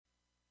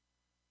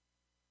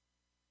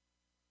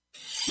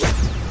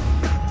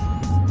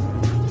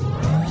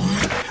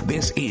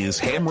This is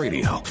Ham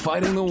Radio,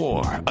 fighting the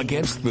war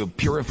against the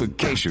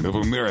purification of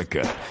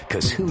America.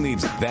 Because who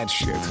needs that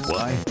shit?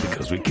 Why?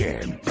 Because we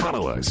can.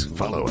 Follow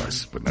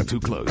us, but not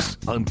too close.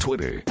 On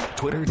Twitter,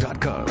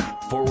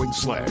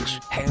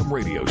 twitter.com/Ham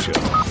Radio Show.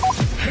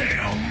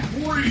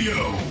 Ham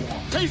Radio.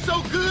 Tastes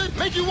so good,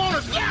 make you want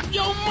to slap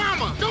your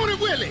mama. Don't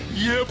it, Willie?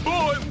 Yeah,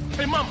 boy.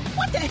 Hey, mama,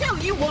 what the hell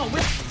you want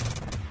with...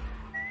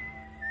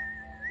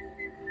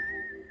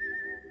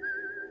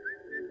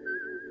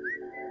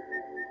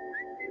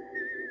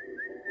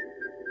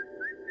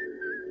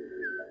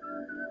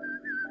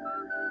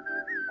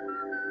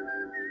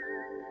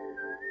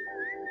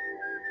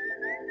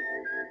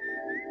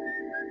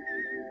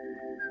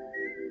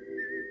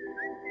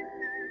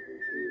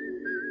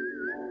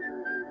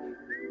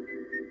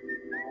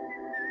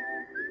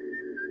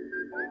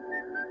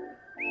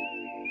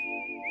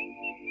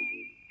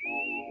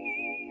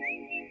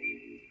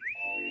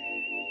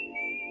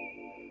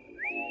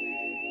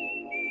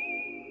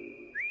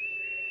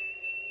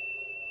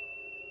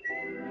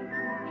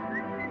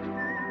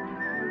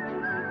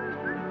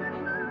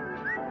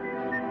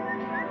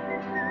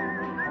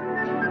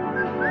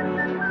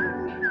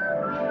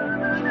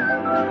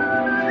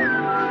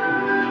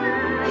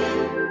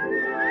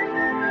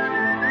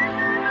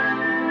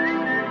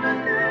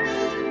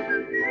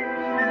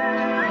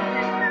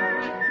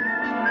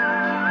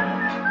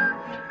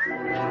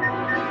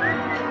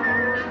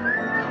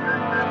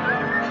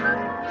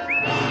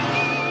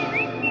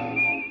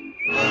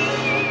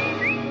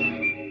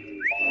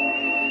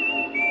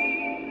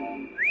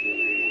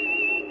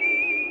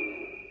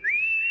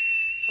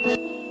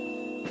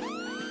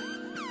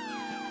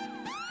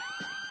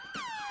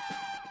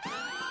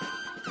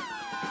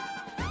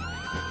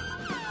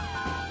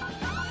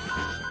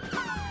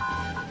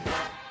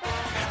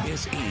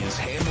 This is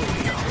Ham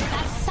Radio. A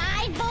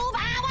side boob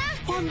hour?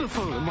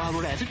 Wonderful. And while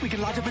we're at it, we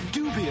can light up a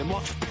doobie and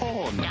watch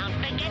porn. Don't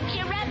forget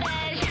your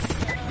rubbish.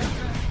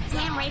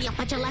 Ham Radio,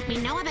 but you left me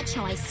no other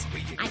choice.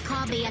 I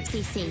called the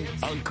FCC.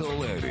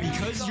 Uncle Eddie.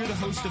 Because you're the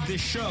host of this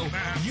show,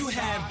 you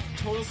have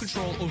total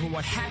control over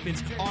what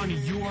happens on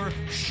your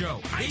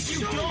show. If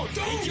you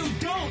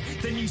don't,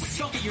 then you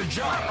suck at your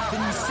job.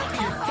 Then you suck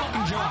at your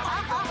fucking job.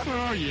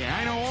 Oh, yeah,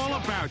 I know all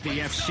about the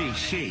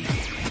FCC.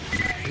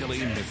 Billy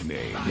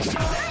nicknames. Big shit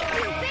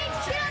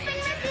up and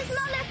rip this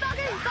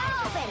motherfucker's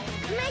butt open.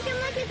 Make him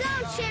lick his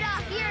own shit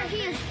off your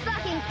huge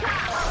fucking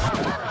cock.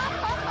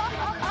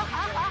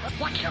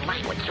 Watch your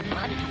language, you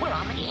bud. We're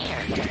on the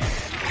air.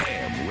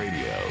 Ham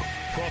Radio.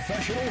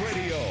 Professional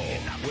radio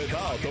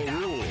without the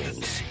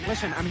rules.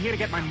 Listen, I'm here to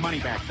get my money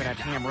back for that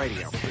ham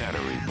radio.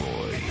 Battery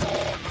Boy.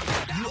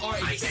 You are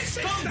a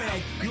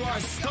scumbag. You are a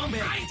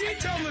scumbag. I did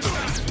tell him to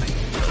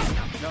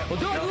stop. We'll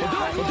do it.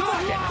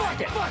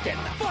 Fuck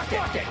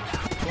it.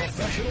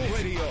 Professional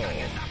radio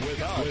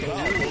without the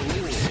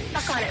rules.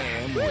 Suck on it.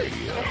 Ham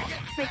Radio.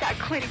 Make that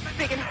clit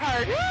big and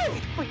hard. Woo!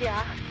 Oh,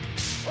 yeah.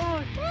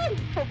 Oh,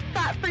 so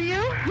fat for you.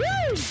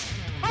 Woo!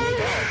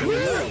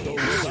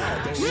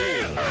 Without the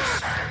rules.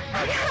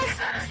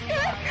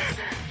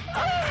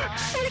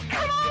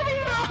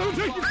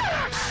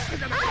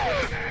 Come on,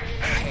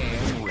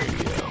 Ham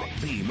Radio.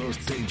 The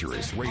most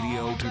dangerous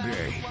radio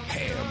today.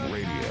 Ham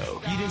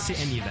Radio. You didn't say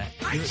any of that.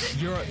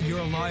 You're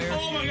a liar.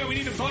 Oh my God, we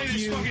need to play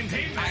this fucking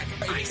tape back.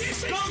 I did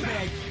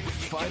scumbag.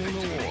 Fighting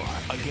the war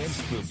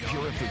against the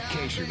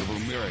purification of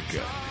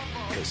America.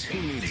 Because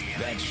who needs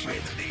that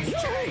shit?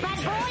 Yoo-hoo, bad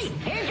boy.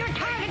 Here's your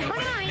target for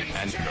tonight.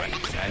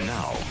 And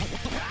now,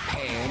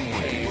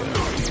 Ham Radio.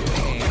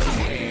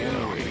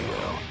 Ham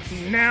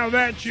Radio. Now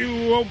that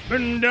you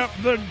opened up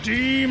the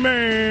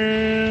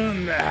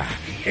demon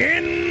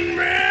in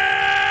me.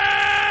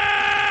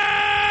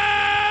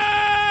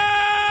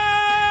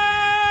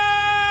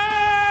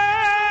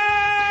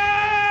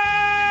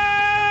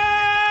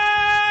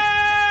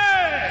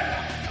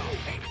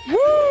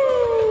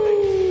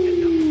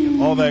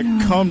 All that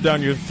cum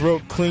down your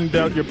throat cleaned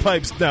out your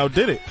pipes now,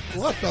 did it?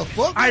 What the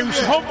fuck? I was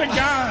hoping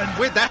God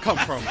Where'd that come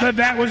from?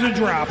 that was a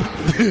drop.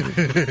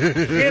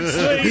 It's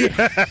the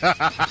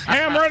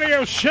Ham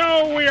Radio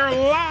Show. We are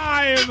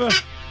live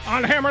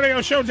on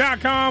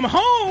HamRadioShow.com,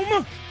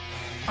 home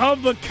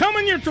of the cum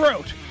in your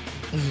throat.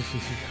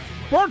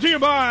 Brought to you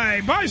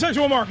by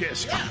Bisexual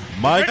Marcus.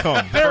 My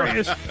cum. There he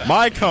is.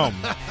 My cum.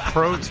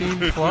 Protein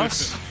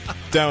Plus.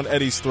 Down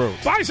Eddie's throat.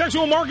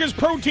 Bisexual Marcus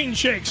protein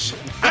shakes.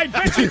 I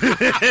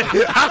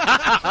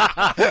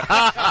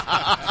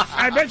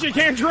bet you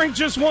can't drink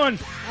just one.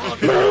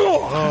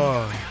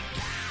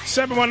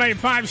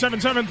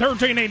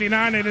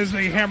 718-577-1389. It is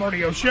the Ham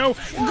Radio Show.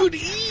 Good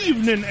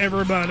evening,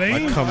 everybody.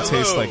 My cum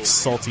tastes like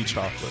salty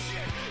chocolate.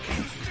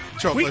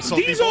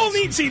 These all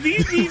need to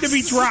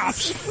be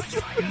drops.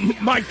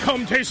 My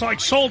cum tastes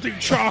like salty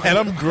chocolate. And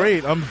I'm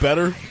great. I'm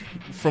better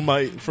from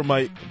my You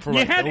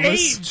had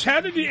illness. AIDS.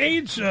 How did the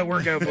AIDS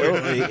work out for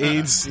you?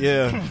 AIDS,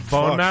 yeah.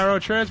 Bone marrow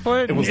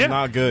transplant? It was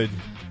not good.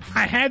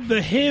 I had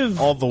the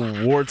HIV. All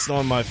the warts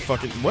on my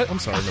fucking... What? I'm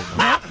sorry.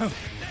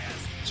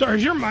 Sorry,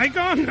 is your mic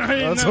on? I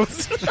didn't know.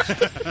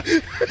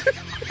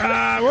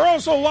 We're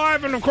also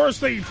live, and of course,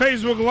 the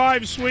Facebook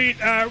Live suite.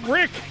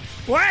 Rick,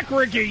 Black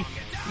Ricky,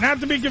 not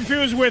to be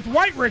confused with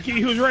White Ricky,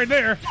 who's right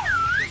there.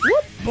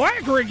 Whoop.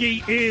 Black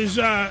Ricky is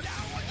at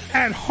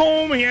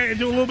home. He had to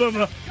do a little bit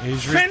of a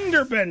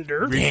fender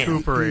bender.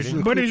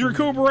 Recuperating. But he's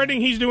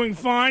recuperating. He's doing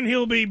fine.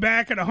 He'll be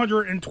back at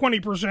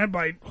 120%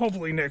 by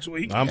hopefully next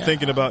week. I'm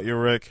thinking about you,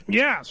 Rick.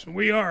 Yes,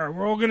 we are.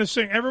 We're all going to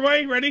sing.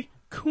 Everybody, ready?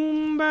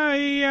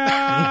 Kumbaya.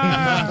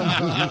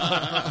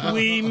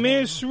 We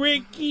miss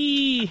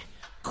Ricky.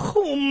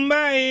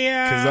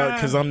 Kumbaya.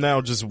 Because I'm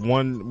now just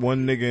one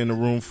nigga in a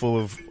room full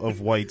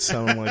of whites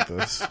sounding like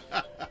this.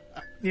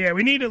 Yeah,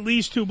 we need at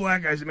least 2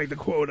 black guys to make the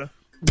quota.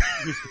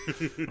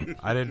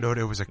 I didn't know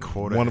there was a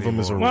quota. One of them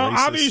is a Well, racist.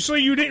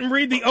 obviously you didn't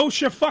read the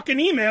OSHA fucking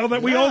email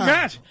that we all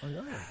got.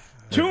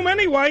 Too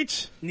many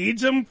whites. Need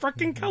some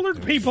fucking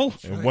colored people.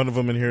 And one of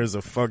them in here is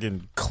a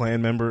fucking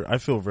Klan member. I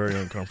feel very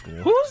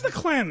uncomfortable. Who's the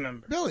Klan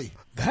member? Billy.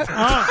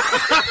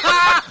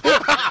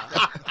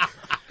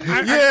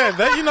 Yeah,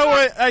 that, you know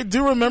what? I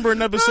do remember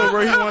an episode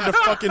where he wanted to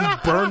fucking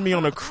burn me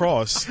on a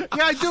cross. Yeah,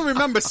 I do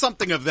remember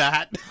something of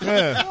that.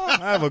 Yeah,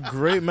 I have a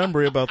great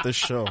memory about this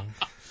show.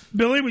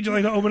 Billy, would you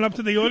like to open up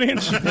to the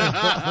audience?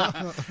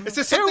 Is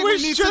there something we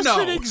need to know? It was just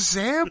an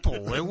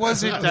example. It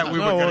wasn't that we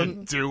were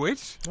going to do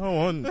it.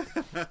 Oh, it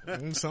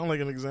didn't sound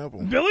like an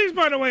example. Billy's,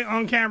 by the way,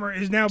 on camera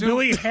is now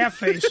Billy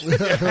half-face.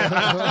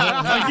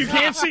 Like you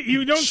can't see,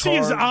 you don't see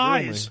his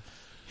eyes.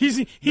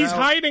 He's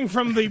hiding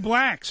from the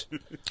blacks.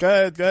 Go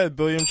ahead,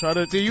 Billiam. Try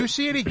to. Do you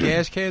see any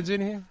gas cans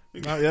in here?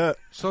 Not yet.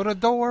 So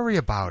don't worry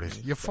about it.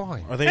 You're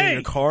fine. Are they in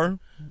your car?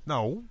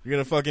 No.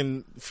 You're gonna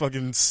fucking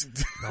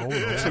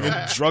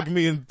drug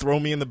me and throw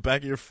me in the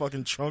back of your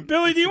fucking trunk?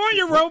 Billy, do you want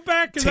your rope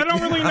back? Because I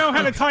don't really know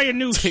how to tie a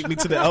noose. Take me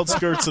to the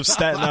outskirts of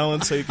Staten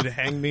Island so you can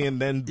hang me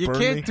and then burn me?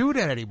 You can't do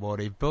that anymore.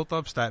 They've built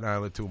up Staten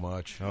Island too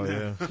much. Oh,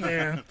 yeah.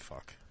 Yeah.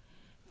 Fuck.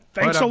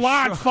 Thanks a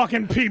lot,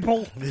 fucking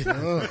people.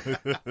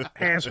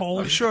 Asshole.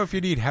 I'm sure if you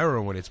need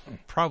heroin, it's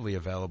probably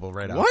available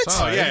right What?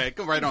 outside. Oh, yeah,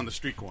 go right on the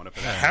street corner for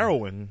that.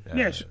 Heroin?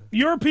 Yes.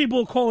 Your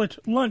people call it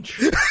lunch.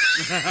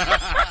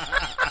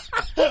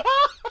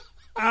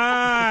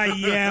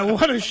 Yeah,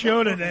 what a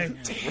show today.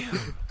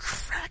 Damn.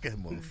 Cracker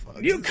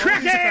motherfucker. You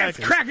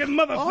cracker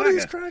motherfucker. All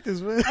these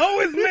crackers, man.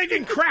 Always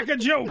making cracker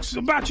jokes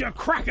about your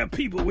cracker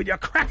people with your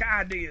cracker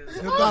ideas.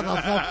 You guys are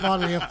so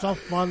funny. You're so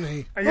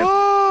funny.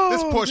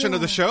 This portion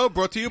of the show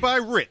brought to you by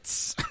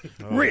Ritz.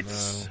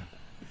 Ritz.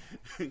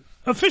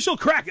 Official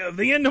cracker of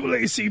the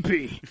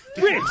NAACP.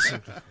 Ritz.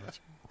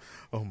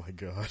 Oh, my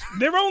God.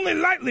 They're only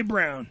lightly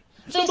brown.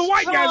 So This the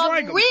white guys job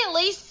like them.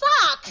 really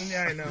sucks.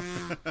 Yeah, I know.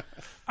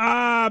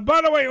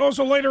 By the way,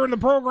 also later in the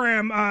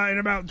program, in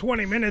about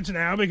 20 minutes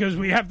now, because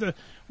we have to,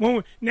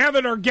 now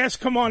that our guests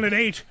come on at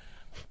 8,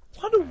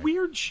 what a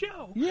weird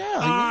show.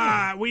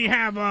 Yeah. We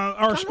have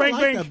our Spank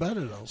like Bank, that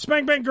better, though.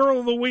 Spank Bank Girl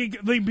of the Week,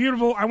 the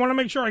beautiful, I want to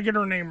make sure I get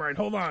her name right.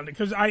 Hold on,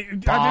 because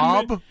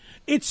Bob?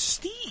 it's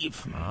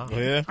Steve. Oh,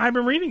 yeah? I've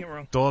been reading it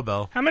wrong.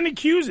 Doorbell. How many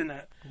Q's in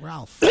that?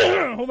 Ralph.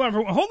 Hold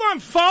on,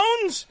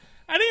 phones?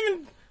 I didn't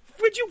even...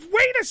 Would you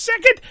wait a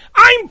second?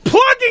 I'm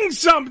plugging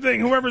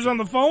something. Whoever's on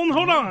the phone,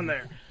 hold on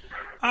there.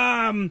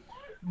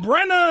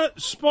 Brenna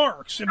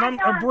Sparks. If I'm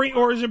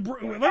or is it?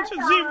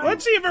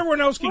 Let's see if everyone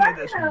else can get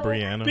this.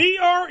 Brianna.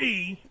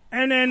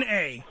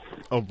 Brenna.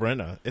 Oh,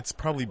 Brenna. It's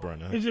probably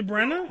Brenna. Is it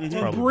Brenna? It's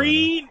Or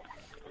probably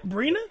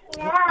Brina?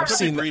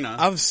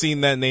 I've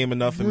seen that name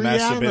enough and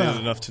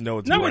masturbated enough to know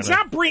it's No, Brenna. it's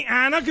not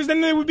Brianna, because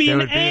then there would be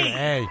an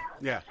A.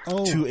 Yeah.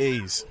 Oh. 2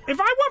 A's.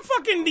 If I want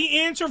fucking the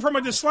answer from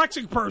a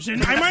dyslexic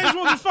person, I might as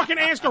well just fucking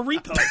ask a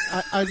retard.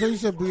 I think you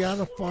said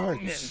Brianna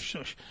Sparks. Yeah,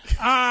 shush.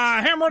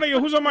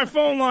 HamRadio, who's on my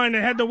phone line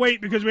and had to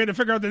wait because we had to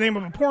figure out the name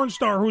of a porn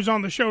star who's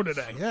on the show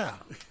today. Yeah.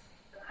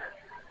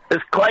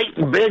 It's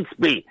Clayton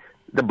Bigsby,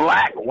 the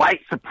black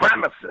white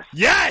supremacist.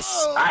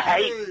 Yes! I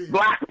hate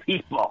black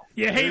people.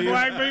 You hate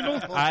black people?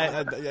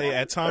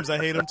 At times I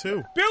hate them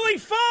too. Billy,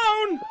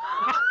 phone!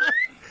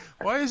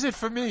 Why is it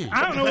for me?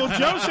 I don't know. Well,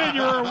 Joe said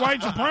you were a white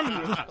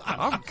supremacist.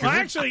 Well,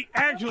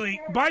 actually,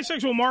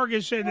 bisexual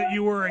Marcus said that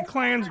you were a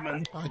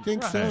Klansman. I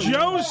think so.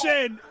 Joe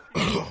said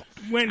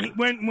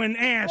when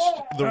asked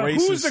The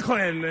racist, who's the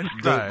Klansman,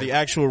 the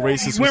actual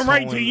racist went was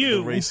right calling to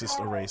you. The racist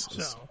a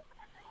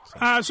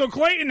racist. So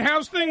Clayton,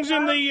 how's things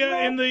in the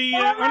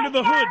under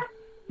the hood?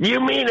 You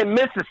mean in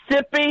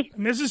Mississippi?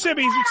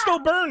 Mississippi, is it still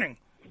burning?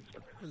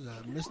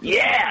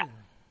 Yeah.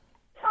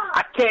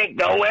 I can't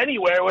go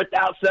anywhere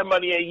without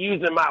somebody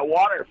using my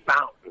water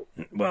fountain.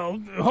 Well,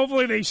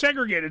 hopefully they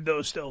segregated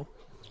those still.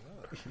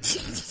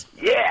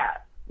 Yeah.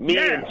 Me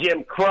and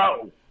Jim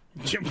Crow.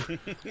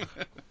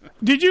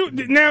 Did you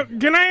now?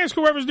 Can I ask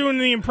whoever's doing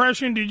the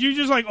impression? Did you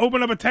just like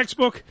open up a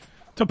textbook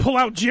to pull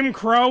out Jim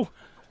Crow?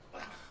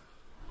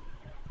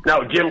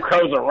 No, Jim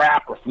Crow's a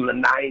rapper from the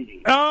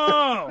 90s.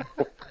 Oh.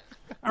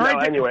 All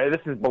right. Anyway,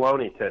 this is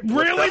Baloney Tits.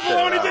 Really,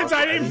 Baloney Tits?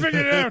 I didn't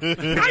figure it out.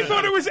 I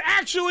thought it was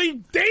actually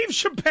Dave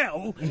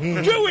Chappelle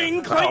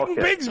doing Clayton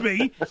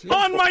Bigsby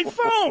on my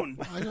phone.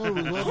 I know it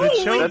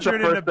was That's the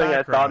first thing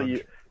I thought of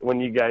you when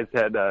you guys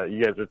had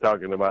you guys were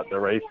talking about the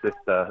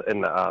racist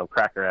and the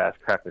cracker ass.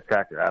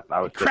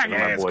 I was thinking of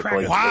my boy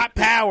Clayton. White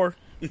power.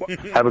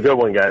 Have a good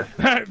one, guys.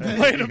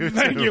 Later,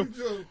 thank you.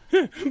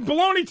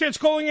 Baloney Tits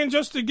calling in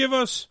just to give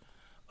us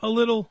a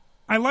little...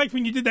 I like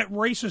when you did that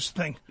racist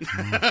thing.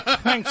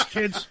 Thanks,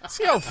 kids.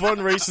 See how fun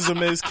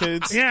racism is,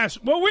 kids? Yes.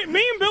 Well, me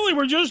and Billy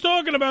were just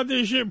talking about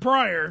this shit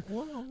prior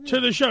to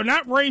the show.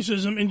 Not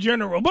racism in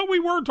general, but we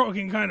were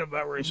talking kind of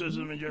about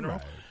racism in general.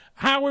 Right.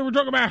 How we were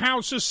talking about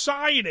how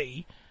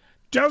society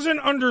doesn't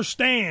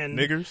understand...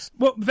 Niggers?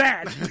 Well,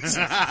 that.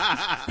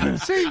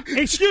 See,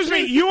 excuse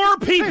me, your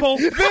people...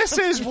 This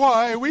is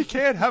why we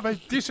can't have a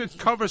decent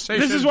conversation.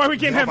 This is why we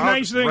can't have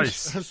nice things.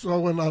 Race. That's why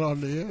we're not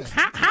on the air.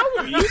 How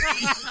are you...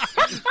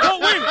 Oh,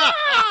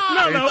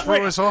 wait. No,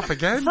 throw us off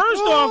again?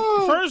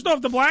 First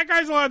off, the black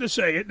guy's allowed to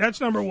say it. That's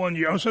number one,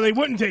 yo, so they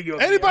wouldn't take you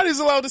up. Anybody's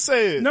allowed to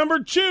say it.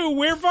 Number two,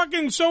 we're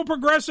fucking so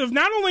progressive.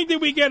 Not only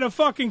did we get a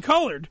fucking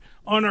colored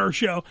on our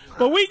show,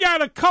 but we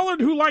got a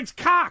colored who likes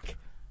cock.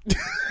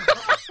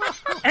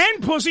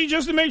 And pussy,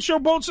 just to make sure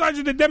both sides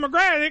of the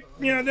democratic,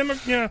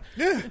 everybody's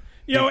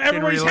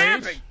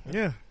happy.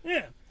 Yeah.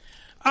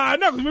 No,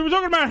 because we were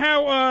talking about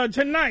how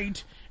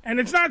tonight, and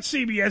it's not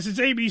CBS, it's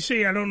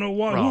ABC. I don't know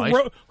what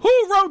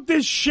who wrote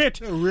this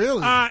shit. Oh,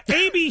 really?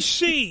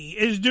 ABC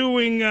is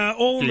doing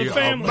All in the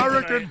Family.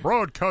 American tonight.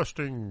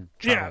 Broadcasting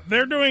Channel. Yeah,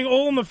 they're doing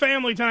All in the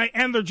Family tonight,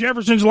 and the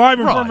Jeffersons live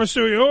in front of a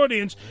studio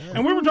audience. Yeah.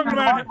 And we were talking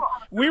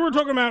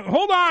about.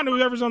 Hold on,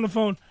 whoever's on the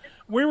phone.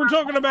 We were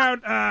talking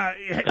about...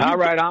 all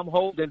right, I'm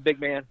holding, big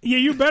man. Yeah,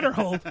 you better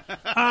hold.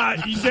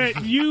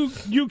 That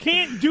you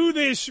can't do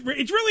this...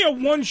 It's really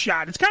a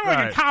one-shot. It's kind of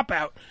like a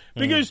cop-out.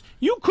 Because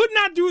you could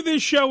not do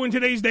this show in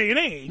today's day and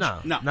age. No.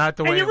 Not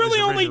the way and you're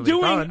really only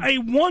doing done. a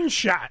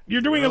one-shot.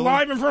 You're doing it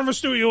live in front of a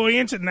studio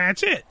audience, and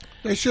that's it.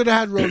 They should have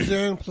had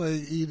Roseanne play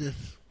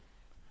Edith.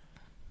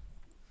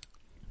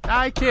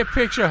 I can't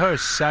picture her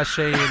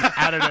sashaying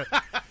out of the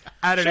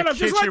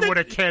kitchen with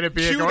a can of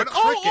beer going,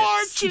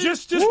 Archie!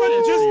 Just let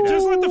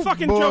the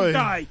fucking joke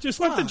die.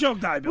 Just let the joke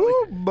die, Billy.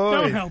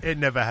 Don't help. It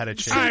never had a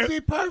chance. It'd be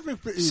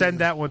perfect for Edith. Send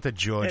that one to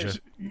Georgia.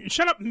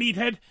 Shut up,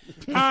 meathead.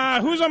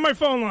 Who's on my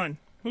phone line?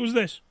 Who's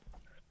this?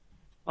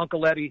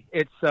 Uncle Eddie,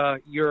 it's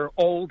your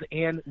old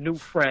and new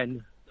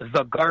friend,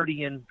 the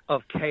Guardian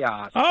of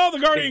Chaos. Oh, the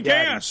Guardian of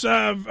Chaos.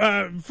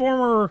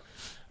 Former...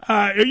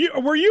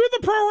 were you the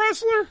pro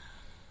wrestler?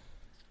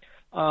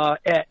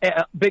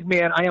 Big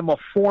man, I am a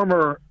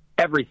former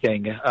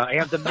everything. I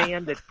am the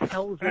man that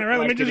tells it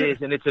like it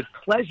is, and it's a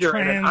pleasure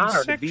and an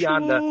honor to be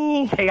on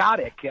the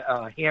chaotic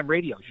ham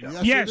radio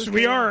show. Yes,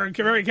 we are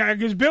very chaotic,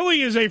 because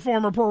Billy is a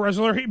former pro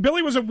wrestler.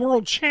 Billy was a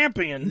world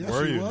champion. Yes,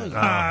 he was.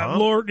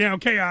 Lord,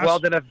 Chaos. Well,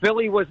 then if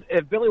Billy was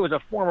a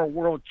former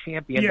world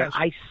champion, then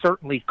I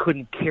certainly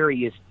couldn't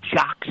carry his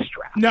jock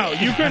strap. No,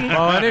 you couldn't.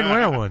 Oh, I didn't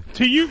wear one.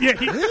 To you, yeah.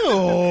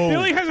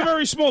 Billy has a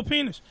very small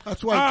penis.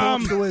 That's why he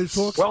talks the way he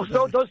talks. Well,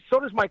 so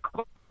does my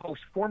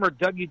co-host, former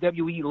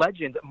WWE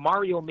legend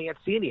Mario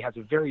Mancini, has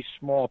a very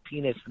small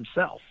penis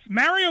himself.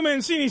 Mario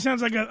Mancini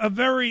sounds like a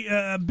very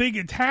big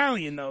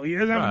Italian, though. He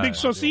doesn't have a big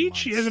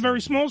sausage. He has a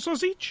very small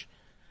sausage.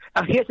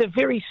 He has a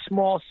very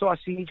small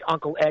sausage,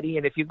 Uncle Eddie,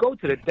 and if you go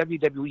to the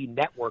WWE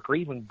Network or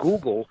even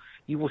Google,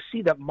 you will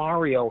see that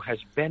Mario has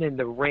been in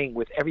the ring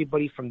with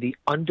everybody from The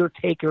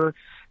Undertaker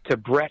to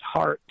Bret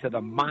Hart to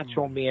the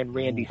Macho Man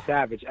Randy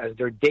Savage as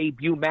their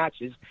debut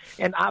matches,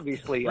 and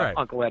obviously,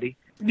 Uncle Eddie,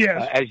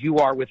 as you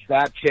are with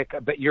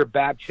Babchick, but you're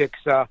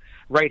Babchick's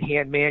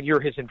right-hand man,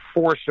 you're his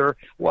enforcer.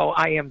 Well,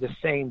 I am the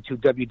same to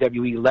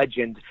WWE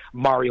legend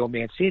Mario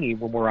Mancini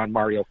when we're on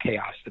Mario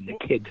Chaos and the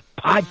Kid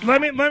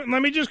podcast.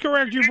 Let me just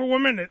correct you for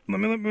 1 minute. Let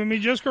me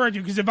just correct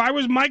you, because if I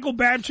was Michael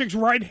Babchick's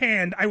right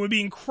hand, I would be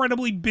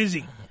incredibly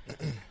busy.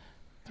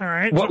 All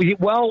right.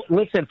 Well,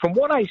 listen, from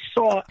what I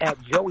saw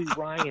at Joey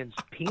Ryan's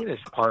penis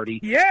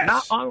party,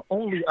 not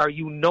only are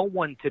you no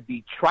one to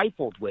be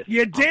trifled with,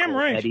 you're damn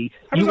right. Eddie,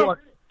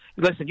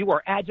 you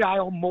are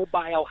agile,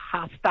 mobile,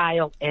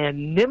 hostile,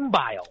 and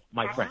nimble,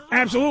 my friend.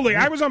 Absolutely.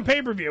 I was on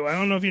pay-per-view. I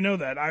don't know if you know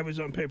that. I was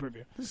on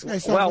pay-per-view.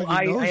 Well,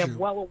 I am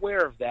well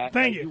aware of that.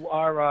 Thank you. You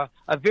are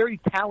a very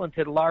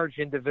talented, large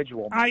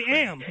individual. I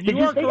am. Did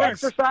you say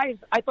exercise?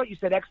 I thought you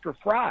said extra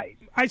fries.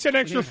 I said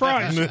extra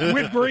fries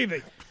with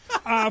breathing.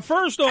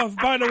 First off,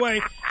 by the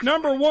way,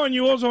 number one,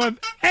 you also have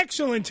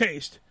excellent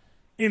taste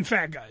in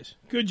fat guys.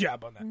 Good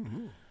job on that.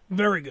 Mm-hmm.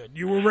 Very good.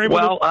 You were able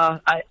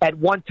to... at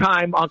one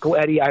time, Uncle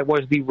Eddie, I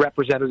was the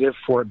representative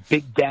for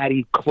Big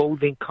Daddy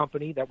Clothing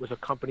Company. That was a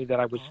company that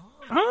I was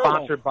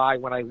sponsored by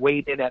when I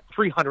weighed in at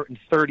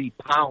 330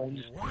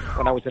 pounds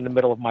when I was in the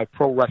middle of my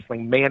pro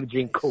wrestling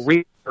managing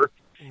career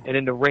and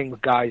in the ring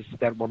with guys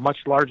that were much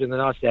larger than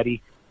us,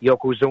 Eddie,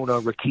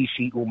 Yokozuna,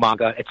 Rikishi,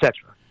 Umaga, etc.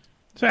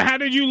 So how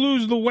did you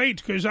lose the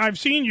weight? Because I've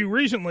seen you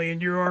recently,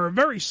 and you are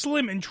very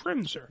slim and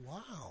trim, sir.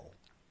 Wow.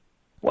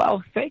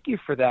 Well, thank you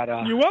for that,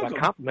 You're welcome. That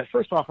compliment.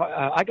 First off,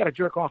 I got to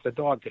jerk off the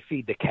dog to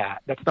feed the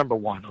cat. That's number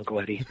one, Uncle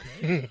Eddie.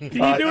 Can you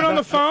do it on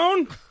the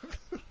phone?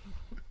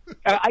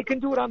 I can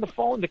do it on the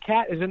phone. The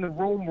cat is in the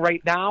room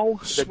right now.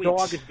 Sweet. The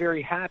dog is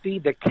very happy.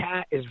 The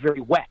cat is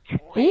very wet.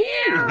 Who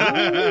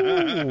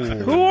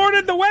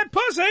ordered the wet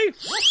pussy?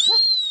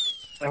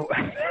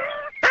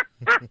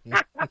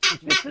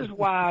 This is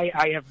why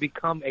I have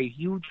become a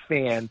huge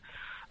fan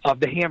of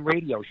the Ham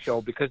Radio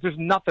Show, because there's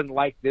nothing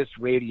like this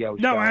radio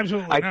show. No,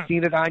 absolutely I've not.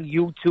 seen it on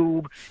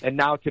YouTube, and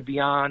now to be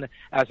on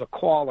as a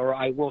caller,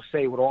 I will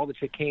say, with all the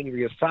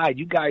chicanery aside,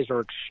 you guys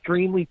are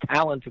extremely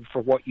talented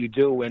for what you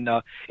do, and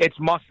it's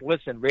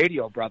must-listen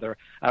radio, brother.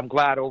 I'm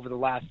glad over the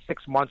last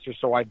 6 months or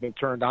so I've been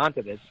turned on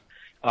to this.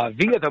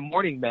 Via the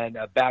Morning Men,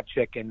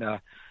 Babchick,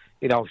 and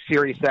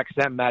Sirius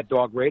XM, Mad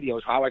Dog Radio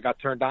is how I got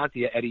turned on to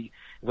you, Eddie.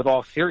 With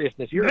all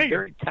seriousness, you're a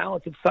very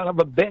talented son of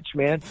a bitch,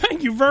 man.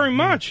 Thank you very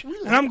much.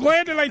 And I'm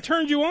glad that I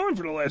turned you on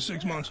for the last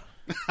 6 months.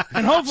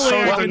 And hopefully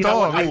I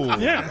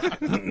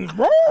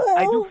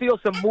do feel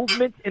some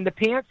movement in the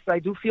pants. I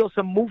do feel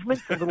some movement,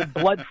 a little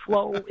blood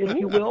flow, if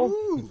you will.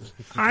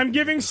 I'm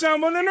giving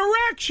someone an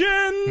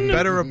erection.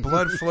 Better a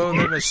blood flow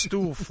than a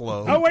stool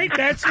flow. Oh, wait,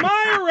 that's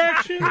my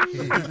erection.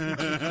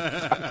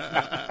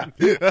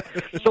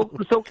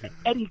 So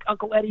Eddie,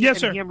 Uncle Eddie,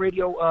 yes, and Ham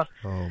Radio,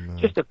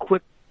 just a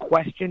quick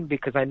question,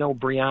 because I know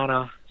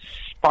Brenna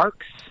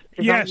Sparks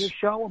is on your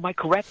show. Am I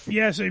correct?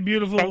 Yes, a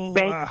beautiful Spank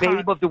Bank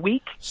Babe of the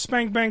Week.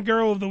 Spank Bank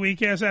Girl of the Week.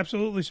 Yes,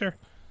 absolutely, sir.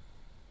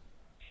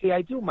 See,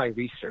 I do my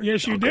research.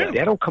 Yes, you Uncle do.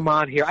 I don't come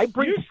on here. I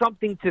bring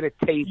something to the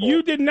table.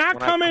 You did not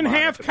when I come in on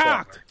half as a caller.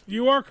 cocked.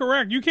 You are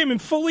correct. You came in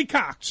fully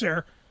cocked,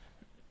 sir.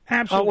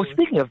 Absolutely. Well,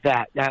 speaking of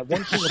that,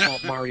 one thing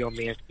about Mario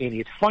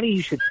Mancini, it's funny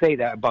you should say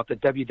that about the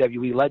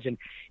WWE legend.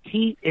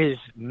 He is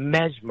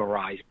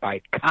mesmerized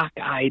by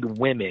cockeyed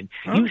women.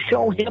 You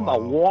show him a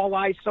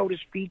walleye, so to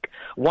speak,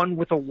 one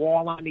with a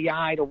wall on the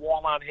eye, a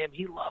wall on him.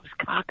 He loves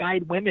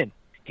cockeyed women.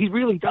 He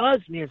really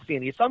does,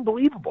 Mancini. It's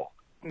unbelievable.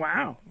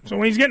 Wow. So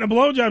when he's getting a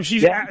blowjob,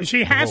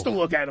 she has to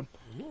look at him.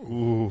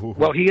 Ooh.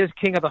 Well, he is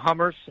king of the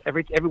Hummers.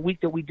 Every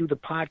week that we do the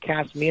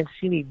podcast,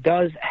 Mancini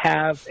does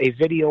have a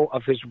video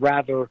of his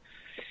rather,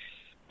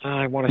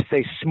 I want to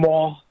say,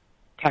 small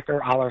pecker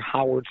a la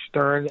Howard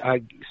Stern.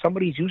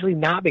 Somebody's usually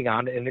knobbing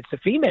on it, and it's a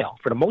female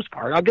for the most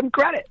part. I'll give him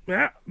credit.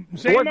 Yeah.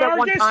 There was that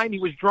one time he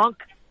was drunk.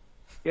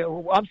 Yeah,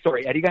 well, I'm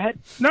sorry, Eddie. Go ahead.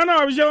 No,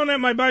 I was yelling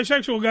at my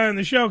bisexual guy on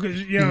the show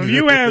because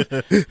you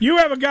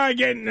have a guy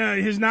getting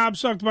his knob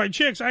sucked by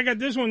chicks. I got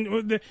this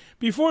one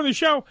before the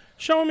show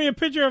showing me a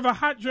picture of a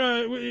hot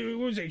what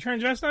was it,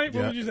 transvestite?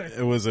 What would you say?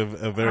 It was a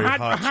very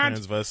hot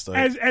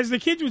transvestite, as the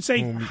kids would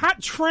say,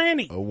 hot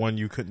tranny. One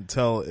you couldn't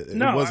tell it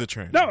was a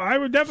tranny. No, I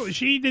would definitely.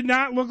 She did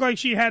not look like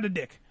she had a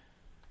dick.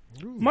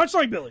 Much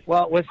like Billy.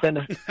 Well,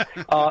 listen,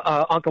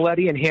 Uncle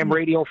Eddie and Ham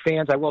Radio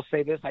fans, I will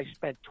say this. I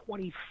spent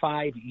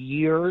 25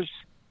 years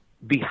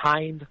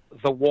behind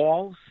the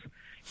walls,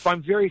 so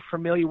I'm very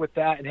familiar with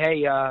that. And, hey,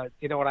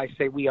 you know what I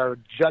say? We are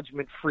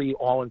judgment-free,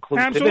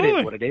 all-inclusive. Absolutely. It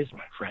is what it is,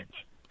 my friends.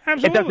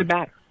 Absolutely. It doesn't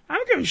matter. I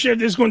don't give a shit if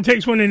this one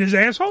takes one in his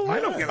asshole. I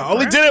don't give a I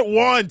only did it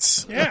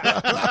once.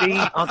 Yeah. See,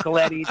 Uncle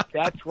Eddie,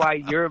 that's why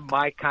you're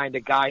my kind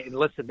of guy. And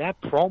listen,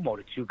 that promo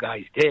that you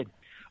guys did,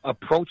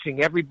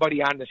 approaching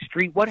everybody on the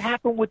street. What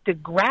happened with the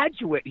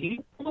graduate?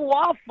 He flew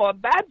off a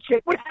bad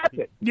chick. What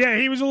happened? Yeah,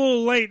 he was a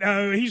little late.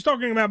 He's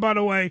talking about, by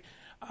the way,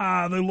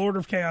 the Lord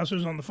of Chaos,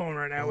 who's on the phone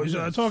right now, is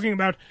talking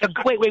about...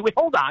 Wait,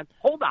 hold on.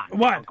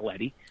 What? Uncle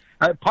Eddie.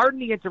 Pardon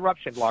the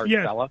interruption, large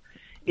Yeah. fella.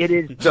 It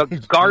is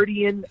the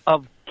Guardian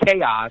of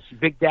Chaos,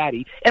 Big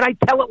Daddy. And I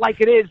tell it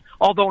like it is,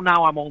 although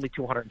now I'm only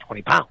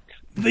 220 pounds.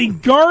 The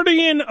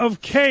Guardian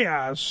of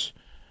Chaos,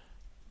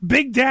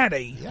 Big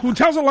Daddy, who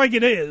tells it like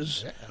it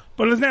is...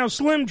 But is now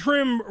slim,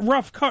 trim,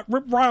 rough cut,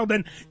 rip riled,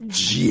 and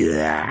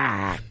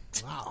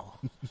jacked. Wow.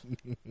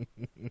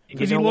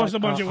 Because he lost a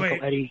bunch of weight.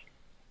 Uncle Eddie,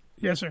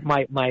 yes, sir.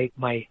 My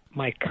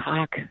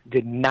cock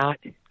did not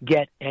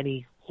get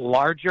any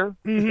larger.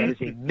 Mm-hmm. That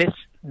is a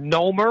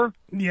misnomer.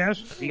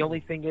 Yes. The only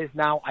thing is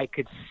now I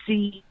could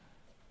see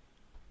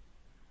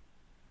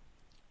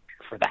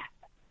for that.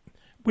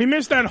 We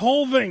missed that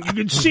whole thing. You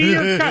could see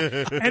your cock.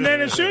 And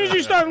then as soon as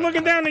you started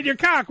looking down at your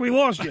cock, we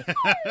lost you.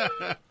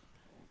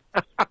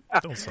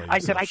 I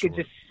said I could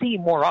just see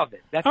more of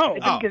it. It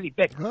didn't get any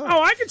bigger.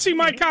 Oh, I can see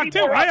my cock,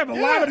 too. I have a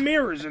lot of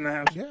mirrors in the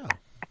house. Yeah.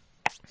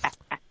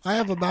 I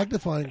have a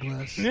magnifying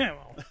glass. Yeah,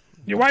 well,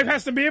 your wife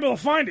has to be able to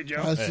find it,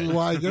 Joe. That's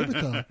why I give it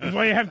to her. That's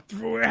why you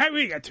have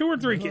we got 2 or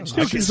 3 kids.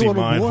 I can see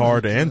mine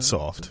hard and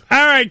soft.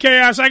 All right,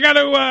 Chaos. I got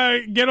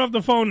to get off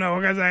the phone now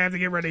because I have to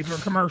get ready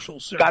for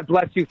commercials. Sir. God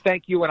bless you.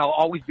 Thank you, and I'll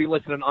always be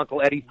listening to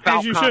Uncle Eddie.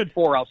 As you should.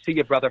 4. I'll see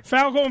you, brother.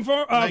 Falcon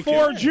 4,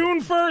 June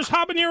 1st,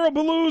 Habanero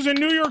Blues in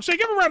New York City.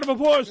 Give a round of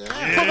applause for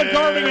the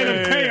Guardian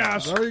of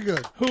Chaos. Very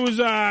good. Who's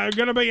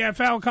going to be at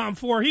Falcon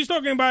 4. He's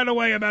talking, by the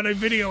way, about a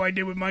video I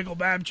did with Michael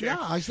Babchick. Yeah,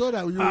 I saw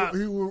that.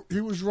 He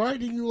was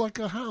riding you like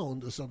a hound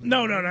or something.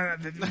 No.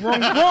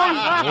 Wrong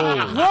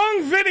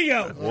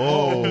video.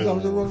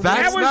 Whoa.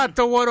 That's not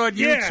the one on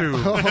YouTube.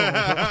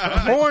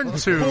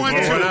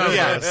 PornTube.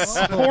 Yes.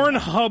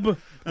 Pornhub.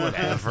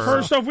 Whatever.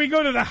 First off, we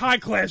go to the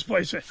high-class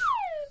place.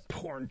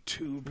 porn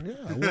tube. Yeah.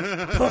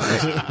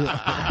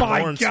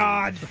 By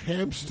God.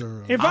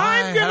 Hamster. If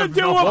I'm going to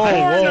do a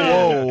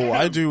porno. Whoa.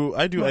 I do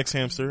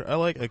X-Hamster. I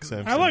like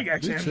X-Hamster. I like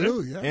X-Hamster.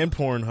 Too, yeah. And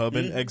Pornhub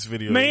and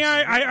X-Videos. May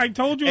I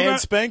told you and about...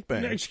 Spank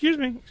Bank. Excuse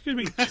me.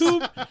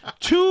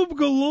 Tube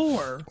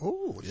Galore.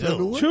 Oh,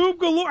 Tube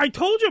Galore. I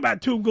told you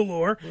about Tube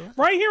Galore.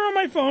 Right here on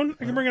my phone.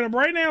 I can bring it up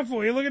right now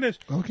for you. Look at this.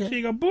 Okay. So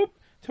you go, boop.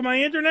 To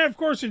my internet, of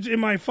course, it's in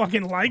my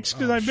fucking likes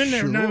because I've been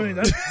there.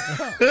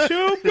 Sure.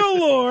 Tube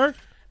Galore.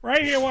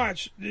 Right here,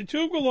 watch. The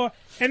Tube Galore.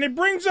 And it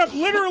brings up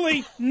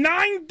literally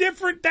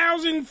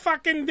 9,000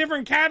 fucking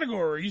different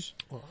categories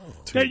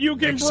that you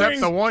can Except bring.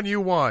 the one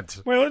you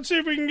want. Well, let's see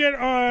if we can get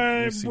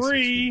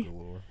Bree.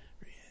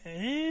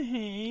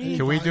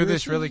 Can we do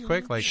this really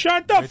quick? Like,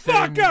 shut the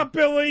fuck up,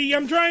 Billy.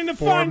 I'm trying to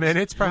 4 find...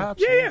 minutes,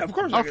 perhaps? Yeah, of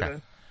course. Okay.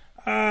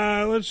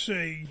 Let's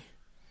see.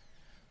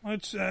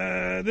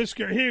 This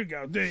girl. Here we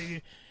go.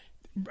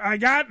 I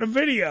got a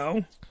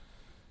video.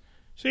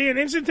 See, it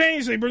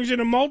instantaneously brings you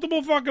to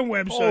multiple fucking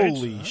websites.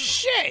 Holy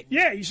shit!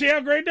 Yeah, you see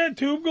how great that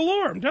Tube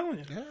Galore? I'm telling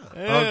you.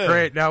 Oh,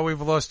 great. Now we've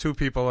lost 2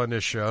 people on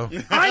this show.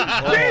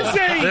 I'm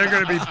busy! They're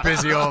going to be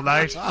busy all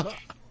night.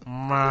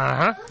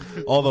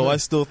 Although I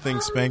still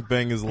think Spank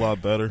Bang is a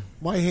lot better.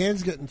 My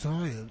hand's getting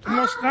tired. You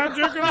must not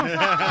jerking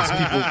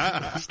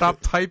off.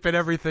 Stop typing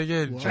everything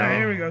in, Joe.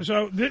 Here we go.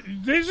 So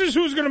this is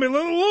who's going to be a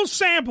little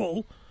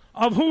sample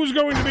of who's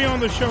going to be on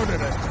the show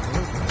today.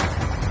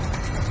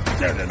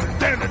 All right,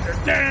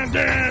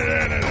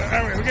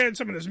 we're getting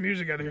some of this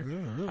music out of here.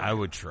 I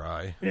would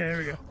try. Yeah, here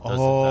we go.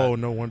 Oh,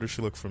 no wonder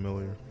she looked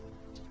familiar.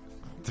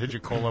 Did you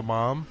call her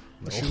mom?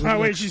 Oh,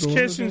 wait, she's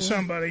kissing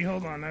somebody.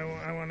 Hold on.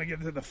 I want to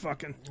get to the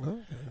fucking...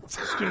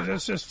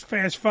 Let's just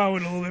fast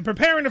forward a little bit.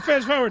 Preparing to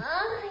fast forward.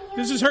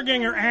 This is her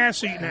getting her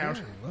ass eaten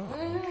out.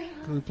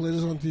 Can we play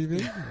this on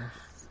TV?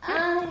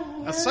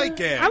 A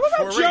psych ad I love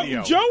for how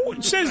radio. Joe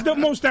says the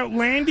most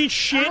outlandish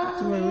shit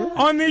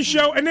on this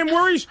show and then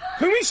worries,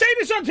 can we say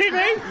this on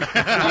TV?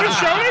 Can we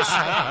show this?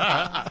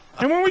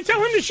 And when we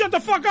tell him to shut the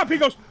fuck up, he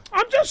goes,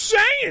 I'm just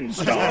saying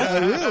stuff.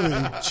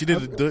 Really? She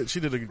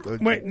did a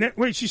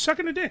Wait, she's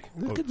sucking a dick.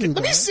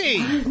 Let me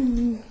see.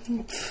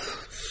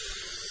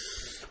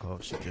 Oh,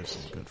 she gives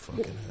some good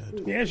fucking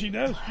head. Yeah, she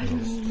does.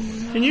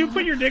 Can you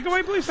put your dick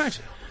away, please? Thanks.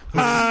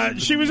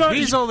 She was on.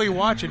 He's only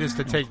watching this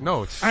to take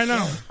notes. I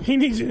know. He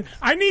needs it.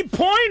 I need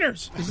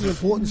pointers. This is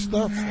important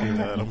stuff.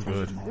 I'm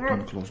good.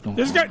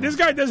 This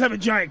guy does have a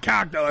giant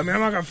cock, though. I mean, I'm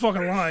not gonna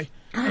fucking lie.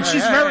 And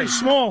she's very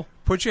small.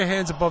 Put your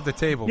hands above the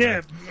table. Yeah.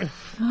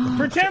 Man.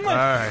 Pretend like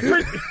All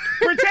right.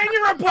 pretend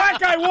you're a black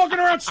guy walking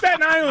around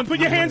Staten Island.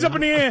 Put your hands up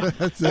in the air.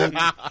 That's it.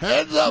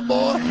 Hands up,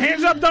 boy.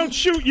 Hands up, don't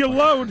shoot, you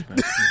load.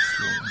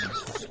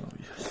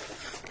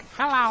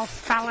 Hello,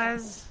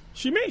 fellas.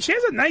 She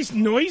has a nice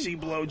noisy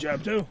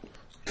blowjob too.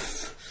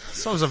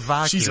 So's a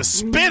vacuum. She's a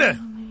spitter.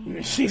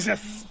 She's a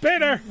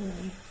spitter.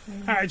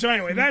 All right, so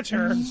anyway, that's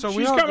her. So she's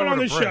we are coming going on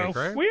to the break, show.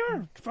 right? We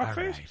are. Fuckface.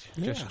 Right.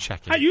 Just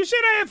checking. You said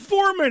I had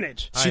 4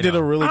 minutes. She did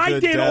a really good. I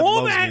did Dad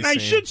all Loves that, Me and I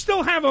scene. should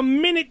still have a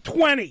minute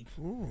 20.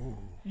 Ooh.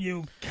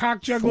 You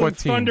cock juggling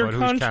 14, thunder but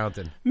cunt. who's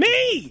counting?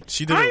 Me.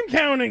 I'm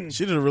counting.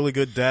 She did a really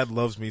good Dad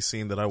Loves Me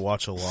scene that I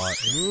watch a lot.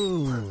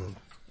 Ooh.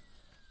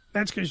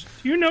 That's because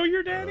you know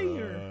your daddy,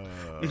 or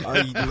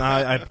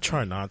I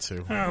try not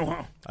to. Oh,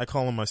 well. I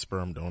call him my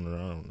sperm donor. I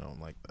don't know him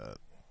like that.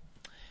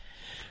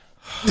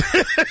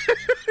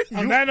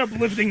 On that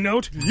uplifting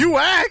note, you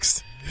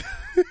asked.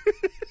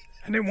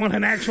 I didn't want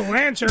an actual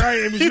answer.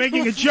 I was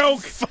making a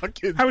joke.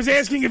 I was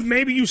asking if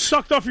maybe you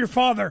sucked off your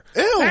father.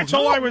 Ew, That's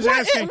all I was what?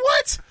 asking.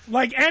 What?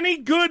 Like any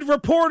good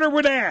reporter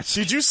would ask.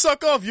 Did you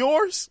suck off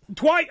yours?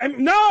 Twice?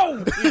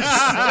 No.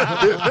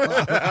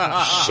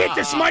 Shit,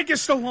 this mic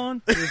is still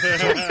on.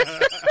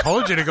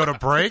 Told you to go to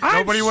break. I'm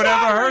Nobody would ever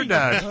sorry. heard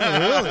that.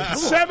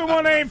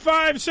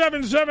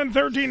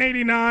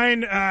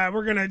 718-577-1389.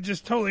 We're going to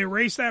just totally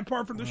erase that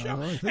part from the show.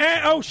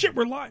 Oh, shit,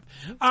 we're live.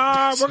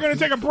 We're going to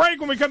take a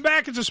break. When we come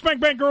back, it's a Spank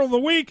Bank Girl of the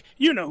Week.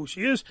 You know who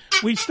she is.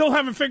 We still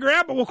haven't figured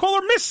out, but we'll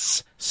call her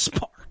Miss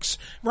Sparks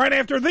right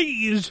after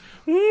these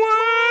ones.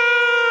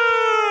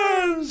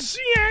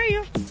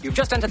 Yeah. You've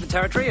just entered the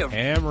territory of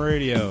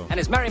HamRadio and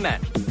his merry men.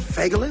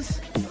 Fagalus?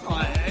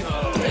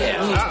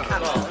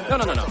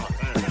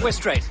 No. We're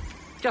straight.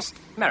 Just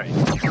married.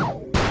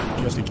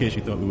 Just in case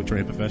you thought we were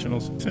trained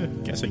professionals,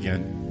 guess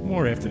again.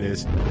 More after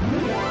this.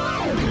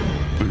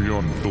 The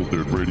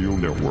Unfiltered Radio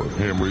Network,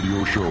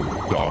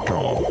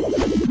 HamRadioShow.com.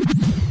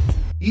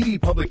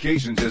 ED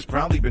Publications has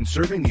proudly been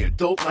serving the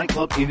adult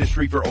nightclub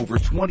industry for over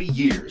 20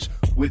 years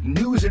with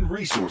news and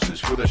resources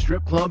for the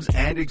strip clubs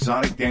and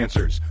exotic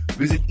dancers.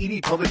 Visit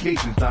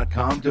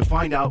edpublications.com to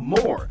find out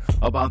more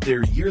about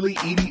their yearly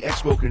ED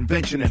Expo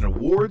convention and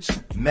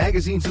awards,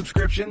 magazine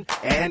subscription,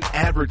 and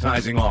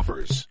advertising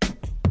offers.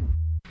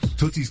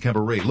 Tootsie's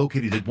Cabaret,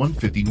 located at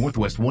 150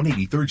 Northwest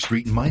 183rd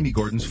Street in Miami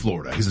Gardens,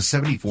 Florida, is a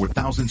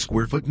 74,000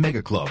 square foot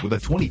mega club with a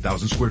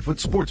 20,000 square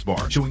foot sports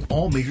bar showing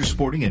all major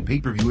sporting and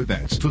pay-per-view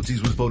events.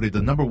 Tootsie's was voted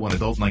the #1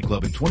 adult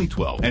nightclub in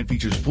 2012 and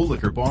features full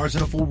liquor bars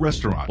and a full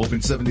restaurant.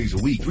 Open 7 days a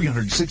week,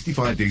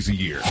 365 days a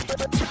year.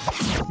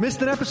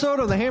 Missed an episode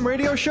of the Ham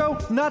Radio Show?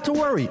 Not to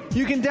worry.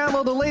 You can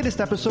download the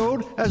latest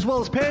episode as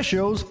well as past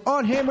shows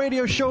on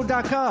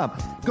HamRadioShow.com.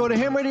 Go to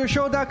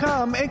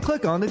HamRadioShow.com and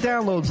click on the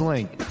downloads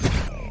link.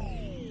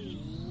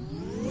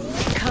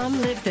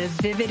 Come live the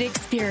vivid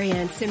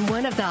experience in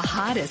one of the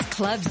hottest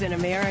clubs in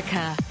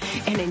America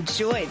and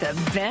enjoy the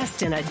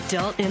best in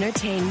adult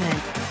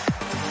entertainment.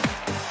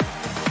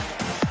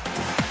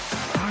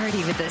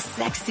 Party with the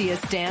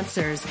sexiest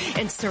dancers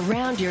and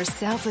surround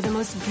yourself with the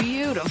most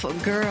beautiful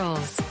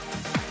girls.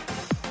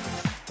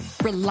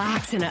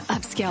 Relax in an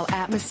upscale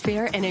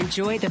atmosphere and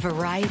enjoy the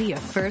variety of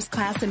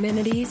first-class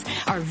amenities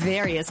our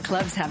various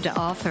clubs have to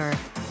offer.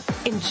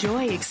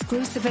 Enjoy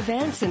exclusive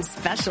events and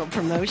special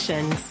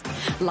promotions,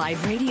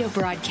 live radio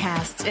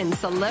broadcasts, and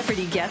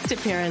celebrity guest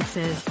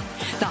appearances.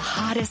 The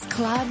hottest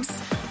clubs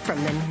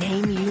from the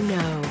name you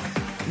know.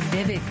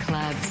 Vivid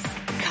Clubs.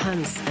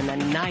 Come spend the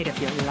night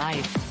of your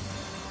life.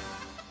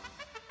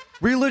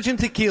 Religion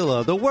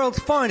Tequila, the world's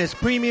finest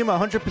premium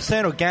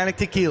 100% organic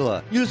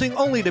tequila, using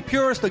only the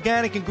purest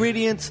organic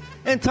ingredients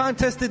and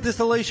time-tested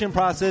distillation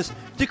process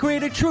to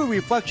create a true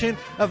reflection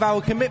of our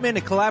commitment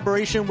and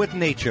collaboration with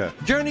nature.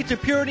 Journey to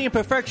purity and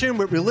perfection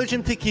with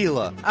Religion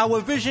Tequila.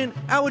 Our vision,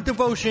 our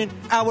devotion,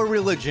 our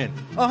religion.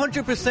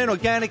 100%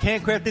 organic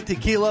handcrafted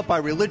tequila by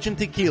Religion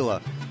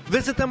Tequila.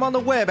 Visit them on the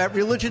web at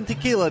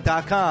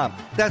religiontequila.com.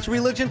 That's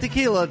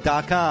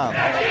religiontequila.com.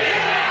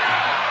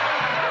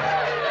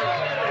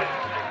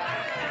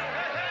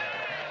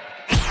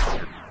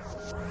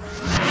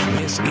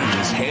 This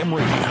is Ham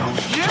Radio.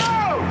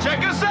 Yo,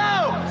 check us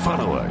out.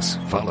 Follow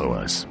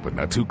us, but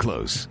not too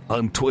close,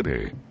 on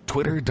Twitter.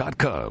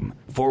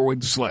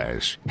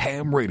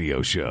 Twitter.com/Ham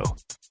Radio Show.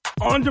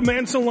 On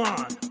Demand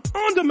Salon.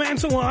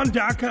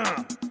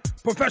 OnDemandSalon.com.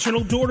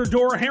 Professional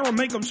door-to-door hair and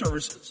makeup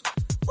services.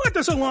 Let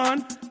the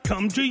salon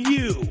come to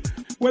you.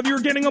 Whether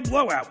you're getting a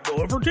blowout,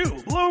 blowout for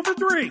 2, blowout for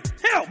 3,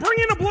 hell, bring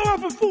in a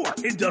blowout for 4.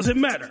 It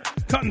doesn't matter.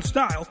 Cut and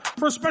style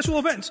for special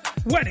events,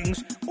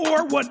 weddings,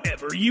 or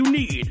whatever you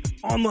need.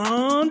 On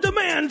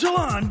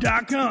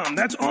OnDemandSalon.com.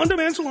 That's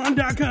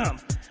OnDemandSalon.com.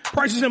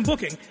 Prices and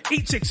booking,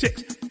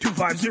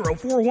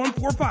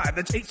 866-250-4145.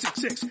 That's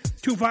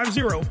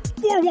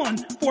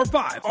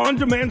 866-250-4145. On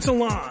Demand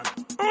Salon.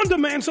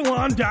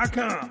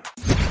 OnDemandSalon.com.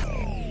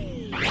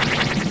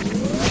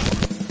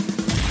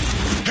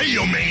 Hey,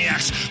 yo,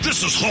 maniacs,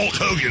 this is Hulk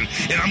Hogan,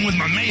 and I'm with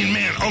my main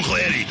man, Uncle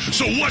Eddie.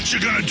 So what you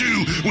gonna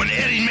do when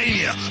Eddie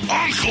Mania,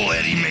 Uncle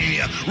Eddie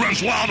Mania,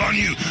 runs wild on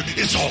you?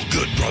 It's all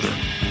good, brother.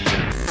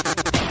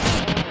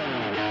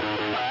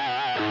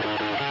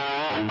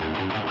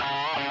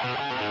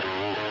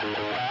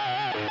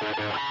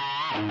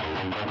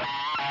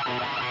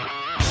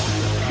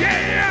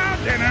 Yeah!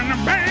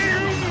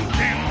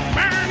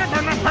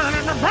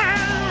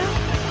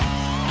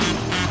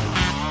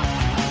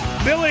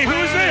 Billy,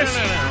 who's this?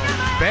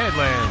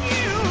 Badlands.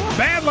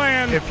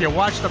 If you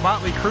watch the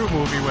Motley Crue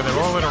movie where they're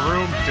all in a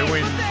room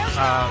doing,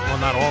 well,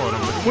 not all of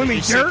them, but When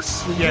the dirt?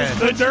 Yeah.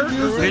 The dirt?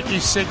 Nikki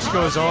Sixx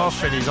goes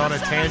off and he's on a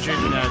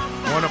tangent in that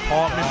one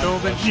apartment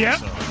building.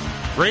 Yep.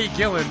 Ray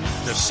Gillen,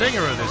 the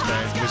singer of this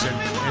band, was in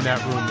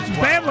that room as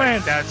well.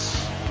 Badlands. That's.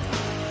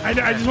 I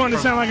just wanted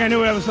to sound like I knew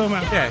what I was talking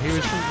about. Yeah, he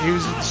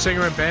was the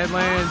singer in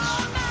Badlands,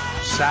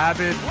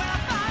 Sabbath.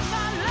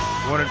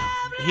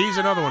 He's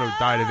another one who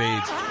died of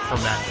AIDS from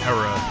that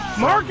era.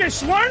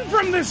 Marcus, learn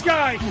from this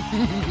guy.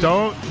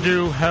 Don't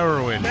do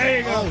heroin. There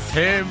you go.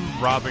 Him,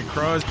 Robin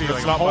Crosby,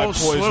 That's like a not my whole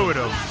slew of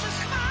them.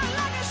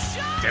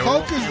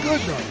 Coke is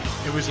good, though.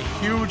 It was a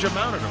huge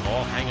amount of them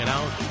all hanging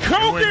out.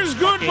 Coke is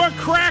good, but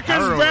crack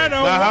is better.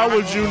 Now, how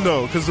would you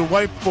know? Because the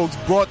white folks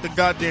brought the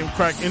goddamn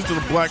crack into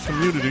the black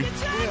community.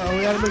 Yeah,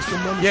 we got to make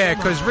some money. Yeah,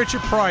 because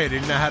Richard Pryor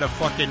didn't know how to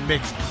fucking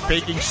mix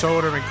baking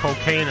soda and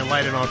cocaine and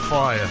light it on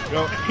fire.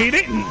 He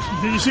didn't.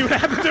 Did you see what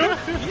happened to him?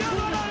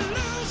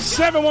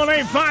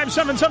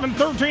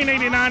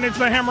 718-577-1389. It's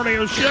the Ham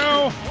Radio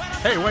Show.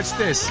 Hey, what's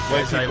this?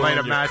 As I light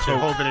a match and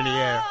hold it in the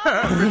air.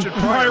 Richard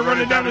Pryor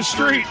running down the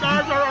street.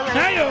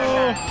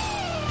 Hey-o.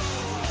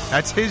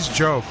 That's his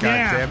joke,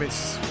 goddammit.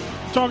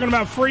 Talking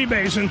about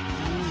freebasing.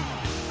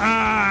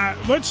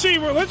 Let's see.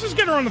 Let's just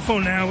get her on the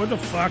phone now. What the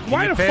fuck?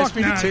 Why the fuck pass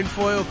me not? the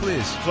tinfoil,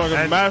 please? So I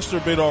can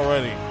masturbate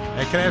already.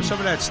 Hey, can I have some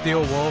of that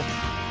steel wool?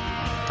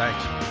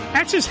 Thanks.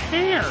 That's his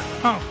hair.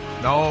 Oh.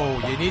 No,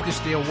 you need the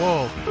steel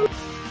wool.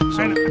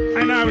 So, I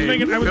know. I was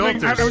making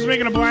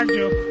a black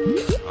joke.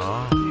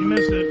 Oh. You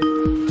missed it.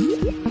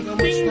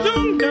 Ding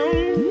dong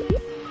dong.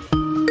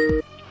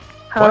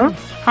 Hello?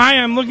 Hi,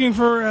 I'm looking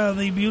for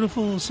the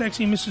beautiful,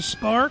 sexy Mrs.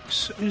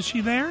 Sparks. Is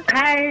she there?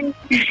 Hi.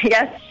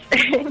 Yes.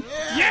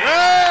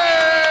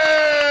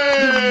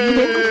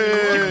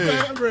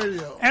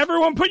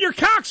 Everyone put your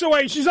cocks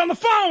away. She's on the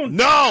phone.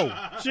 No.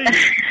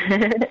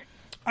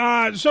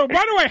 So,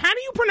 by the way, how do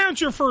you pronounce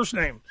your first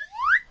name?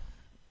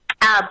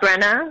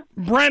 Brenna.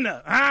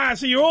 Brenna.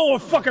 So you all were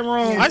fucking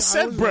wrong. I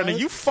said Brenna.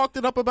 You fucked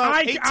it up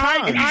about 8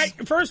 times.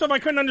 First off, I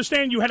couldn't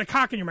understand you had a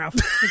cock in your mouth.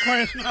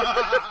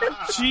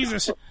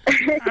 Jesus. All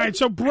right,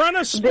 so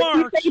Brenna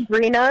Sparks. Did he say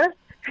Brina?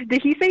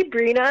 Did he say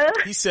Brina?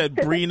 He said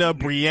Brina,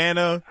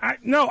 Brianna.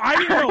 No, I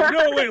didn't know.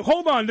 No, wait,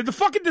 hold on. The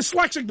fucking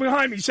dyslexic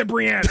behind me said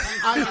Brianna.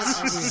 I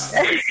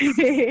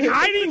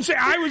didn't say.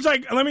 I was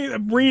like,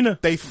 Brina.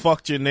 They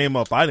fucked your name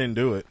up. I didn't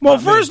do it. Well,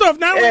 first off,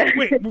 not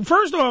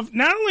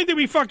only did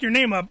we fuck your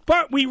name up,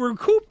 but we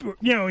recouped,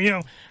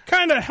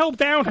 kind of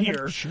helped out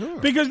here. Sure.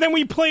 Because then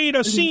we played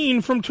a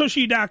scene from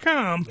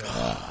Tushy.com,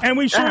 and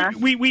we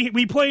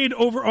played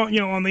over,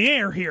 on the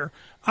air here.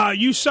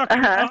 You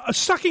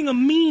sucking a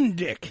mean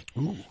dick.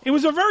 Ooh. It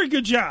was a very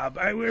good job.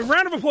 A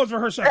round of applause for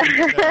her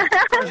sucking.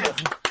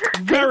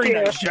 Very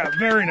nice job.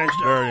 Very nice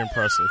job. Very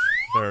impressive.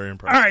 Very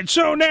impressive. All right.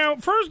 So now,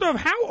 first off,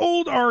 how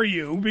old are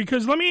you?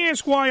 Because let me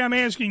ask why I'm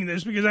asking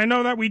this. Because I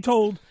know that we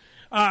told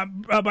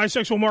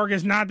bisexual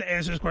Marcus not to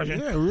ask this question.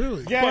 Yeah,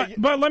 really.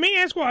 But let me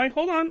ask why.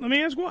 Hold on. Let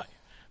me ask why.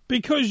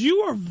 Because you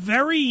are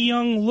very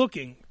young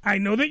looking. I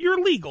know that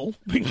you're legal.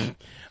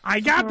 I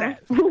got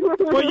that.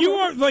 But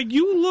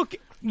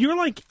you're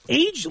like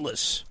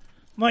ageless.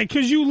 Like,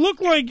 because you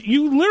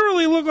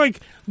literally look like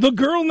the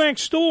girl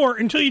next door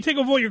until you take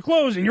off all your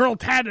clothes and you're all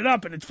tatted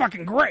up and it's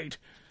fucking great.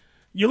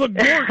 You look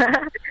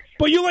gorgeous.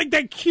 But you like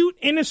that cute,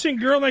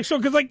 innocent girl next door.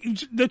 Because, like,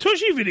 the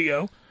Tushy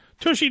video,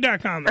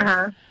 Tushy.com,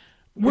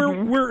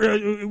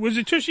 was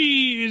it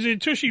Tushy, is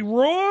it Tushy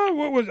Raw?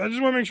 What was I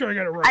just want to make sure I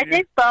got it right. I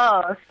did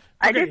both.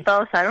 I did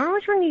both. I don't know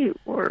which one you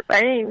were.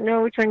 I didn't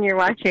know which one you're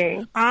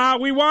watching.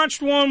 We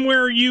watched one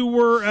where you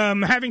were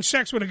having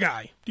sex with a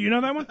guy. Do you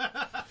know that one?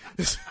 I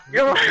was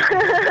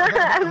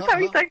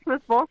having sex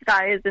with both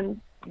guys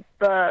in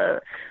the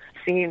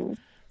scene.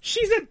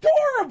 She's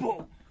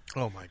adorable.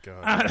 Oh my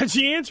god!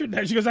 She answered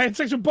that. She goes, "I had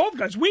sex with both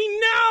guys." We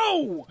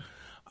know.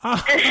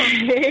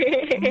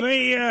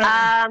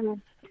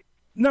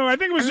 No, I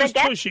think it was just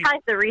Tushy.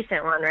 That's the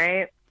recent one,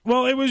 right?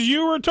 Well, it was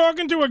you were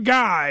talking to a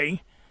guy.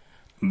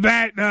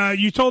 That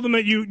you told them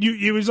that you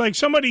it was like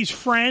somebody's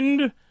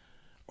friend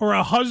or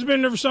a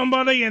husband of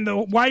somebody, and the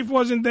wife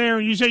wasn't there,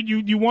 and you said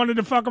you wanted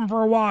to fuck him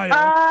for a while.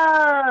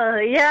 Oh,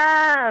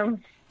 yeah.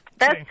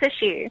 That's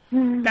Tushy.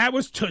 That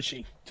was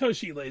Tushy.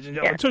 Tushy, ladies and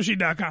gentlemen. Yeah.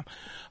 Tushy.com.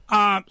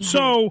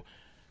 So,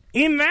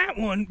 in that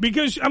one,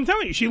 because I'm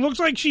telling you, she looks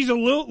like she's a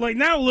little, like,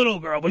 not a little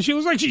girl, but she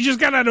looks like she just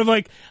got out of,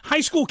 like,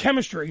 high school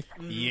chemistry.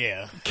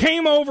 Yeah.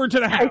 Came over to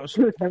the house. High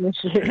school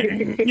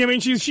chemistry. I mean,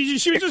 she was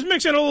just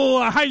mixing a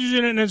little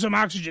hydrogen and then some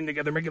oxygen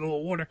together, making a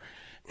little water.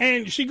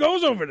 And she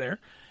goes over there,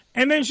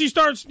 and then she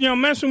starts,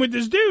 messing with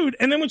this dude,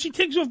 and then when she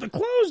takes off the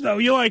clothes, though,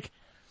 you're like,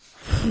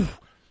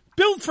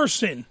 built for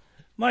sin.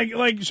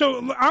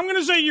 So I'm going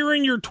to say you're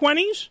in your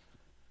 20s?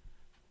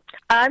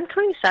 I'm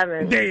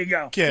 27. There you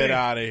go. Get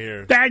out of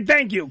here.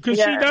 Thank you, because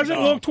she doesn't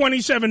look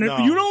 27. No.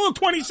 You don't look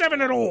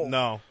 27 at all.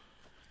 No.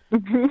 We're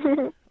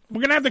going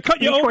to have to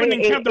cut you open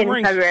and count the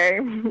rings.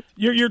 February.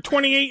 You're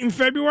 28 in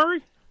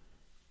February?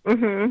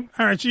 Mm-hmm.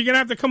 All right, so you're going to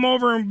have to come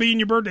over and be in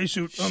your birthday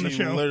suit on the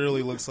show. She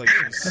literally looks like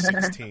she's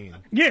 16.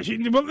 Yeah,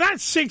 well,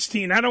 that's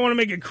 16. I don't want to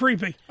make it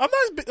creepy. I'm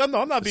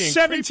not being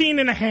 17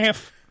 and a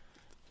half.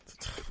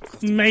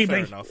 Maybe.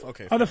 Fair enough.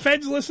 Okay. Are the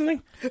feds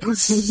listening? I'm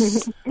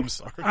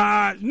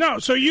sorry. No.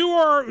 So you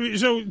are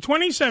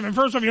 27.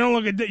 First off, you don't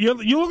look you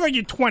look like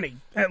you're 20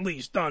 at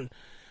least. Done.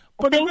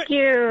 But Thank you.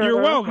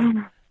 You're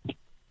welcome.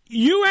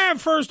 You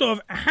have, first off,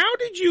 how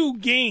did you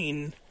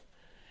gain?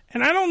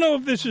 And I don't know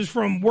if this is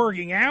from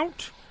working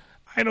out.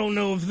 I don't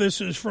know if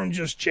this is from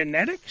just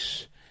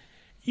genetics.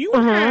 You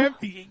have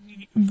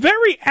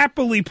very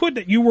aptly put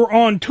that you were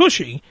on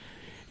Tushy.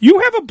 You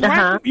have a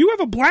black. You have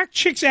a black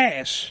chick's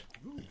ass.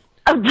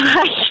 A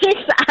black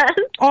chick's ass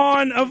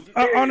on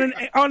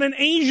an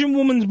Asian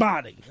woman's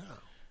body.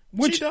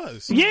 Which, she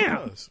does.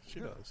 Yeah,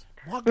 she does.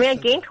 I mean, I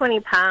gained 20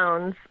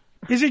 pounds.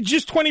 Is it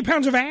just 20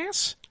 pounds of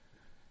ass?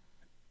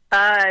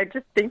 I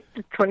just think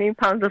 20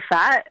 pounds of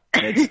fat.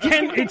 It's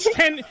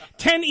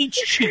 10 each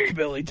cheek,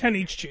 Billy. 10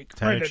 each cheek.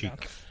 10 each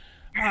cheek.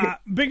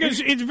 Because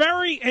it's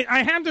very.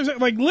 I have to say,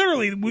 like,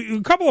 literally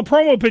a couple of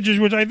promo pictures,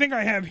 which I think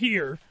I have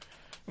here.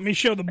 Let me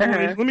show the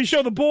boys. Let me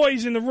show the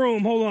boys in the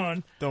room. Hold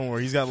on. Don't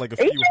worry, he's got like a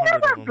few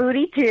hundred of them.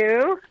 Booty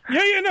too.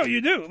 Yeah, no,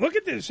 you do. Look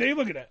at this. See,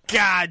 look at that.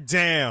 God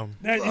damn.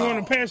 You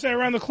want to pass that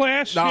around the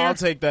class? No, here? I'll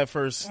take that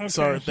first. Okay,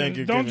 Sorry, thank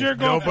you. Don't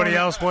jerk off. Nobody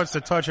else wants to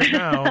touch it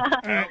now.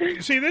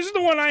 See, this is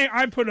the one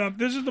I put up.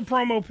 This is the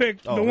promo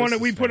pic, the one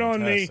that we put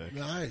on the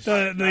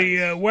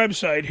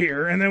website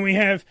here, and then we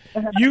have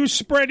you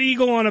spread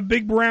eagle on a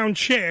big brown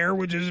chair,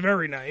 which is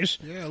very nice.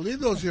 Yeah,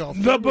 leave those here.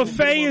 The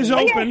buffet is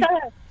open.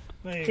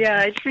 Yeah,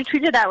 I just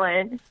retweeted that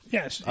one.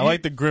 Yes. I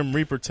like the Grim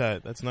Reaper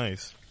tat. That's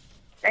nice.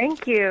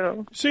 Thank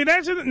you. See,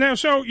 that's it. Now,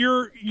 so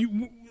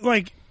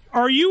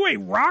are you a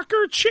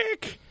rocker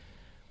chick?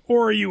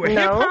 Or are you a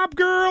hip-hop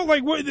girl?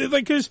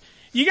 Because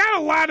you got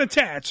a lot of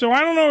tats, so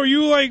I don't know, are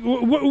you like,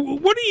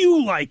 what do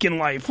you like in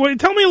life?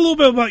 Tell me a little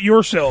bit about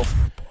yourself.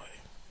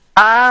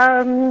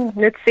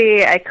 Let's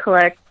see, I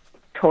collect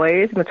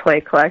toys. I'm a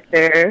toy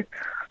collector.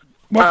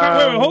 What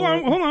kind, wait, hold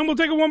on. We'll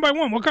take it one by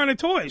one. What kind of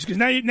toys? Because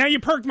now you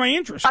perked my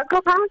interest.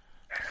 Funko Pops.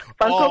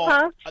 Funko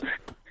Pops.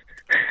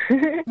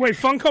 Wait,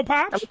 Funko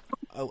Pops?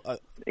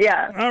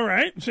 Yeah. All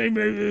right. See,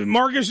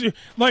 Marcus,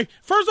 like,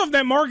 first off,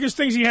 that Marcus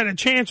thinks he had a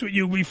chance with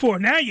you before.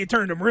 Now you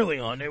turned him really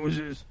on. It was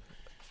his.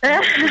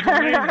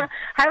 I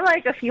have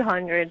like a few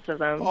hundreds of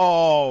them.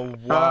 Oh,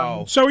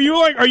 wow. So are you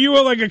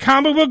a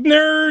comic book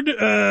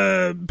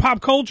nerd, pop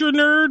culture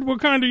nerd?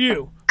 What kind are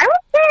you? I would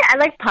say I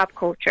like pop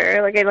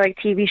culture. Like I like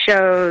TV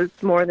shows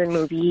more than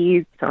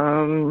movies.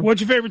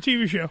 What's your favorite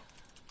TV show?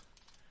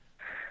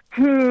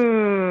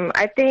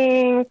 I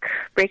think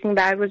Breaking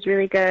Bad was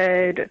really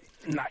good.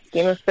 Nice.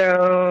 Game of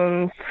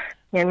Thrones,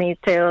 Handmaid's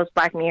Tale,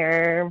 Black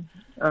Mirror.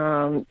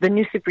 The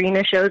new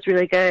Sabrina show is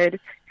really good.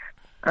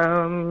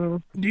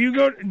 Do you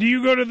go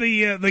to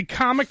the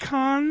Comic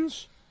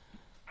Cons?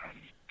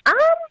 I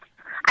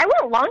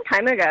went a long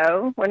time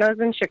ago when I was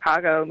in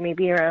Chicago,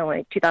 maybe around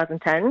like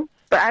 2010,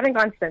 but I haven't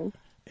gone since.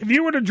 If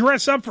you were to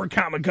dress up for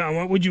Comic Con,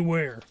 what would you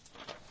wear?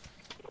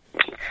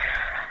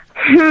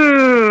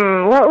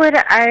 What would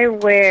I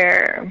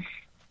wear?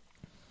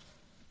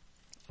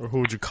 Or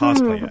who would you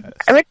cosplay as?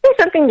 I would say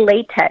something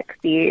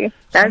latexy.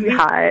 That'd be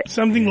hot.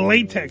 Something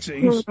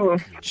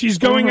latexy. She's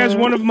going as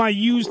one of my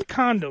used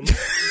condoms.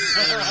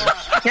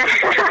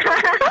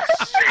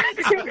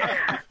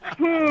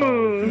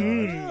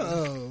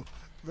 Oh,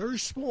 very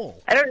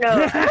small. I don't know. I'm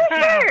not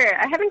sure.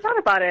 I haven't thought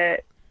about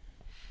it.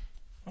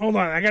 Hold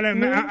on, I gotta.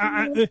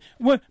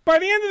 By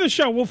the end of the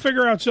show, we'll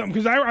figure out something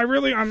because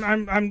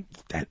I'm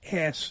that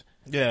ass.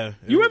 Yeah,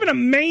 you have an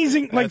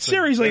amazing,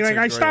 seriously,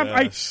 I stopped.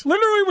 Ass. I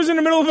literally was in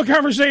the middle of a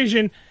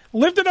conversation,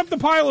 lifted up the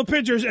pile of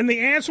pictures, and the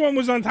ass one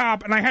was on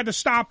top, and I had to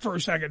stop for a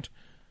second.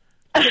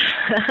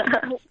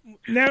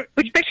 Now,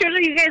 which pictures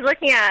are you guys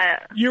looking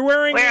at? You're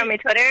wearing. Where on my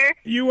Twitter?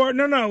 You are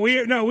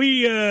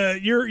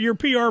your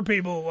PR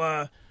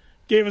people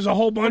gave us a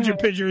whole bunch of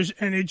pictures,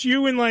 and it's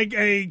you in like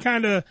a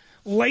kind of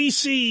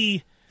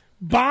lacy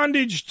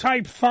bondage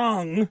type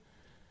thong,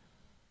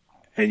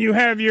 and you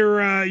have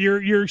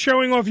you're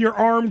showing off your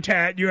arm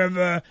tat. You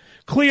have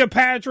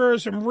Cleopatra,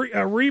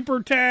 a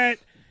Reaper tat,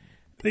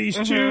 these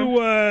two,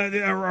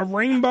 a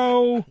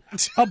rainbow,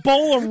 a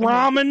bowl of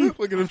ramen.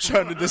 Look at him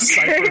trying to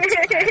decipher.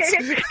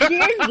 Can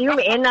you zoom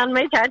in on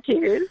my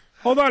tattoos?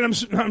 Hold on, I'm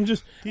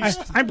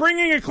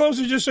bringing it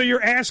closer just so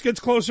your ass gets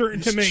closer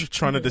to me.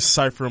 Trying to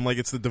decipher him like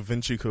it's the Da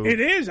Vinci Code. It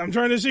is. I'm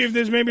trying to see if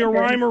there's maybe a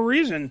rhyme or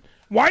reason.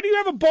 Why do you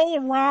have a bowl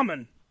of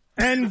ramen?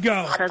 And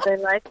go. Because I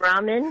like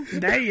ramen.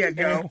 There you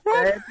go.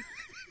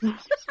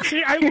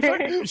 See,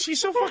 she's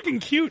so fucking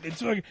cute. It's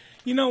like,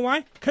 you know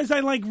why? Because I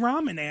like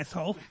ramen,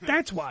 asshole.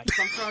 That's why.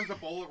 Sometimes a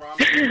bowl of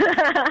ramen.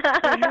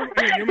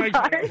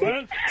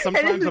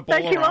 Sometimes a bowl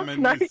of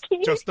ramen is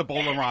just a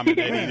bowl of ramen.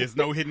 Eddie. There's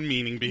no hidden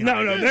meaning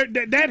behind it.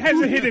 No, that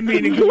has a hidden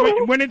meaning. 'Cause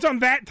when it's on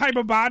that type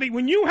of body,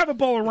 when you have a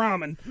bowl of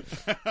ramen,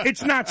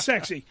 it's not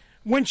sexy.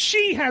 When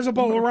she has a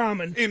bowl of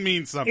ramen, it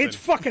means something. It's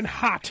fucking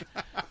hot.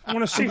 I want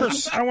to see her.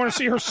 I want to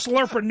see her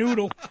slurp a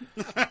noodle.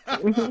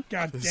 God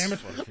damn it!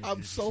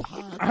 I'm so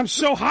hot. I'm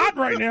so hot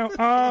right now.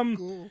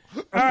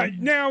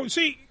 Now,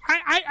 see,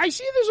 I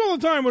see this all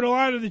the time with a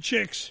lot of the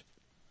chicks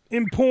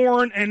in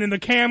porn and in the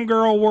cam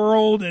girl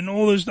world and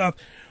all this stuff.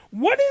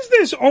 What is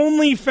this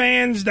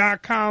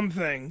OnlyFans.com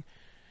thing?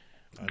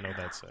 I know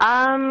that's it.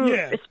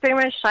 It's pretty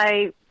much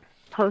I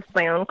post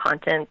my own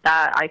content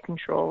that I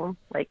control,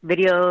 like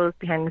videos,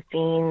 behind the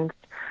scenes,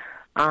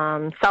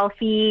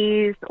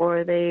 selfies,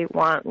 or they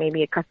want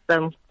maybe a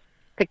custom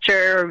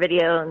picture or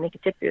video, and they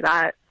can tip through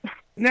that.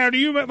 Now, do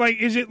you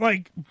is it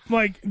like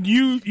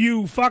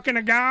you fucking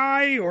a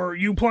guy, or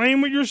you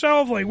playing with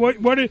yourself? Like what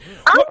can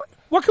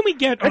we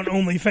get on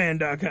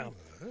OnlyFans.com?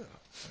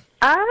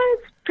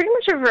 It's pretty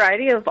much a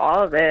variety of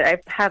all of it. I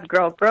have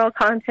girl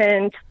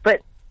content,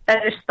 but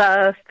other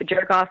stuff,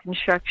 jerk off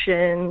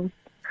instructions.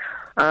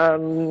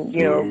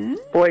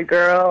 Boy,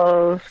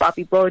 girl,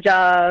 sloppy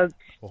blowjobs,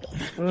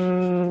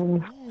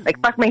 like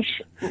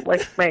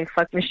my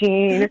fuck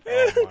machine.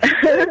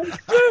 Can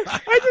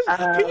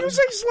you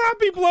say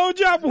sloppy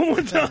blowjob one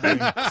more time?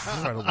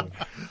 Incredible.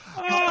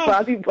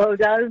 Sloppy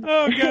blowjobs.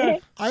 Oh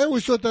god! I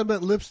always thought that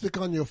meant lipstick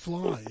on your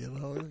fly.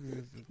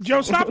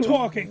 Joe, stop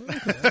talking.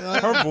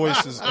 Her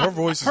voice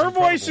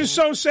is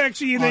so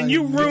sexy, and then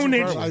you ruin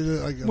it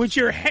with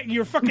your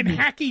fucking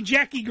hacky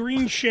Jackie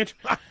Green shit.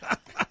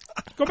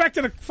 Go back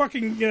to the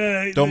fucking...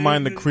 Don't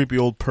mind the creepy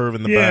old perv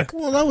in the back.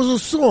 Well, that was a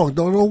song.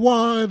 Don't know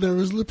why. There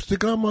is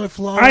lipstick on my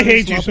fly. I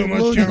hate you so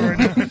much, Joe, right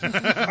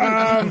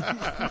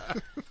now.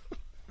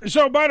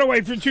 So, by the way,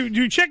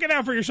 to check it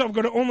out for yourself,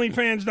 go to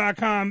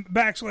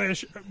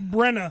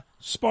onlyfans.com/Brenna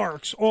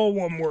Sparks, all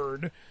one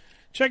word.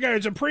 Check out,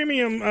 it's a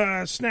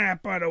premium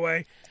snap, by the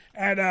way,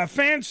 at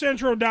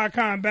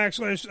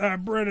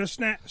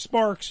fancentral.com/Brenna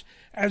Sparks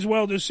as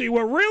well to see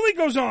what really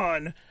goes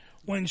on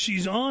when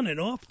she's on and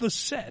off the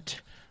set.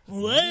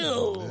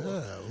 Well,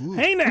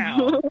 hey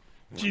now,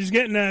 she's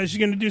going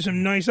to do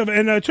some nice stuff.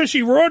 And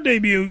Tushy Raw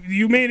debut,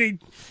 you made a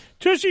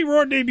Tushy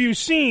Raw debut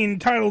scene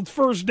titled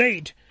First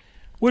Date,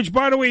 which,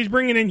 by the way, is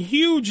bringing in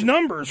huge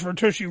numbers for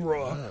Tushy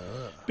Raw.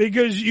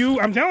 Because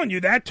I'm telling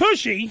you, that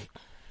Tushy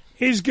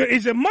is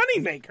a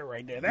moneymaker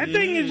right there. That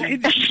thing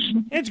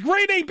it's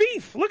grade A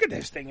beef. Look at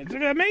this thing. It's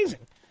amazing.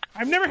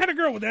 I've never had a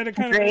girl with that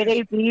kind of grade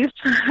A beef.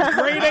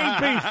 Grade A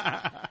beef.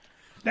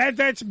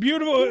 That's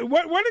beautiful.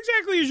 What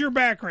exactly is your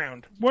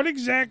background? What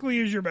exactly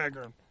is your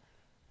background?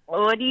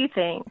 What do you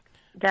think?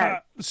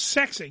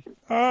 Sexy.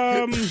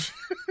 Because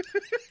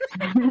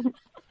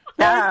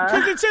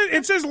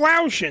it says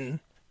Laotian.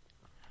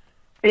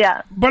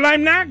 Yeah. But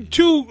I'm not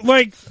too,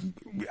 like,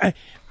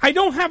 I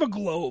don't have a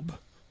globe,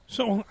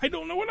 so I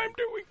don't know what I'm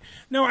doing.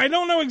 No, I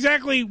don't know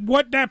exactly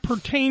what that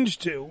pertains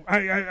to.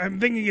 I'm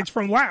thinking it's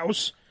from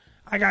Laos.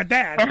 I got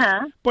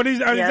that. But is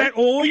that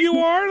all you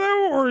are,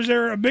 though? Or is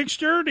there a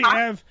mixture? Do you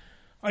have,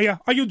 are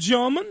you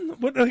German?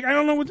 I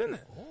don't know what's in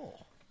it.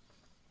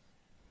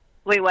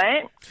 Wait,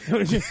 what?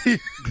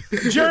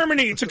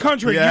 Germany, it's a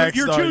country.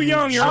 You're too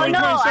young. You're only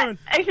 27.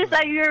 I just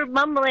thought you were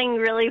mumbling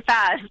really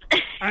fast.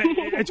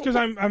 It's because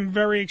I'm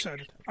very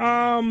excited.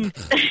 No,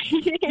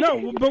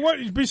 but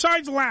what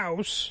besides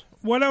Laos?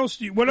 What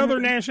else? What other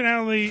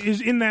nationality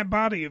is in that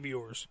body of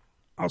yours?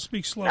 I'll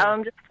speak slow.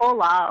 Just full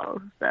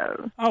Laos.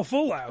 So. Oh,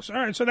 full Laos. All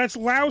right, so that's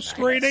Laos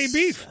grade A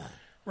beef,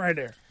 right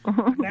there.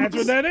 That's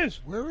what that is.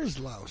 Where is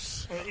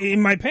Laos?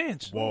 In my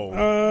pants. Whoa.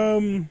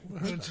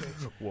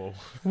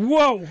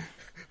 Whoa.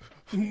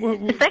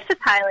 It's next to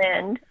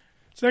Thailand.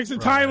 It's next to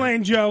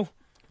Thailand, Joe.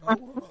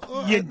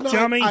 You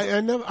dummy.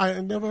 I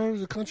never heard of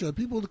the country. Are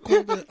people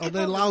are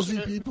they lousy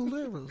people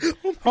there?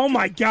 Oh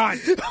my God!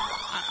 Did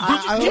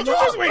you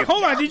just wait?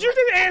 Hold on. Did you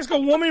just ask a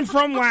woman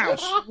from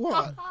Laos?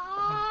 What?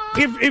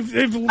 If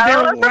they're from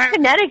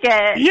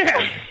Connecticut.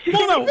 Yeah.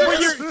 Hold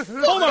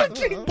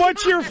on.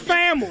 But your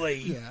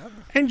family. Yeah.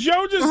 And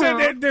Joe just said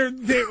that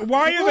they're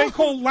why are they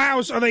called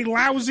Laos? Are they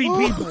lousy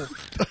people?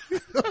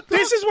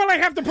 This is what I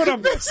have to put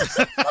up with.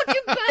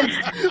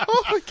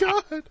 Oh my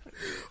God.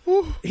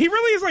 He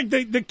really is like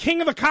the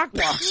king of the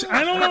cockbox.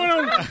 I don't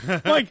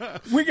know. Like,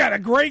 we got a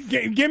great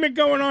gimmick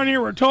going on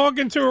here. We're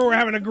talking to her. We're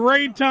having a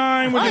great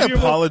time. I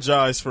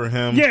apologize for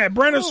him. Yeah,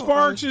 Brenna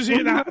Sparks is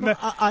here.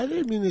 I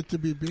didn't mean it to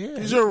be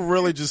bad. You're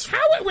really just... How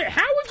would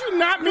you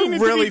not mean it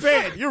to be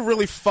bad? You're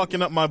really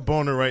fucking up my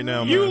boner right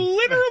now, man. You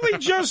literally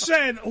just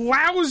said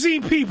lousy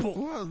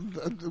people.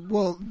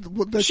 Well,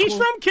 she's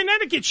from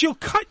Connecticut. She'll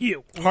cut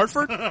you.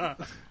 Hartford?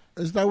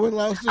 Is that what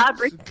Laos is?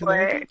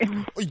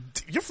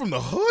 You're from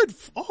the hood?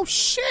 Oh,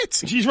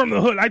 shit. She's from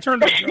the hood. I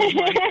turned up Joe's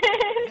way.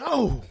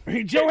 No.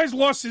 Joe has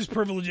lost his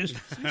privileges.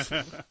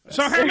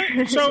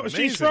 So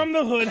she's from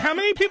the hood. How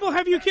many people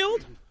have you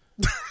killed?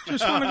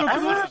 Just want to go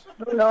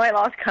through this? No, I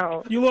lost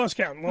count. You lost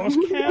count.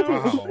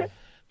 Wow.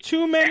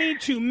 Too many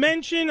to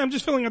mention. I'm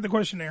just filling out the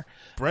questionnaire.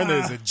 Brenda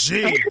is a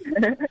G.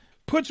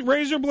 Puts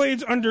razor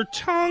blades under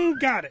tongue.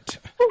 Got it.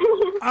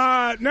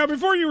 Now,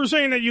 before you were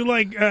saying that you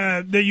like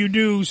that you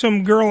do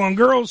some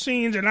girl-on-girl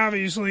scenes, and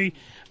obviously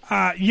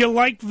you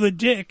like the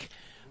dick.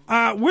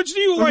 Which do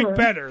you like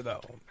better,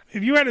 though?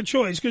 If you had a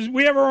choice, because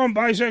we have our own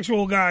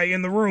bisexual guy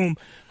in the room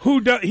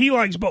who he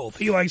likes both.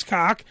 He likes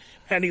cock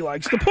and he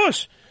likes the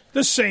puss,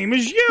 the same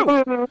as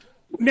you.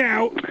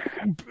 Now,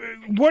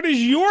 what is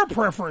your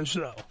preference,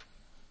 though?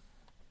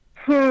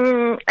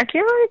 I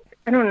feel like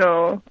I don't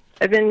know.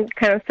 I've been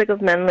kind of sick of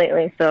men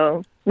lately,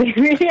 so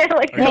maybe I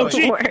like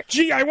more.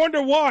 Gee, I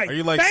wonder why. Are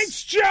you like,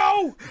 thanks,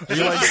 Joe! Are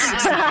you like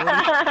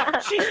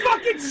 60-40? She's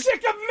fucking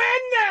sick of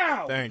men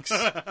now! Thanks.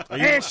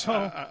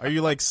 Asshole. Are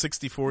you like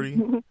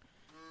 60-40?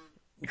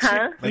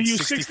 Huh? Are you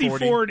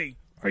 60-40?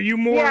 Are you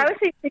more... Yeah, I would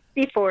say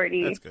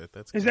 60-40. That's good.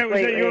 Was that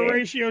your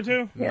ratio,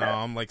 too? No,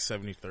 I'm like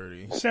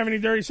 70-30.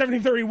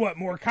 70-30. 70-30 what?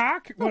 More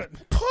cock? What?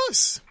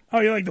 Puss. Oh,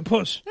 you like the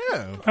puss?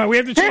 Yeah. We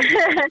have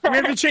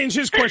to change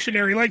his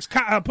questionnaire. He likes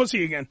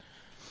pussy again.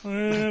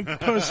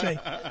 Pussy.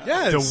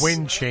 Yes. The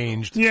wind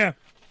changed. Yeah.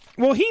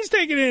 Well, he's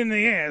taking it in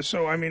the ass,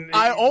 so I mean...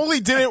 I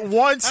only did it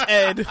once,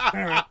 Ed. All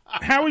right.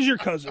 How is your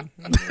cousin?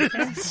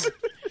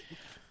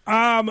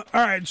 All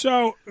right,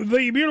 so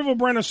the beautiful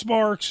Brenna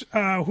Sparks,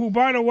 who,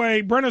 by the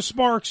way, Brenna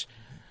Sparks,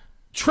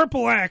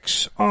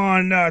 XXX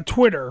on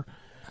Twitter.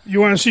 You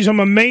want to see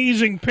some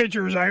amazing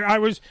pictures? I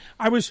was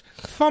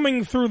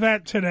thumbing through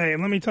that today,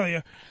 and let me tell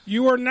you,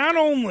 you are not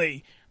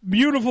only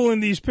beautiful in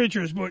these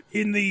pictures, but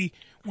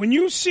when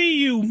you see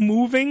you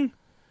moving,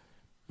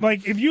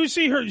 like if you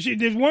see her,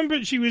 there's one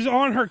bit she was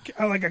on her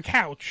like a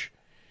couch,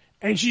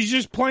 and she's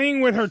just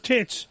playing with her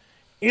tits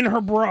in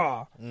her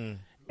bra.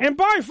 And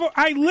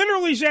I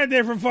literally sat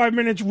there for 5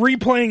 minutes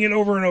replaying it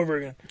over and over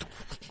again.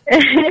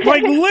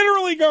 Like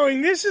literally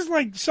going, this is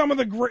like some of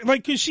the great,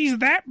 like, because she's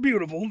that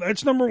beautiful.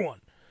 That's number one.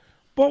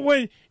 But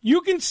when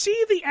you can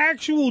see the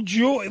actual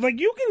joy, like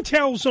you can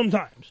tell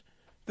sometimes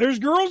there's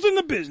girls in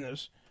the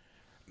business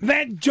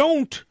that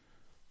don't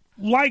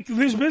like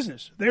this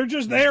business. They're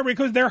just there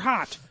because they're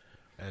hot.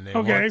 And they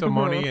want the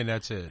money, and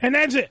that's it. And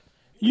that's it.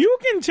 You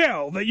can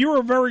tell that you're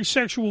a very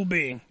sexual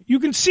being. You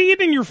can see it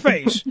in your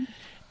face.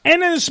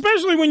 And then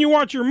especially when you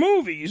watch your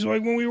movies,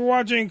 like when we were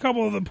watching a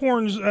couple of the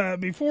porns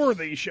before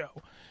the show,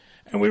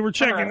 and we were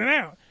checking it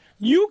out,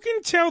 you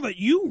can tell that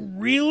you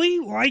really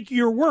like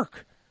your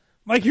work.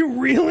 Like, you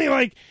really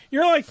like,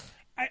 you're like,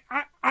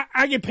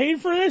 I get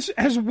paid for this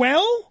as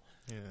well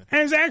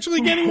as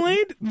actually getting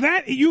laid?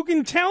 That, you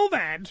can tell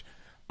that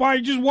by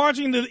just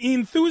watching the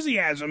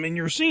enthusiasm in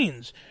your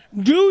scenes.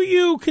 Do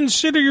you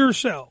consider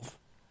yourself,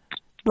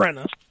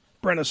 Brenna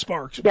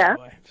Sparks, by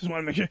the way. Just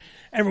want to make sure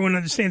everyone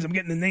understands I'm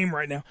getting the name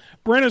right now.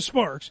 Brenna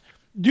Sparks.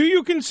 Do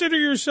you consider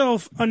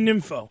yourself a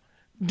nympho?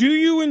 Do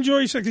you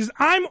enjoy sex? 'Cause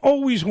I'm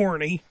always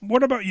horny.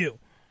 What about you?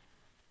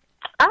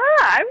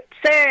 I would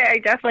say I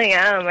definitely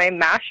am. I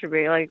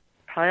masturbate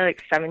probably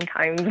 7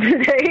 times a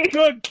day.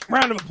 Good.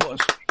 Round of applause.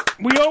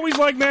 We always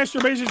like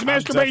masturbation. It's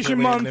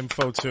masturbation month. An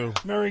nympho too.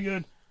 Very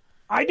good.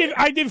 I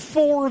did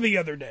 4 the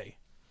other day.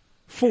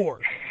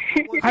 4.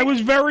 I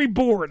was very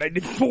bored. I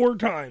did 4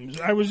 times.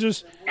 I was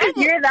just...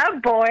 You're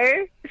that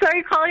bored? So are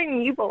you calling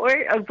me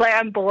bored?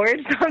 I'm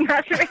bored, so I'm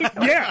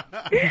masturbating. Yeah.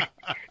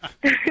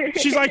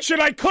 She's like, should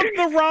I cook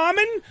the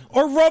ramen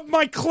or rub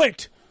my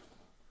clit?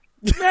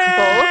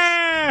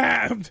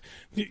 Both.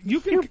 You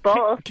can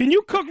both. Can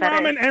you cook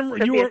ramen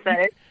and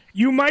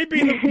you might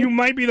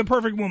be the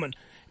perfect woman.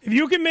 If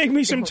you can make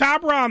me some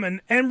top ramen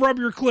and rub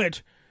your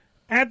clit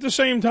at the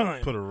same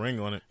time. Put a ring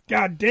on it.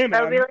 God damn it.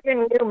 That'll be like a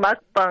new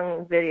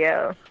mukbang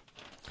video.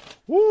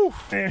 Woo.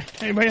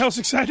 Anybody else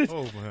excited?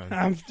 Oh, man.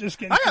 I'm just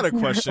kidding. I got a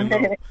question,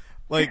 though.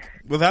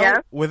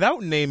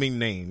 Without naming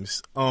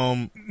names,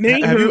 have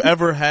you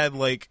ever had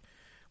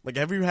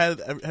have you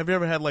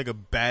ever had a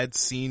bad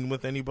scene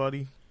with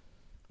anybody?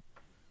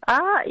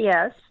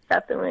 Yes,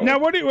 definitely. Now,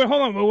 hold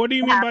on, but what do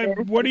you mean by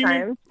what do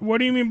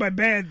you mean by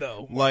bad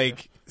though?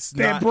 Like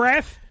bad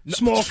breath,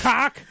 small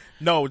cock?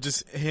 No,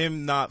 just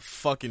him not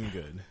fucking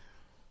good.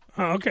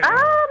 Oh, okay.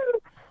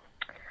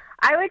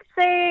 I would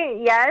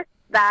say yes,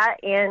 that,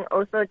 and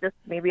also just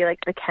maybe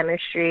the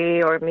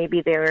chemistry, or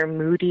maybe they were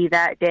moody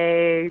that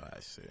day. I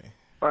see.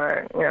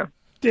 Or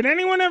Did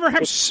anyone ever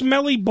have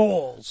smelly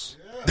balls?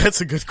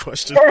 That's a good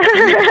question.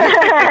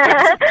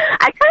 I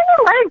kind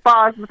of like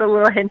balls with a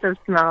little hint of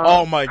smell.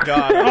 Oh my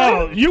god.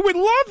 Oh, you would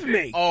love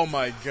me. Oh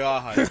my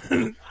god.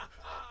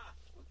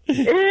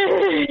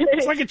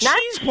 It's like a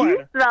cheese platter.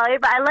 Not too smelly,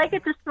 but I like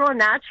it to smell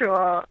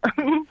natural.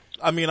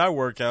 I mean, I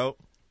work out.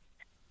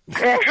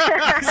 No,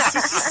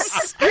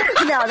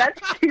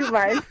 that's too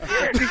much.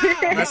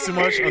 That's too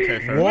much? Okay,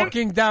 fair.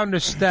 Walking down the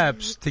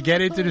steps to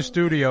get into the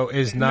studio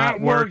is not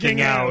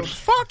working out.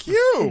 Fuck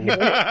you.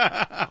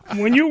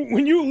 When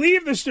you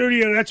leave the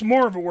studio, that's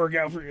more of a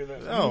workout for you,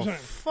 then. Oh,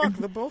 fuck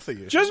the both of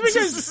you. Just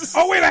because...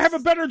 Oh, wait, I have a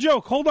better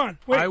joke. Hold on.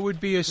 Wait. I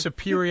would be a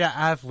superior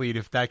athlete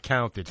if that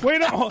counted.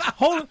 Wait, hold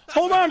on,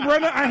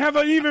 Brenna. I have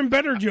an even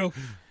better joke.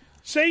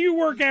 Say you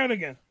work out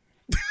again.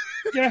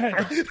 Go ahead.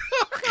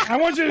 I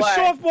want you to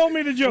softball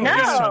me the joke. No.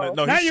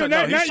 He's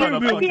trying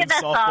to fucking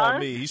softball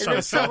me. He's trying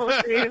to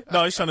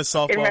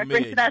softball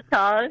me. To that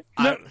song?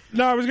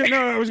 No, I was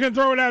gonna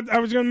throw it out. I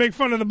was gonna make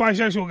fun of the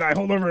bisexual guy.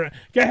 Hold over there.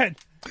 Go ahead.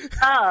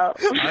 Oh.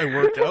 I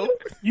work out?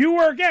 You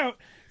work out.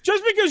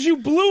 Just because you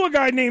blew a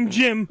guy named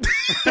Jim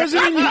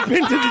doesn't mean you've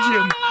been to the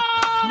gym.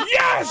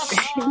 Yes!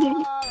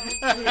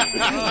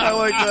 I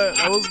like that.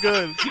 That was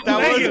good.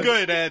 That was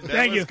good, Ed.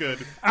 Thank you.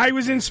 Good. I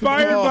was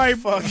inspired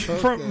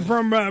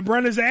from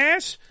Brenna's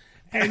ass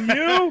and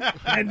you,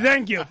 and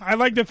thank you. I'd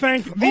like to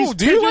thank these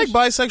do you like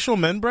bisexual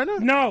men,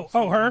 Brenna? No.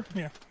 Oh, her?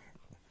 Yeah.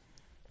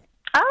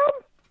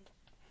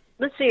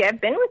 Let's see.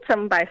 I've been with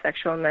some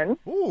bisexual men.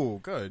 Ooh,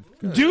 good.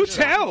 Do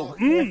tell.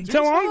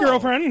 Tell on,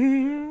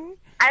 girlfriend.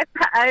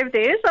 I've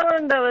dated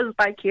someone that was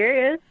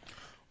bi-curious.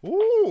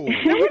 Ooh.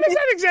 Now, what does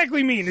that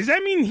exactly mean? Does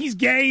that mean he's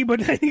gay,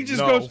 but then he just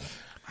goes,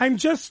 I'm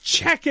just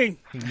checking?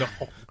 No.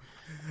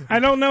 I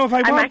don't know if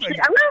I'm not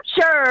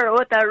sure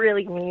what that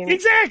really means.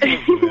 Exactly.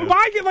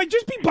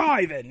 Just be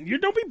bi then. You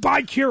don't be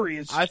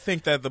bi-curious. I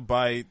think that the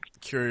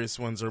bi-curious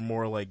ones are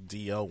more like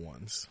DL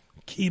ones.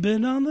 Keep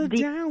it on the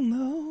down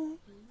low.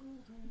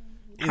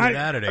 Either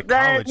that or they're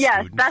college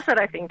students. That's what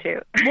I think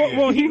too.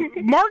 Well,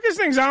 Marcus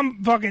thinks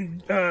I'm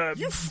fucking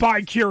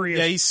bi-curious.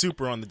 Yeah, he's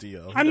super on the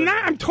DL. I'm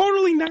not. I'm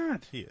totally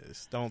not. He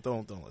is. Don't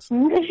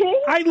listen.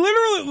 I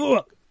literally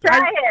look.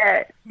 Try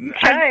it.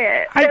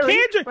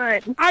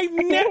 I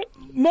can't.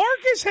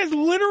 Marcus has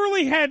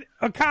literally had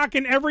a cock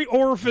in every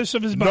orifice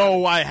of his body.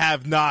 No, I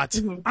have not.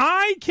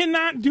 I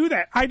cannot do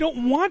that. I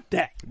don't want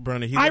that.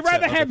 Brenna, I'd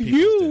rather have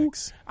you.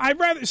 Dicks. I'd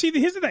rather see.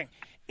 Here's the thing.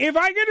 If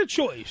I get a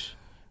choice.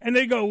 And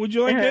they go, would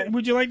you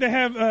like to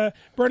have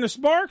Brenna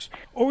Sparks,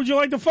 or would you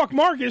like to fuck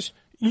Marcus?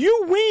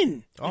 You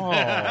win. Oh.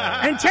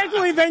 And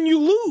technically then you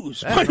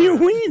lose, but you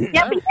win.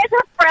 Yeah, but you guys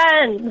are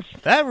friends.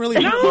 That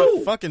really hurt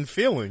my fucking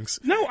feelings.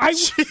 No,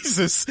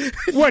 Jesus.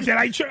 What, did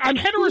I'm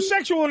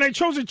heterosexual and I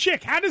chose a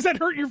chick. How does that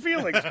hurt your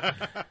feelings?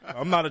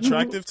 I'm not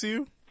attractive to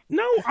you?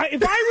 No,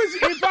 if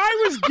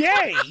I was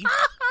gay,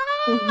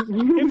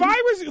 if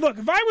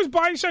I was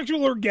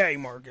bisexual or gay,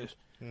 Marcus,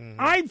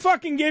 I'd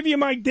fucking give you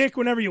my dick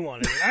whenever you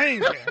wanted it. I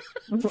ain't care.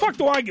 Fuck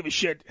do I give a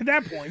shit at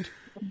that point.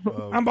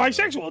 I'm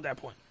bisexual at that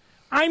point.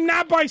 I'm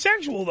not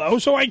bisexual, though,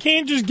 so I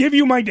can't just give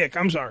you my dick.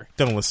 I'm sorry.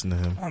 Don't listen to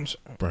him. I'm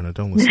sorry. Brenna,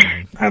 don't listen to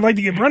him. I'd like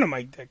to give Brenna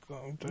my dick,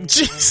 though.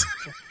 Jeez.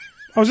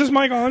 Oh, is this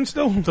mic on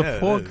still? The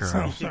poor girl.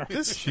 Oh,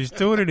 sorry. She's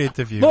doing an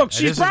interview. Look,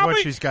 this is what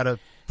she's got to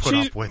put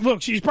up with.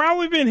 Look, she's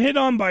probably been hit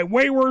on by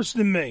way worse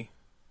than me.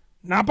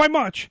 Not by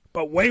much,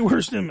 but way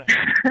worse than me.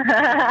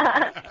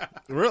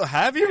 Real?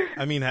 Have you?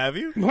 I mean, have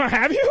you? Well,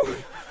 have you?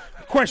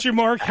 Question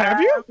mark.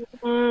 Have you?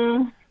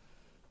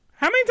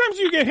 How many times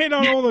do you get hit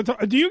on all the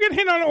time? Do you get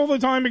hit on all the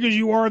time because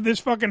you are this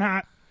fucking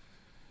hot?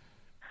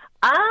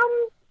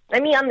 I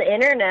mean, on the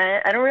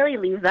internet, I don't really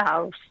leave the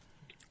house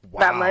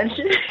that much.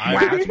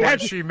 That's why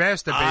she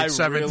masturbates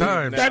 7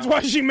 times. That's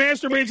why she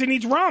masturbates and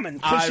eats ramen,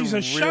 because she's a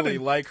I shut-in. really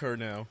like her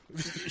now.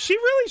 She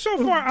really,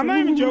 so far, I'm not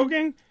even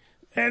joking.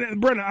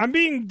 And Brenna, I'm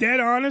being dead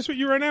honest with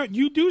you right now.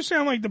 You do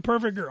sound like the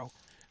perfect girl.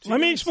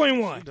 Let me explain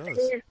why.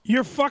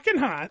 You're fucking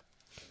hot.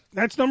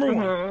 That's number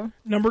one.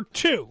 Number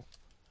two,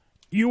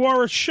 you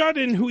are a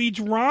shut-in who eats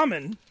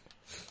ramen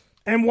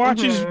and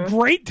watches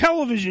great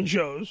television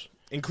shows.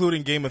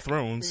 Including Game of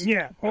Thrones.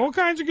 Yeah, all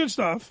kinds of good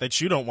stuff. That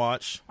you don't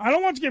watch. I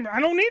don't watch Game. I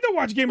don't need to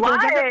watch Game of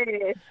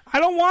Thrones. I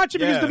don't watch it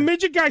because the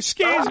midget guy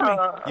scares me.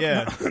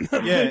 Yeah,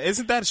 yeah.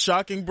 Isn't that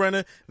shocking,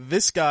 Brenna?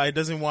 This guy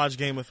doesn't watch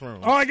Game of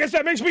Thrones. Oh, I guess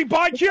that makes me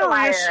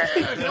bi-curious.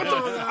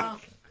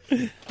 No,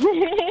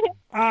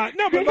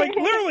 but like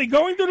literally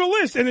going through the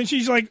list, and then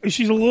she's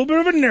a little bit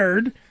of a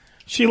nerd.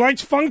 She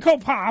likes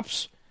Funko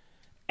Pops,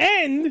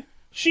 and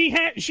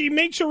she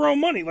makes her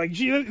own money.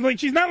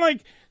 She's not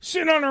like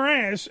sitting on her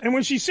ass, and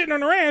when she's sitting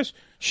on her ass,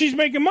 she's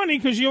making money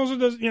because she also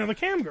does the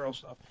cam girl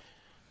stuff.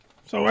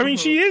 So I mean,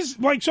 she is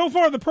so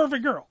far the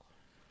perfect girl.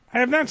 I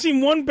have not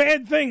seen one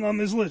bad thing on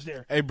this list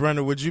here. Hey,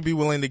 Brenda, would you be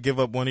willing to give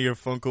up one of your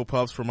Funko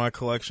Pops for my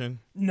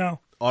collection? No.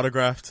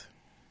 Autographed?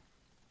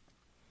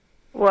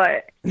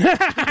 What?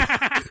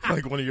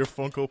 Like one of your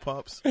Funko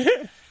Pops?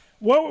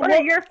 What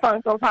are your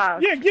Funko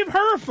Pops? Yeah, give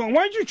her a phone.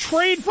 Why'd you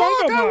trade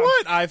Funko Pops? I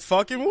would. I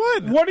fucking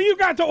would. What do you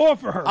got to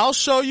offer her? I'll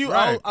show you.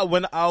 Right.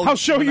 I'll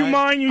show you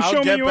mine. You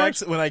show me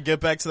yours. When I get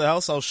back to the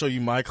house, I'll show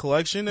you my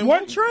collection and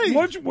we'll trade.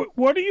 What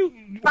do you?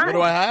 Fine. What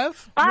do I have?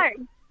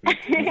 Fine.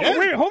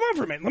 Wait, hold on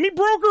for a minute. Let me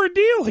broker a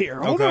deal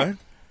here. Hold on.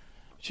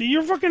 See,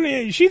 you're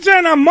fucking. She's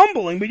saying I'm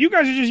mumbling, but you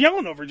guys are just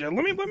yelling over each other.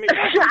 Let me.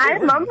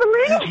 I'm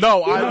mumbling?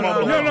 No, I'm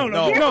mumbling.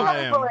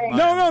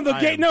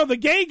 No. The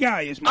gay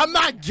guy is. I'm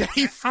not gay.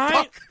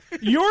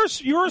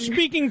 You're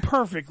speaking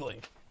perfectly.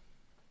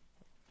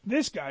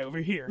 This guy over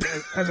here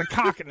has a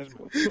cock in his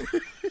mouth.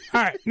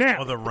 All right,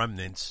 now. Or the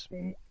remnants.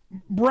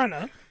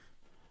 Brenna,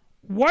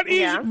 what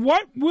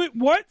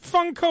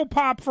Funko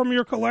Pop from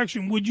your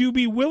collection would you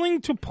be willing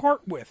to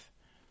part with?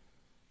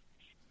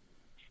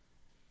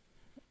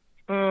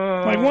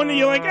 Like one that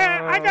you're like,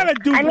 I gotta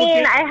duplicate. I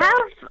mean,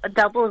 I have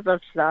doubles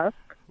of stuff,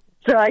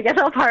 so I guess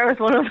I'll part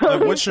with one of those.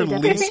 Like, what's your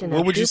least?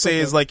 What would you say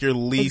is like your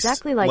least?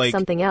 Exactly like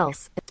something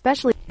else,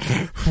 especially.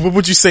 What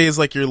would you say is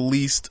like your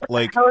least?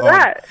 Like, how was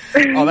that?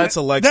 Oh, that's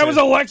Alexa. That was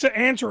Alexa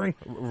answering.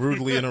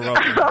 Rudely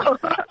interrupting.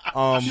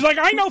 She's like,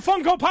 I know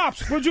Funko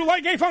Pops. Would you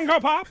like a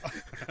Funko Pop?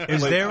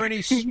 Is there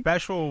any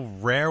special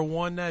rare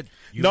one that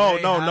you No.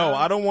 may have?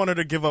 I don't want her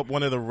to give up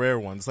one of the rare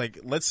ones. Like,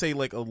 let's say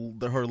like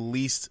her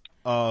least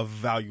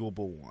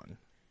valuable one.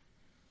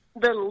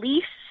 The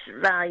least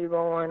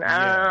valuable one.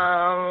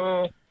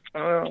 Yeah.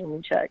 Let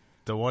me check.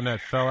 The one that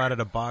fell out of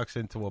the box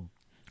into a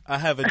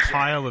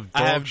pile of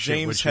dog I have shit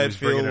James when she was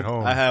bringing Hetfield. it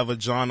home. I have a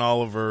John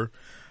Oliver.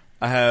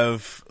 I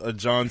have a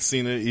John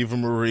Cena, Eva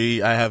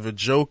Marie. I have a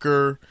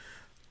Joker.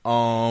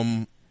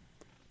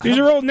 These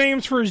are old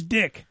names for his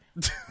dick.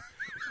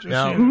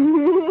 Now,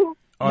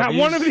 Not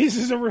one of these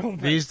is a real thing.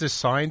 These the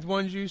signed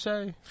ones, you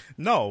say?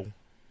 No.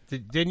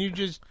 Didn't you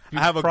just?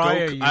 I have a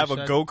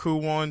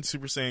Goku one,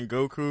 Super Saiyan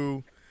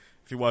Goku.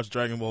 If you watch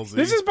Dragon Ball Z,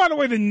 This is, by the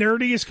way, the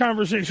nerdiest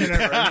conversation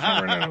ever.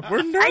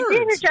 We're nerds. I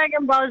did a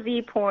Dragon Ball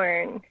Z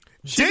porn.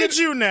 Did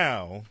you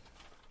now?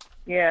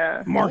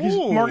 Yeah.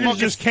 Marcus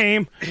just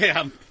came.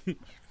 Yeah.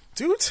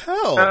 Do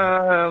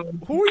tell.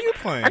 Who are you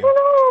playing? I don't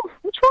know.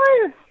 Which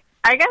one?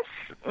 I guess.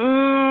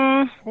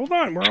 Hold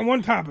on. We're on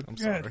one topic. I'm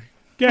sorry.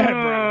 Go ahead,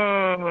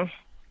 Brian.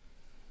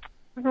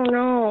 I don't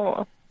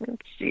know. Let's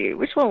see.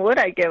 Which one would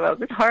I give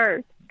up? It's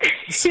hard. I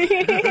guess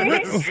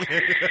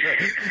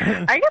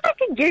I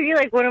could give you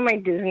like one of my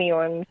Disney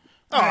ones.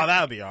 Oh,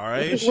 that'll be all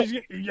right. All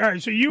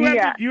right, so you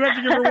have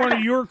to give her one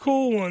of your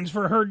cool ones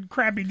for her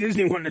crappy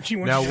Disney one that she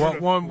wants. Now, to what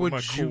one would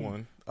my you? cool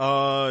one?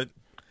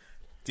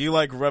 Do you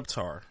like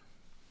Reptar?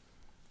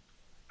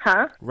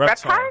 Huh?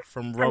 Reptar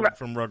from Rugrats.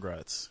 From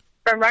Rugrats?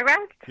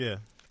 Yeah.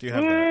 Do you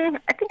have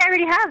that? I think I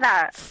already have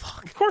that.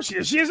 Of course she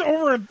has. She has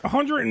over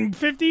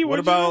 150. What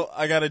about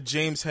I got a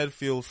James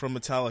Hetfield from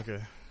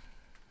Metallica?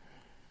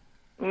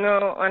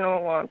 No, I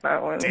don't want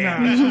that one.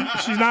 Damn.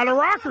 She's not a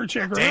rocker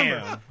chick,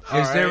 remember?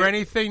 Is there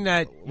anything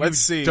that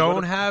Let's you see.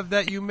 don't have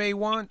that you may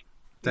want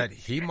that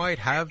he might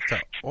have to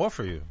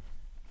offer you?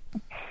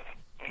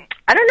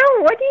 I don't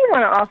know. What do you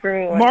want to offer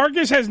me?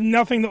 Marcus has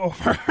nothing to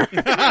offer.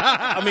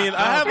 I mean,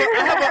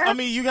 I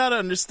mean, you gotta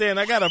understand.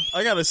 I got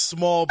a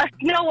small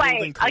Snow White.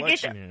 building I'll get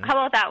collection you. here. How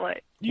about that one?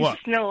 What?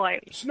 Snow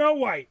White. Snow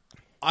White.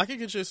 I could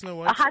get you a Snow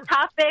White. A Hot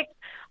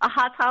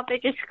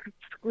Topic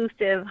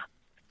exclusive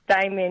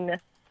diamond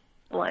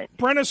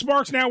Brenna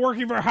Sparks now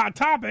working for Hot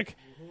Topic,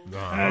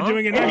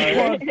 doing a nice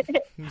plug.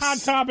 Hot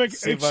Topic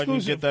See exclusive. if I can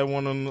get that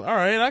one on. All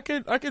right, I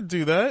could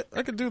do that.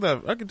 I could do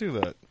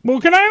that. Well,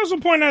 can I also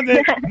point out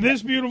that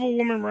this beautiful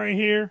woman right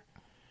here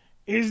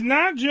is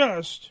not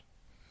just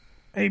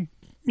a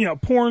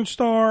porn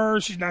star.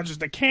 She's not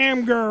just a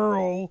cam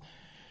girl.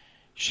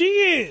 She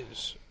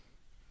is.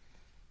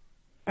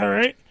 All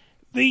right.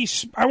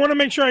 I want to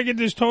make sure I get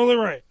this totally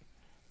right.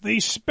 The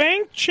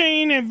Spank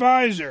Chain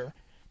Advisor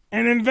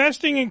and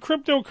investing in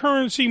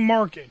cryptocurrency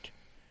market.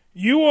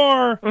 You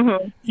are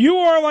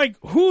like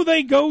who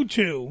they go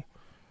to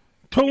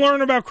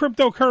learn about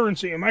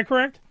cryptocurrency. Am I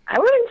correct? I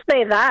wouldn't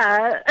say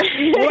that.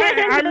 Well,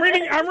 I'm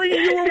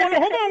reading. You were one.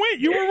 Hold on, wait.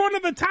 You were one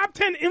of the top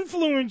 10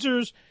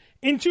 influencers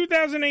in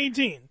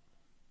 2018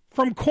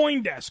 from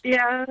CoinDesk.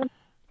 Yeah,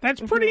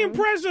 that's pretty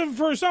impressive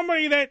for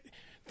somebody that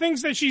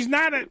thinks that she's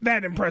not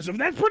that impressive.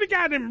 That's pretty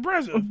goddamn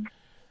impressive.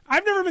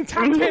 I've never been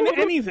top 10 to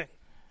anything.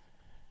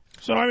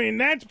 So, I mean,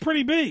 that's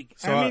pretty big.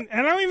 So and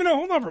I don't even know.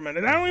 Hold on for a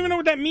minute. I don't even know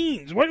what that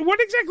means.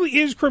 What exactly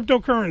is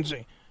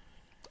cryptocurrency?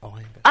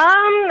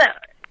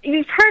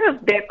 You've heard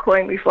of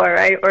Bitcoin before,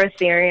 right? Or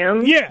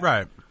Ethereum? Yeah.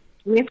 Right.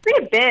 I mean, it's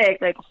pretty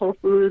big. Like, Whole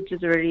Foods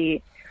is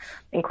already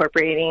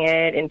incorporating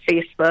it, and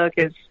Facebook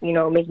is,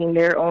 making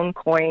their own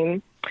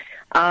coin.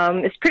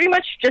 It's pretty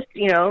much just,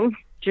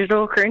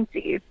 digital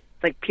currency. It's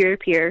like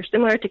peer-to-peer,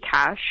 similar to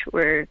cash,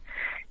 where,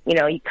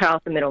 you cut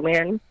out the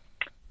middleman.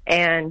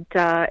 And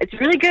it's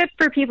really good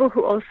for people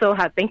who also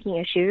have banking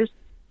issues.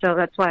 So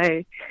that's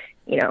why,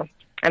 I'm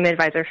an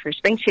advisor for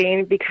Spank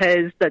Chain,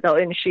 because the adult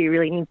industry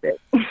really needs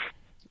it.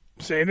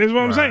 See, this is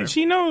what I'm saying.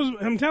 She knows.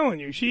 I'm telling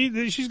you,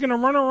 she's going to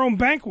run her own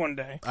bank one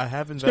day. I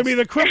have It's going to be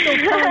the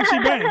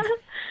cryptocurrency bank,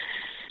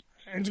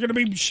 and it's going to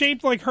be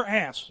shaped like her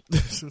ass.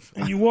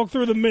 And you walk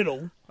through the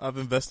middle. I've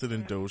invested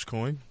in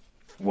Dogecoin.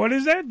 What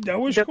is that?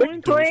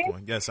 Dogecoin?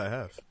 Dogecoin. Yes, I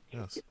have.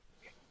 Yes.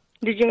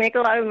 Did you make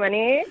a lot of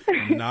money?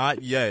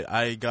 Not yet.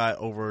 I got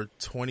over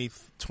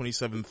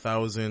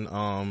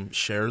 27,000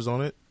 shares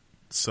on it,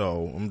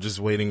 so I'm just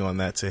waiting on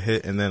that to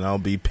hit, and then I'll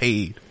be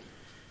paid.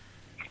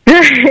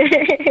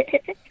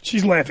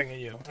 She's laughing at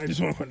you. I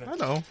just want to put it. I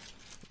know.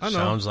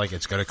 Sounds like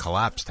it's going to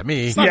collapse to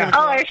me. Yeah.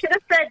 Oh, I should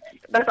have said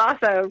that's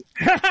awesome.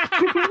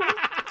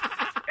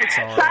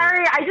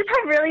 Sorry, I just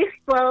have really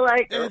slow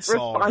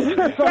responses.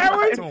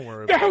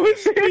 That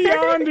was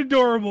beyond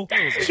adorable.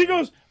 She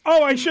goes,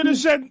 "Oh, I should have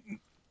said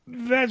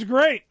that's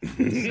great."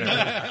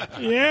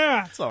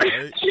 Yeah, it's all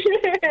right.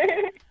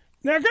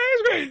 Now,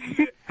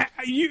 guys,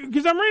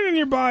 because I'm reading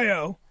your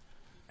bio,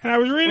 and I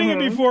was reading it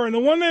before, and the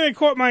one thing that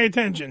caught my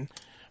attention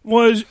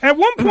was at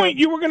one point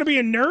you were going to be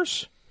a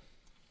nurse.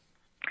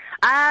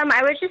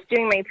 I was just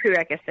doing my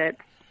prerequisites,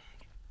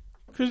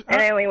 and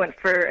I only went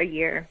for a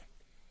year.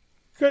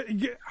 I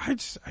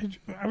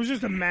was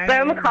just imagining.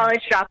 But I'm a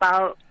college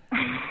dropout.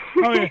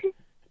 Oh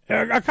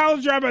yeah, a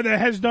college dropout that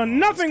has done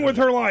nothing with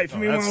her life.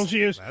 Meanwhile,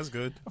 she is. That's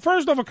good.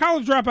 First off, a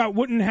college dropout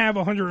wouldn't have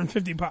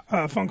 150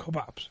 Funko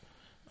Pops.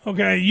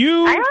 Okay,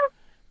 I have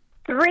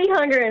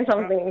 300 and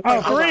something.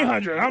 Oh,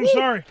 300. I'm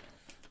sorry.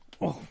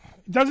 Well,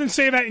 it doesn't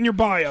say that in your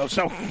bio,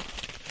 so I'm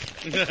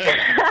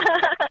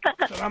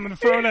going to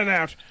throw that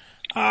out.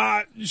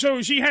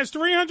 So she has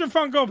 300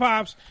 Funko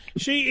Pops.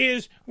 She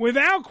is,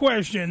 without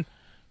question,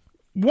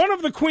 one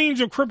of the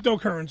queens of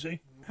cryptocurrency,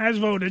 has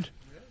voted,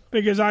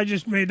 because I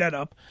just made that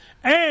up.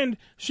 And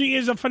she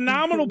is a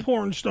phenomenal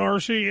porn star.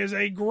 She is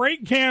a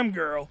great cam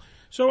girl.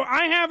 So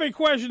I have a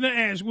question to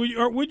ask.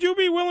 Would you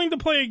be willing to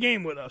play a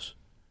game with us?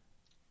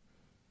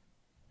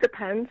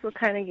 Depends what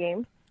kind of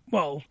game.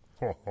 Well,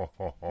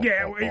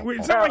 yeah,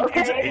 it's not like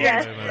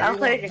I'll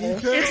play a game.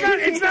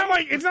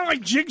 It's not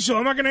like Jigsaw.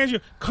 I'm not going to ask you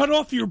cut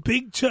off your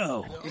big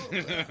toe.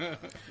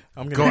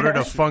 Go to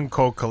the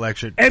Funko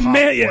collection, and pop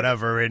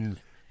whatever, and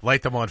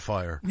light them on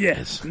fire.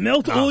 Yes,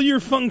 melt all your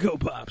Funko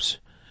Pops.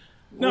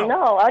 No,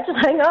 I'll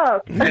just hang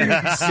up.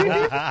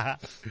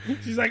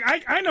 She's like,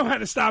 I know how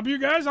to stop you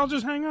guys. I'll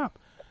just hang up.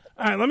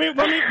 All right, let me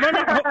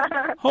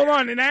hold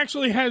on. It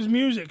actually has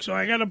music, so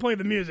I got to play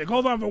the music.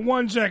 Hold on for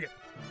 1 second.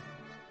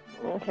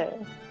 Okay.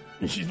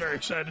 She's very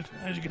excited,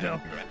 as you can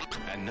tell.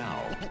 And now,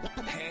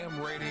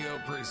 Ham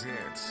Radio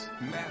presents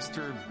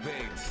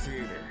Masturbate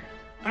Theater.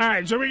 All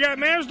right, so we got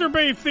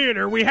Masturbate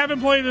Theater. We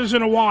haven't played this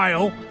in a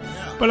while,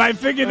 but I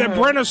figured that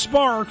Brenna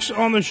Sparks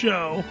on the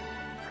show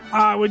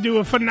would do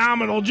a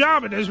phenomenal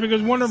job at this,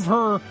 because one of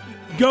her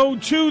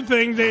go-to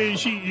things,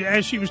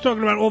 as she was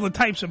talking about all the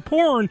types of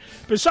porn,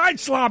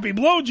 besides sloppy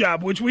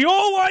blowjob, which we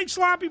all like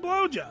sloppy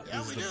blowjob.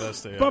 This is the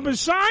best day But ever.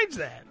 besides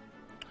that,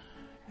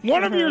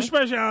 one of your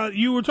specialities,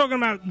 you were talking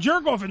about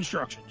jerk-off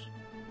instructions.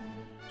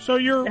 So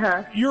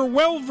you're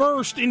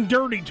well-versed in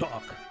dirty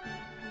talk.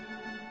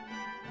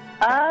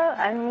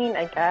 I mean,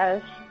 I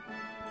guess.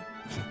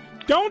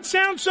 Don't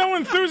sound so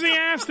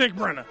enthusiastic,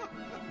 Brenna.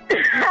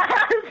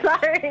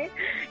 Sorry.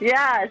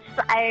 Yes,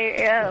 I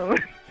am.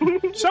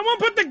 Someone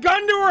put the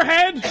gun to her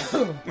head.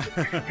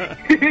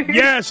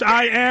 Yes,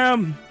 I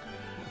am.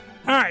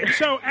 All right,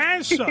 so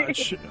as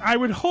such, I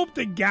would hope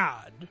to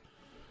God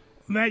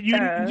that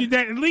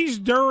that at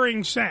least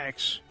during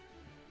sex,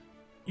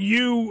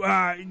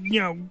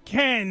 you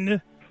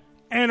can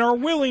and are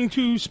willing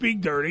to speak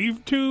dirty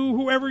to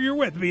whoever you're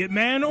with, be it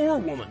man or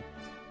woman.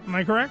 Am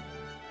I correct?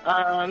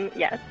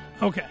 Yes.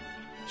 Okay.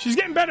 She's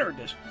getting better at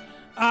this.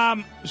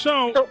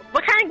 So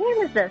what kind of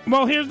game is this?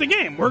 Well, here's the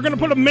game. We're going to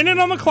put a minute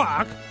on the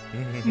clock.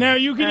 Now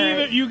you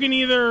can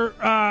either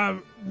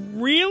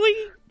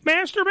really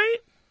masturbate,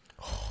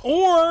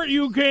 or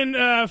you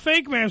can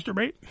fake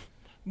masturbate,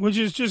 which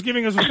is just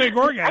giving us a fake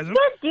orgasm. I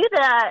can't do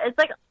that. It's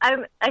like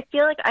I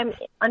feel like I'm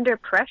under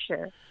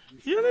pressure.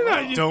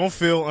 Don't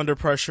feel under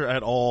pressure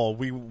at all.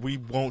 We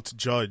won't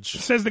judge.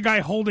 Says the guy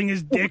holding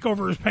his dick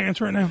over his pants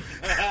right now.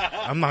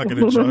 I'm not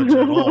going to judge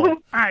at all. All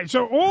right,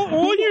 so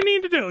all you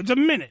need to do, it's a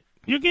minute.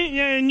 You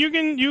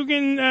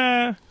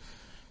can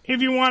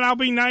if you want, I'll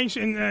be nice,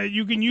 and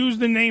you can use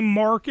the name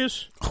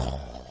Marcus,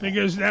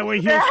 because that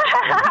way he'll...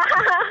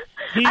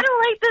 I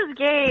don't like this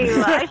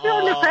game. I feel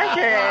under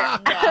pressure.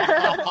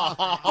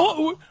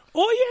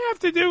 all you have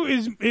to do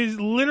is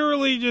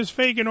literally just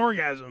fake an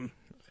orgasm.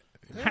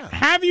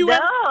 Have you?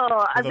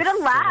 No, I'm gonna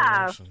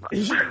laugh.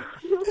 Hey,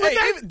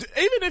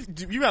 even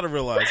if you gotta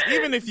realize,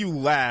 even if you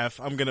laugh,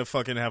 I'm gonna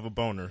fucking have a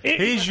boner.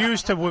 He's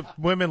used to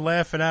women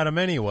laughing at him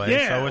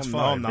anyway, so it's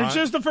fine. It's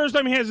just the first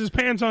time he has his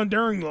pants on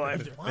during the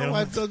laughter. My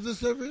wife does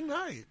this every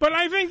night. But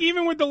I think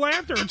even with the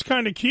laughter, it's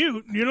kind of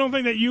cute. You don't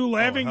think that you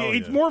laughing?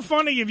 It's more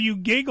funny if you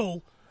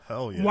giggle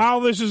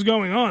while this is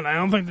going on. I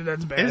don't think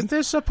that's bad. Is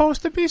this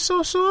supposed to be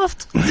so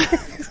soft?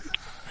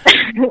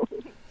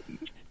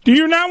 Do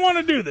you not want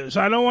to do this?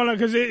 I don't want to,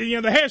 because the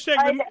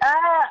hashtag,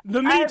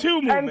 the Me Too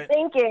movement. I'm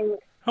thinking.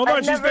 Hold on,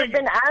 I've she's never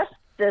thinking. been asked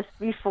this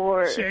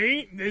before.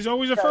 See, there's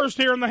always a first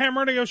here on the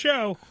HamRadio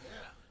Show.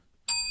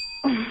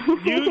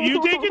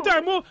 You take your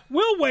time.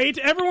 We'll wait.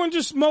 Everyone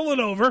just mull it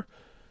over.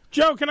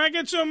 Joe, can I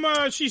get some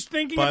She's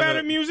Thinking About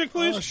It music,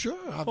 please? Sure.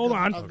 Hold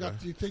on. I've got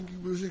the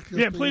thinking music.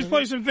 Yeah, please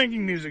play some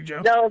thinking music,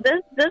 Joe. No,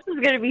 this is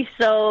going to be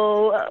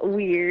so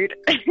weird.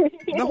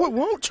 No, it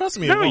won't. Trust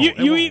me. No, it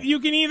won't. you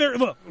can either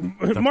look.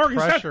 The Marcus,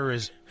 pressure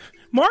is.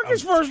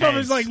 Marcus first off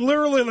is like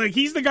literally like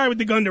he's the guy with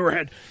the gun to her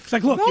head. It's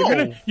like, look,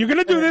 you're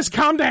gonna do this.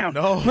 Calm down.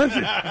 No,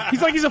 listen.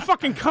 He's like he's a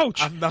fucking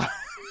coach. I'm not.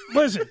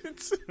 Listen,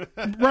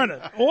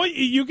 Brenna,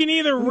 you can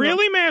either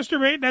really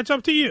masturbate. That's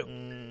up to you.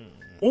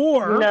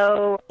 Or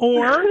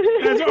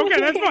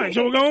that's fine.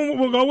 So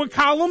we'll go with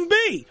column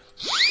B.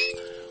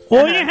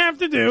 All you have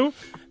to do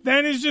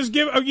then is just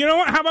give. You know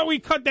what? How about we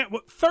cut that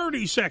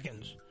 30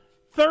 seconds?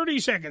 30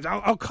 seconds.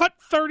 I'll cut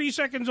 30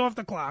 seconds off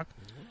the clock,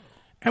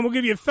 and we'll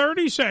give you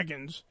 30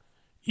 seconds.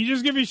 You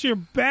just give us your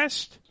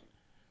best.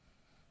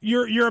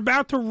 You're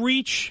about to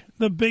reach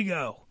the big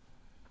O.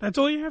 That's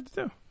all you have to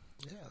do.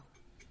 Yeah.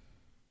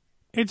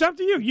 It's up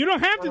to you. You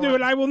don't have to do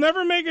it. I will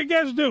never make a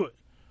guest do it.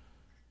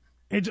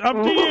 It's up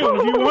to you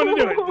if you want to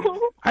do it.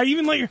 I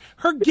even let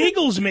her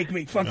giggles make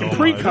me fucking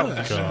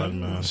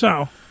pre-cum.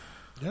 So,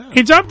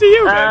 it's up to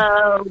you,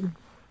 man.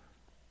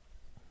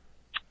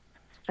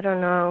 I don't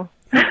know.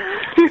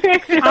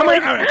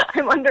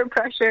 I'm under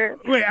pressure.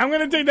 Wait, I'm going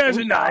to take that as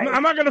a no.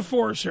 I'm not going to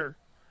force her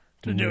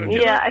to do it.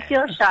 Yeah, I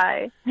feel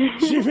shy.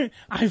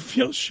 I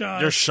feel shy.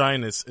 Your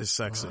shyness is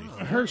sexy.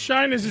 Her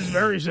shyness is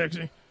very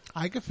sexy.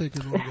 I can fake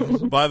an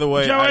orgasm. By the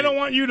way, Joe, I don't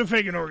want you to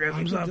fake an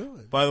orgasm. Stop.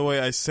 By the way,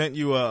 I sent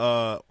you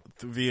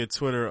via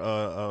Twitter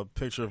a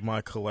picture of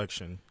my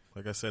collection.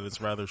 Like I said,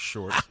 it's rather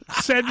short.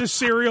 Said the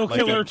serial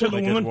killer to the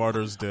woman.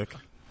 Eduardo's dick.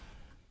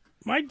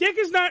 My dick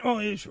is not. Oh,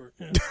 it is short.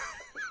 Yeah.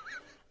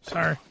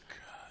 Sorry.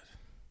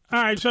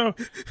 All right, so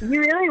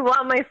you really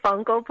want my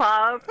Funko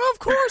Pop? Of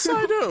course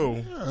I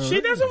do. She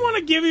doesn't want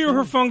to give you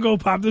her Funko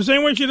Pop the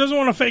same way she doesn't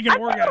want to fake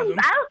an orgasm.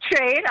 I'll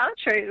trade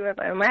with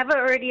him. I have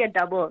already a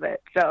double of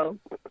it, so.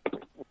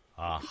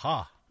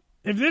 Aha.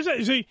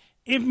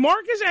 If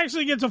Marcus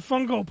actually gets a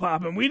Funko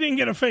Pop and we didn't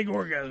get a fake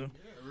orgasm,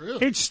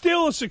 it's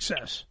still a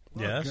success.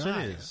 Yes, it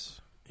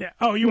is. Yeah.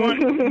 Oh, you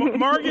want?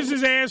 Marcus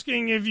is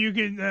asking if you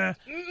could.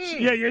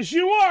 Yes,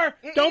 you are.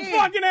 Don't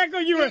fucking act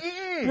like you are.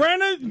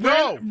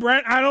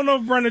 Brenna. I don't know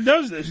if Brenna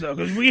does this though,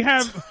 because we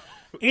have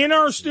in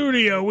our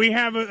studio we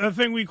have a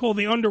thing we call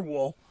the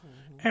underwall,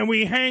 and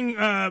we hang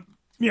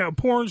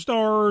porn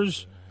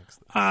stars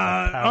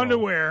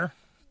underwear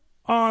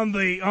on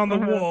the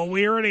wall.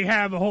 We already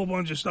have a whole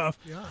bunch of stuff.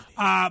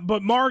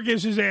 But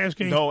Marcus is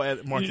asking. No,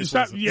 Marcus.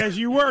 Stop. Yes,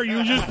 you were. You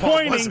were just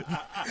pointing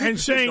and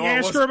saying,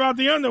 "Ask her about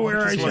the underwear."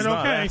 Marcus I said,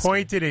 "Okay."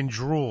 Pointed and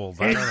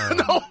drooled. I don't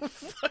know.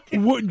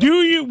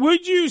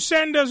 Would you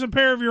send us a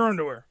pair of your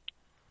underwear?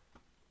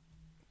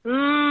 In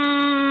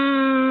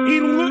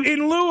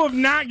lieu of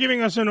not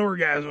giving us an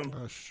orgasm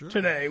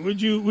today,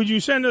 would you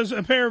send us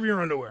a pair of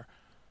your underwear?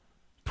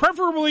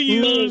 Preferably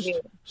used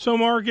so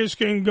Marcus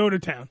can go to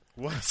town.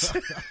 What?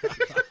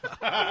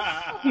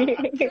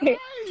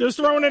 Just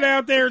throwing it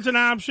out there. It's an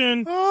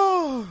option.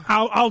 Oh.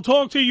 I'll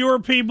talk to your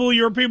people.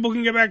 Your people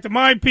can get back to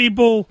my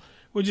people,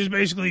 which is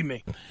basically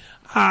me,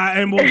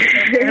 and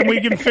we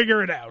can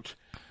figure it out.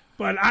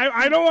 But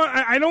I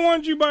don't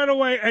want you. By the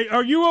way,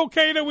 are you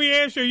okay that we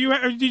asked you?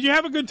 Did you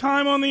have a good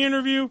time on the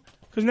interview?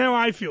 Because now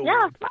I feel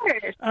weird. Of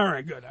course. All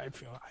right, good. I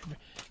feel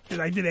because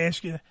I did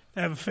ask you.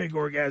 to have a fake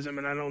orgasm,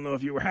 and I don't know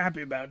if you were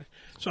happy about it.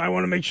 So I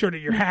want to make sure that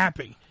you're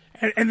happy.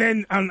 And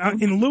then,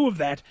 in lieu of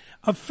that,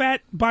 a fat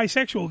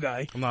bisexual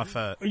guy. I'm not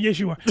fat. Yes,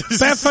 you are.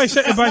 Fat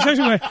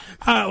bisexual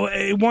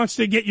guy wants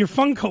to get your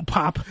Funko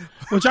Pop,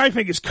 which I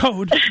think is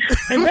code.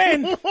 And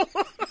then,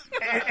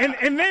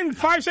 and then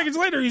 5 seconds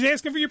later, he's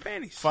asking for your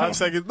panties. 5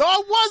 seconds. No,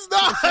 I was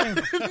not.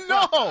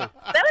 No.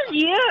 That was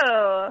you.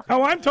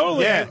 Oh, I'm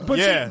totally. Yeah, but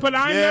yeah, see, but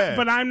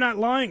I'm not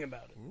lying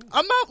about it.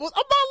 I'm not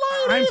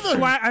lying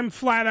either. I'm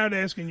flat out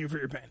asking you for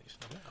your panties.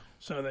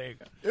 So there you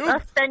go.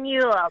 I'll send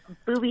you a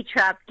booby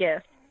trap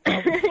gift. Ooh,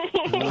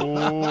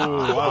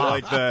 I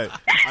like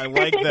that. I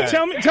like that.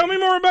 Tell me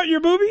more about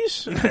your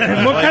boobies. What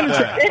kind of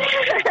trap?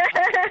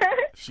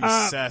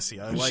 She's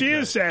sassy. I like she that.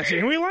 is sassy,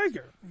 and we like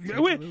her.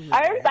 I was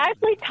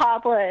actually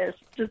topless,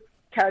 just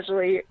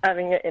casually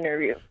having an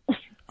interview.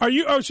 Are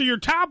you? Oh, so you're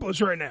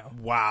topless right now?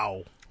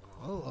 Wow.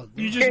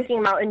 You just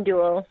drinking Mountain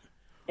Dew,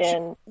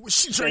 and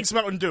she drinks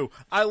Mountain Dew.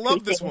 I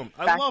love this woman.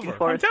 I love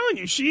her. I'm telling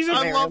you, she's.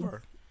 I love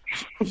her.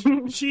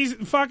 She's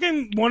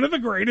fucking one of the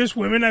greatest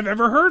women I've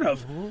ever heard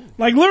of.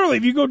 Like, literally,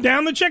 if you go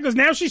down the checklist,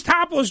 now she's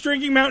topless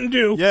drinking Mountain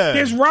Dew. Yeah.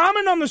 There's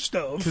ramen on the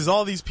stove. Because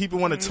all these people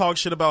want to talk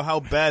shit about how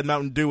bad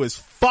Mountain Dew is.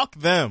 Fuck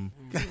them.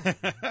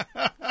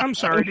 I'm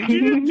sorry. Did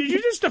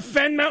you just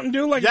defend Mountain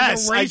Dew like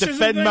yes, it's a racism I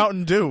defend thing?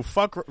 Mountain Dew.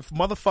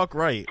 Motherfuck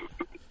right.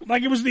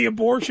 Like it was the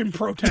abortion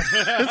protest.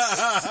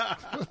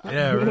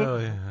 Yeah,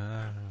 really.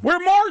 We're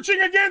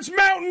marching against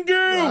Mountain Dew.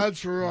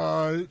 That's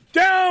right.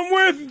 Down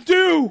with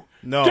Dew.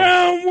 No.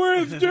 Down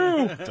with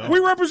Dew. Don't. We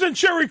represent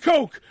Cherry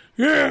Coke.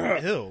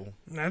 Yeah. Ew.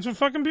 That's what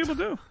fucking people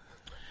do.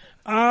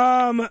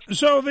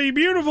 So the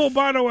beautiful,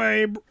 by the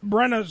way,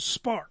 Brenna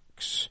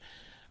Sparks.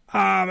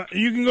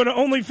 You can go to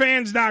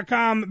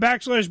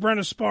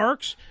onlyfans.com/Brenna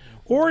Sparks,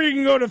 or you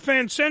can go to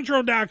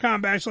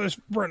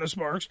fancentral.com/Brenna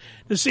Sparks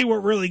to see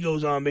what really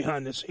goes on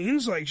behind the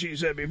scenes, like she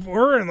said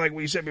before, and like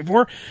we said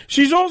before.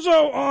 She's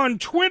also on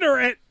Twitter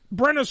at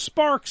Brenna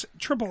Sparks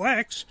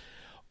XXX,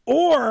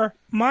 or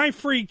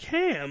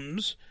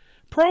myfreecams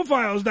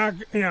profiles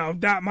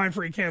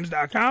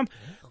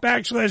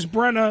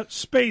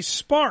 .myfreecams.com/Brenna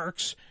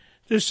Sparks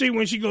to see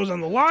when she goes on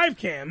the live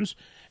cams.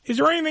 Is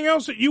there anything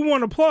else that you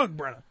want to plug,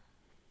 Brenna?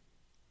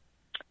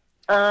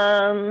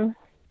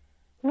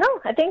 No,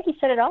 I think you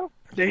said it all.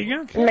 There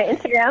you go. My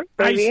Instagram,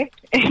 baby.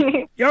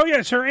 Oh,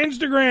 yes, her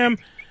Instagram,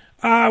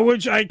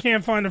 which I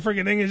can't find the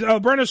freaking thing, is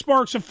Brenna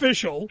Sparks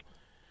Official.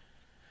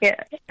 Yeah.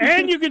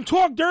 And you can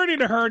talk dirty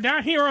to her,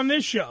 not here on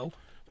this show,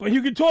 but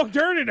you can talk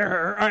dirty to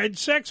her at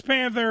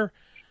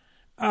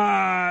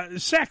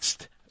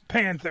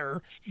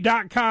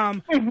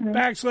sextpanther.com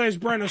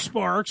 /Brenna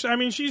Sparks. I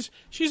mean, she's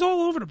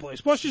all over the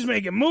place. Plus, she's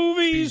making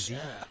movies. Yeah.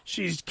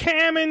 She's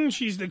camming.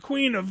 She's the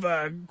queen of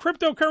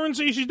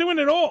cryptocurrency. She's doing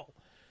it all.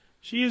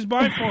 She is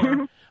by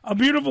far a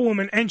beautiful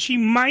woman, and she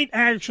might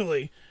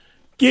actually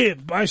give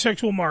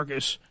bisexual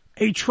Marcus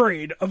a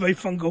trade of a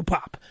Funko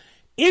Pop.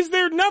 Is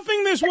there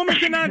nothing this woman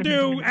cannot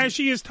do as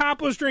she is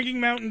topless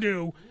drinking Mountain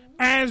Dew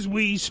as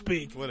we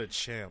speak? What a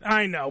champ.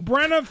 I know.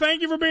 Brenna,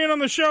 thank you for being on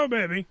the show,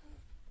 baby.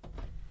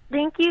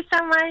 Thank you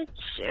so much.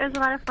 It was a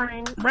lot of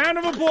fun. Round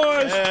of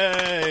applause.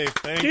 Hey,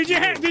 thank you.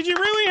 Did you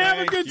really have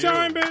a good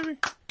time, baby?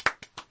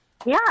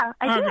 Yeah,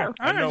 I do.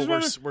 I know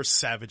we're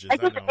savages. I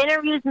guess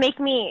interviews make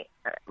me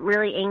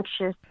really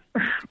anxious.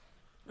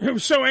 It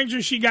was so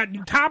anxious she got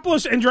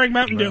topless and drank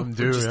Mountain Dew.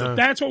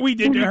 That's what we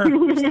did to her.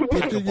 Good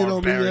thing you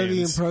don't meet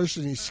Eddie in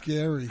person. He's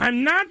scary.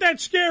 I'm not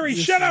that scary.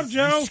 Shut up,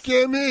 Joe. You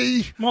scare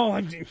me. Well,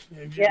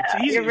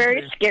 you're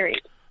very scary.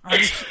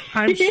 I'm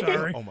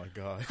sorry. Oh, my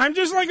God. I'm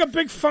just like a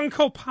big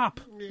Funko Pop.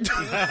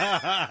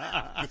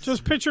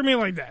 Just picture me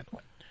like that.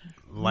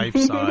 Life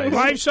size.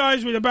 Life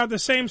size with about the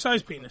same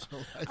size penis.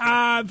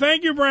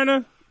 Thank you,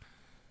 Brenna.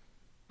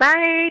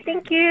 Bye.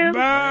 Thank you.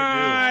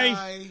 Bye.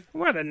 Bye.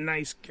 What a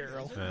nice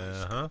girl.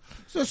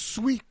 She's a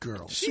sweet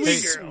girl.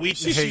 She's sweet.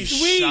 She's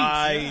sweet.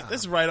 Shy.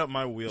 This is right up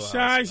my wheelhouse.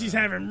 Shy. She's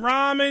having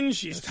ramen.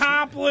 She's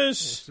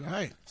topless. That's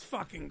right. It's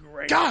fucking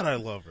great. God, I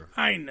love her.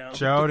 I know.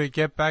 Joe, to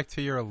get back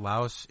to your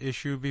louse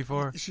issue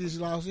before. She's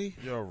lousy?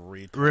 You're a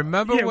retard.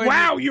 Remember when...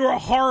 Wow, you were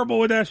horrible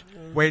with that.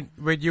 When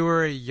you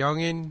were a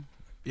youngin',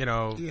 you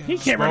know, He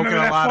can't smoking remember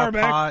a that lot far of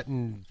back. pot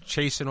and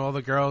chasing all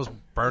the girls,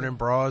 burning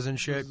bras and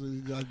shit. You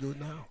gotta do it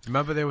now.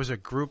 Remember there was a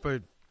group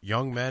of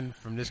young men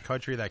from this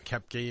country that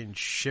kept getting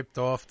shipped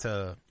off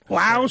to...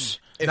 Laos?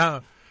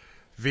 No,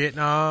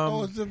 Vietnam.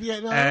 Oh, it's in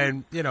Vietnam?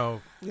 And, you know,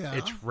 Yeah.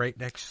 it's right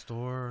next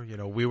door. You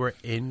know, we were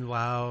in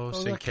Laos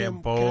and like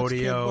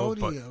Cambodia,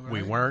 Cambodia, but we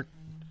right? weren't.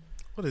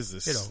 What is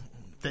this? You know,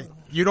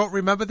 you don't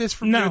remember this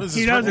from No, your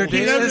he doesn't. He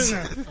days?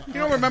 doesn't. You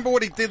don't remember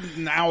what he did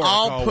an hour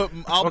ago.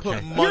 I'll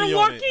put money You're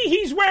on lucky it.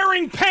 he's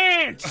wearing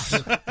pants.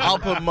 I'll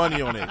put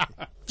money on it.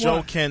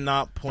 Joe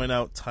cannot point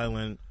out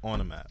Thailand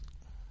on a map.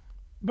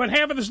 But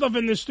half of the stuff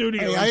in this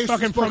studio Hey, I is used to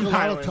fucking smoke from a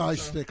lot of Thailand. Thai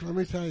stick, let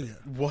me tell you.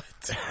 What?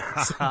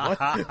 What?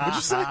 What'd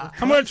you say?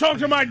 I'm going to talk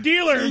to my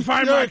dealer and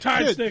find You're my a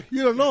Thai kid. stick.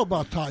 You don't know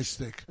about Thai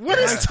stick. What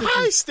is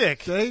Thai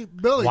stick? See?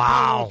 Billy, Wow.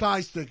 tell me what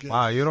Thai stick is.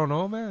 Wow, you don't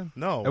know, man?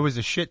 No. It was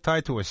a shit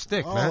tied to a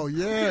stick, man. Oh,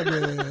 yeah,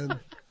 man.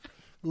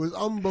 It was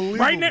unbelievable.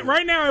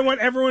 Right now, I want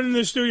everyone in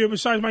the studio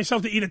besides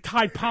myself to eat a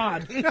Tide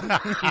Pod.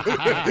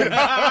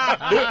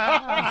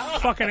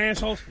 Fucking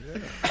assholes.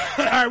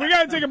 All right, we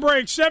got to take a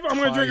break. I'm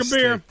going to drink a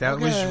beer. That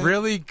was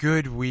really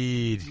good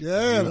weed.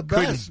 Yeah, the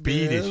best. Couldn't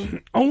beat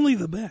it. Only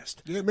the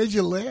best. Yeah, it made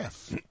you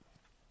laugh.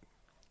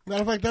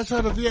 Matter of fact, that's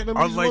how the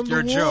Vietnamese Unlike won the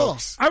your war.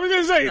 jokes. I was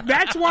going to say,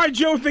 that's why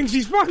Joe thinks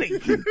he's funny.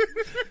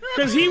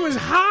 Because he was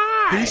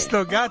high. He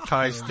still got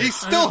ties. He's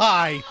still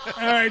high.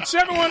 All right,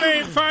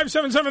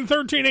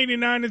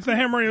 718-577-1389. It's the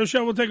Ham Radio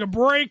Show. We'll take a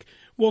break.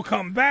 We'll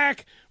come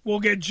back. We'll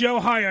get Joe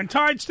high on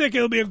Tide Stick.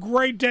 It'll be a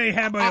great day.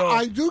 How about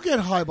I do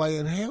get high by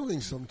inhaling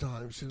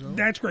sometimes, you know.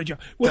 That's great, Joe.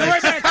 We'll be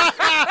right back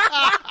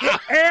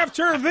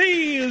after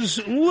these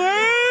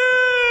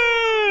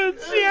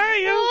words.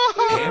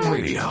 Ham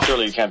Radio.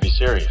 Surely you can't be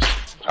serious.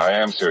 I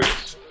am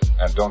serious.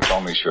 And don't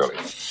call me Shirley.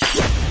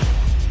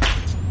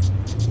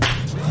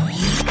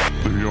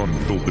 The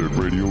Unfiltered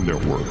Radio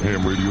Network,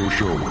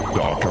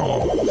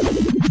 HamRadioShow.com.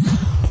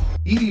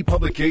 ED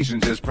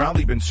Publications has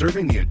proudly been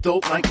serving the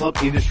adult nightclub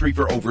industry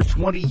for over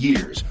 20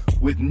 years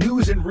with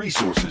news and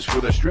resources for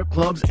the strip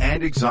clubs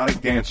and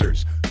exotic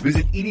dancers.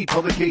 Visit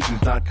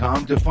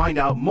edpublications.com to find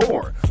out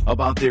more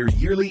about their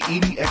yearly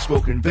ED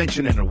Expo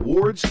convention and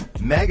awards,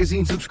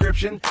 magazine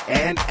subscription,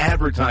 and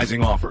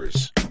advertising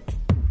offers.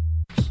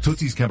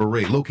 Tootsie's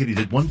Cabaret, located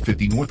at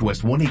 150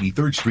 Northwest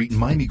 183rd Street in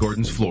Miami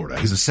Gardens, Florida,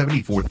 is a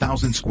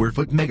 74,000 square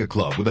foot mega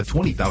club with a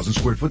 20,000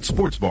 square foot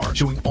sports bar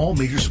showing all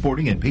major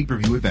sporting and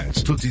pay-per-view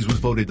events. Tootsie's was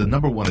voted the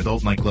 #1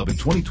 adult nightclub in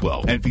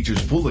 2012 and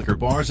features full liquor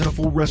bars and a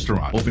full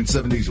restaurant. Open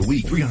 7 days a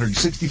week,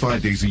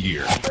 365 days a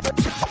year.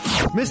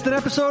 Missed an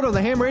episode of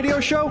the Ham Radio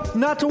Show?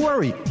 Not to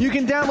worry. You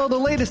can download the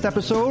latest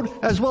episode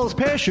as well as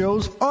past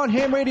shows on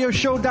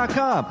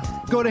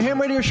HamRadioShow.com. Go to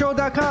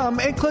HamRadioShow.com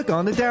and click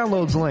on the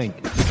downloads link.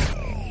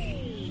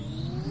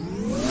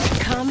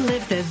 Come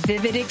live the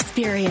vivid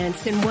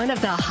experience in one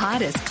of the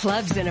hottest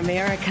clubs in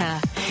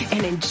America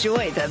and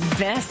enjoy the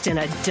best in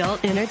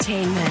adult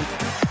entertainment.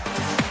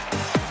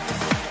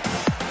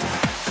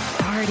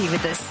 Party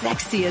with the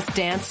sexiest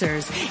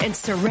dancers and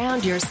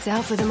surround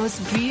yourself with the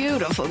most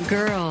beautiful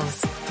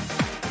girls.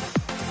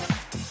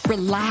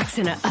 Relax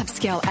in an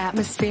upscale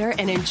atmosphere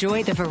and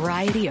enjoy the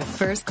variety of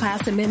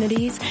first-class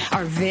amenities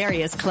our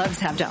various clubs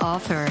have to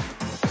offer.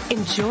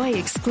 Enjoy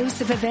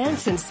exclusive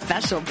events and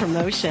special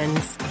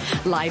promotions,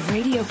 live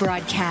radio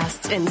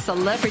broadcasts, and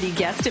celebrity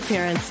guest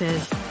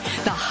appearances.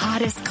 The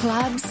hottest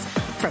clubs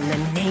from the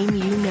name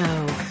you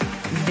know.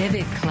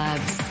 Vivid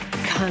Clubs.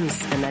 Come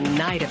spend the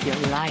night of your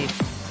life.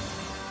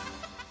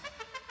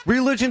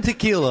 Religion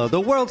Tequila,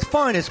 the world's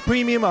finest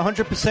premium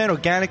 100%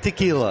 organic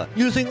tequila,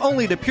 using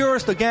only the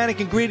purest organic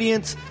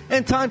ingredients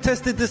and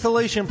time-tested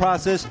distillation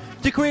process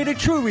to create a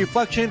true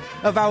reflection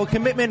of our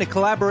commitment and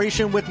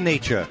collaboration with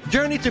nature.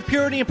 Journey to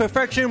purity and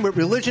perfection with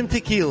Religion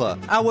Tequila.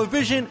 Our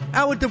vision,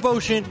 our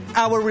devotion,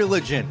 our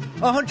religion.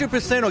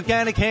 100%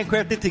 organic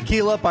handcrafted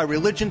tequila by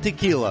Religion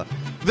Tequila.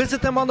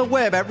 Visit them on the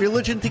web at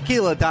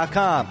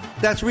religiontequila.com.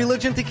 That's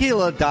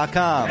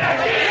religiontequila.com.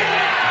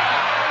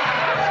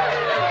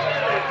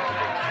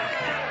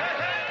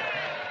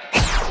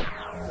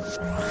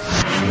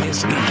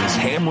 This is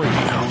Ham Radio.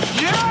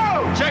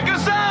 Yo, check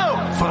us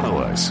out.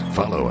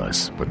 Follow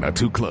us, but not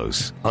too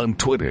close, on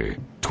Twitter.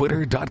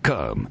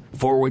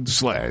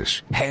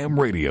 Twitter.com/Ham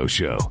Radio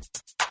Show.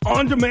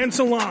 On Demand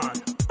Salon.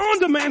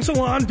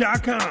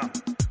 OnDemandSalon.com.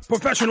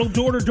 Professional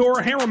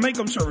door-to-door hair and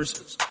makeup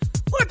services.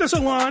 Let the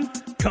salon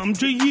come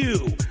to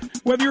you.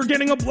 Whether you're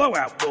getting a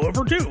blowout,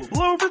 blowover 2,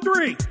 blowover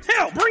 3,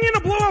 hell, bring in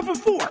a blowout for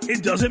 4.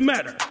 It doesn't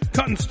matter.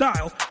 Cut and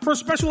style for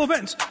special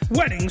events,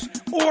 weddings,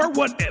 or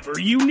whatever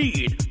you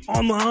need.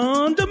 On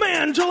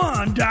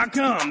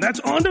OnDemandSalon.com. That's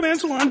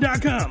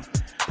OnDemandSalon.com.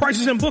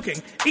 Prices and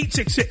booking,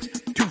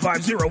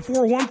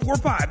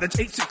 866-250-4145. That's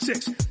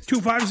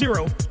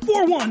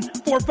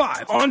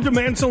 866-250-4145. On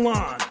Demand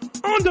Salon.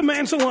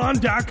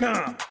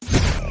 OnDemandSalon.com.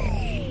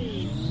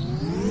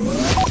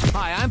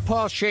 Hi, I'm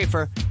Paul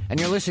Schaefer, and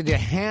you're listening to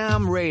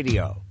Ham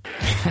Radio.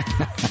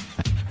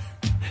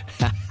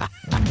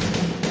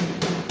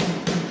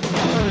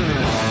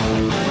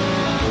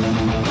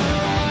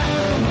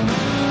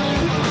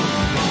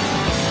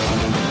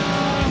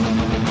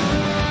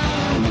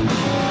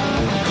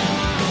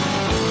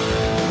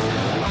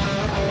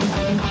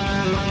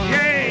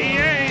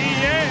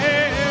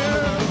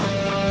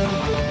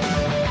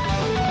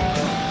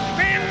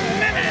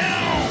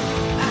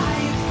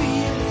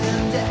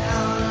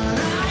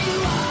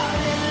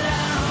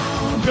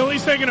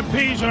 Billy's taking a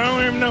pee, so I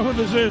don't even know who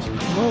this is.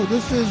 Oh,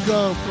 this is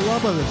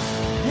Philopoulos.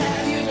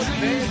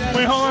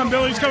 Wait, hold on.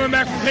 Billy's coming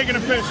back from taking a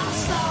piss.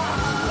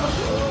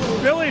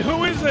 Billy,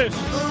 who is this?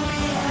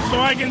 So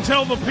I can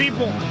tell the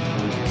people.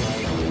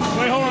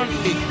 Wait, hold on.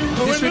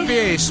 This would be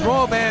a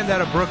small band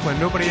out of Brooklyn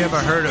nobody ever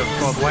heard of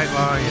called White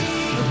Lion.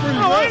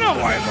 Oh, I know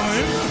White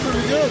Lion.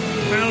 Pretty good.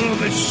 I don't know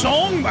this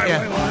song by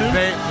White Lion.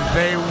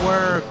 They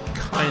were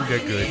kind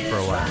of good for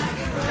a while.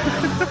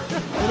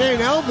 It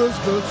ain't Elvis,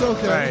 but it's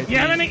okay. Right. You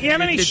have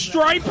any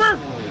Striper?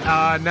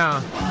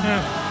 No.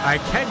 I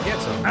can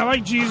get some. I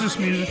like Jesus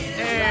music.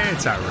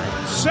 It's all right.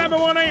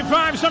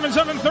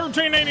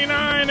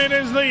 718-577-1389. It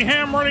is the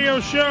Ham Radio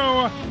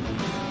Show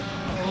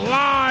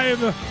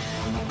live.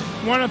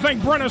 Want to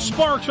thank Brenna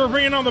Sparks for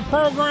being on the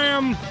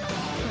program.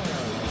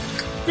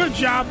 Good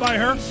job by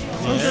her.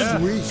 Yeah.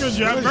 Good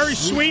job. Very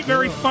sweet,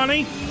 very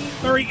funny,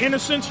 very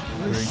innocent.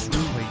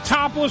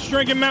 Topless,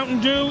 drinking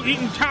Mountain Dew,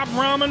 eating top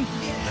ramen.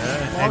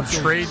 And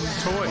trading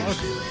toys.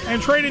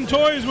 And trading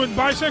toys with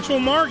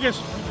bisexual Marcus.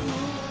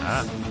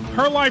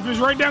 Her life is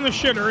right down the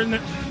shitter, isn't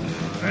it?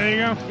 There you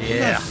go.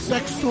 Yeah. A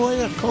sex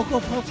toy, a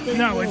Cocoa Puff thing?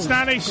 No, it's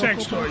not a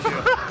sex toy,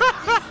 Joe.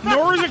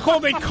 Nor is it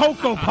called a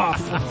Cocoa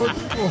Puff.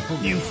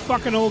 You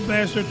fucking old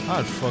bastard.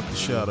 I'd fuck the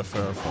shit out of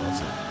Farrah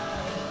Fawcett.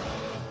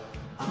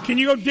 Can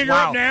you go dig her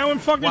up now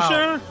and fuck the shit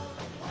out of her?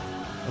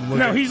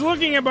 No, he's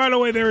looking at, by the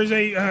way, there is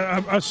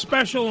a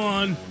special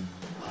on.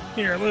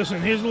 Here,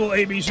 listen, here's a little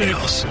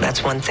ABC.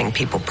 That's one thing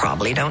people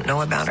probably don't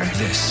know about her.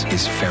 This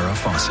is Farrah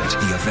Fawcett,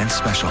 the event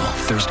special,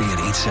 Thursday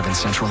at 8, 7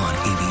 Central on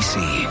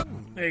ABC.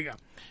 There you go.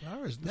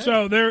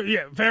 So,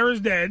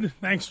 Farrah's dead.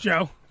 Thanks,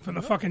 Joe, for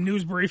the fucking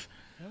news brief.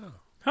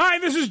 Hi,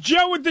 this is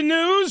Joe with the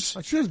news.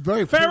 She's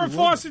very Farrah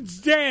Fawcett's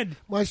dead.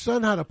 My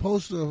son had a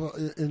poster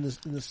in the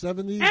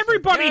 70s.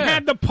 Everybody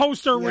had the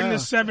poster in the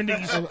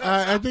 70s.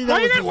 I think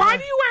that why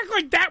do you act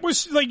like that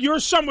was like your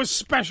son was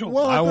special?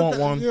 Well, I want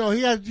one. You know,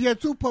 he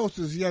had two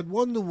posters. He had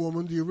Wonder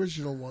Woman, the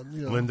original one.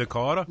 You know, Linda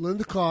Carter.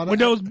 With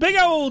those big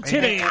old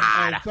titties.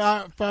 And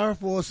Farrah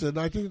Fawcett.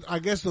 I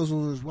guess those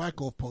were his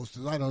whack-off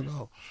posters. I don't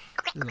know.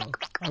 You know,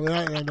 I mean,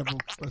 I never.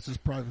 That's his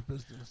private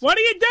business. What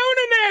are you doing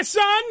in there,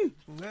 son?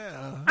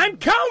 I'm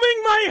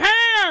combing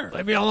my hair.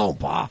 Leave me alone,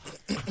 Pa.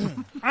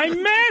 I'm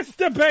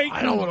masturbating.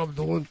 I know what I'm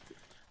doing.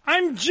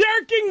 I'm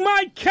jerking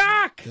my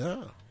cock.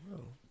 Yeah.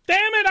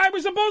 Damn it! I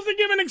was supposed to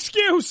give an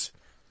excuse.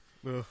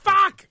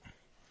 Fuck.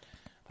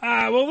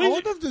 I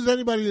wonder if there's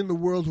anybody in the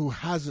world who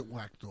hasn't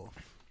whacked off.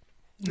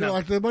 You know,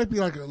 like there might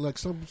be like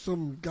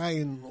some guy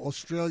in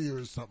Australia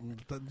or something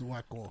that doesn't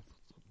whack off.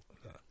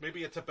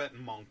 Maybe a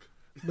Tibetan monk.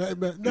 No,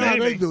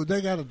 they do.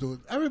 They got to do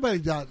it. Everybody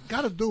got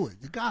to do it.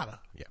 You got to.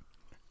 Yeah.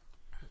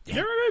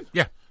 Here it is.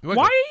 Yeah. Why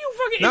are you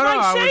fucking... No, if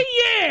I say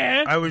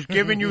yeah... I was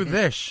giving you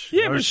this.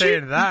 Yeah, I was but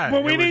saying that.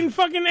 But we didn't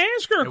fucking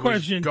ask her a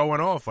question. Was going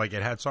off like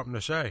it had something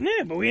to say.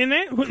 Yeah, but we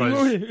didn't...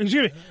 Excuse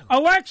me.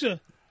 Alexa,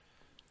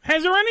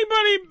 has there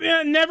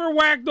anybody never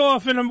whacked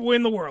off in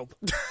the world?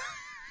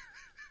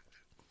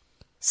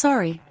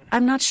 Sorry,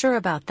 I'm not sure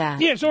about that.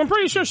 Yeah, so I'm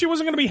pretty sure she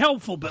wasn't going to be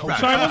helpful, Bill. So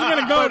I wasn't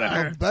going to go to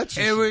her.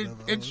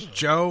 It's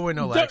Joe and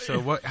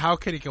Alexa. How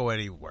could it go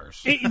any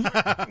worse?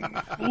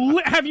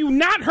 Have you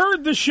not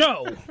heard the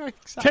show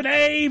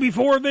today,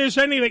 before this,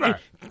 anything? Right.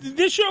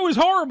 This show is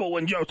horrible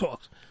when Joe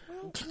talks.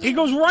 He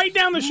goes right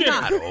down the shitter.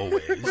 Not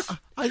always.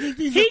 I think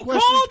these he are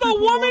called a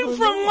woman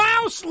from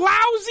Laos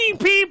lousy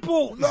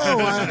people. No,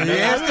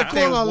 Just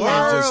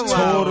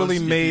totally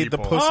made the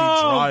pussy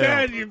dry.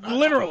 Dad,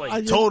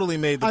 literally. Totally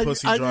made the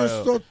pussy dry. I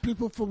just thought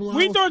people from Laos.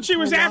 We thought she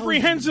was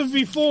apprehensive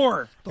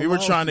before. We were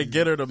trying to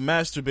get her to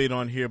masturbate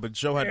on here, but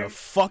Joe had to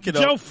fuck it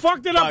up. Joe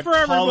fucked it up for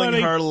everybody. Calling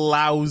her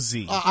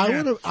lousy.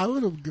 I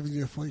would have given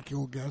you a fake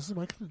orgasm.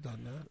 I could have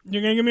done that.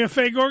 You're going to give me a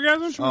fake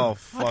orgasm? Oh,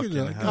 fucking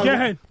hell. Go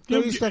ahead.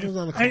 30 seconds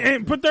on the clock.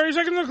 And put 30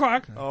 seconds on the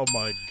clock. Oh,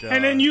 my God.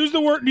 And then use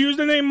the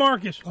name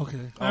Marcus. Okay.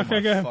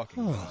 Okay, go ahead.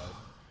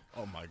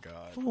 Oh, my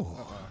God.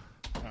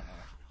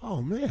 Oh,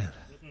 man.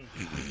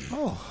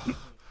 Oh.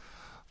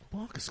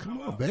 Marcus, come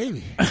on,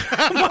 baby.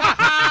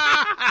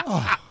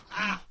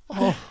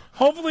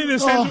 Hopefully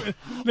this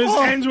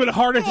ends with a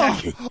heart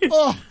attack.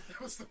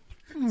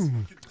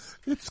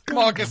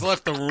 Marcus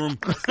left the room.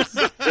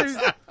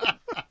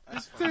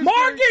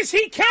 Marcus,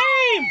 he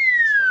came!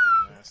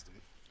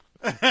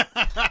 That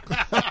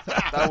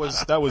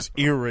was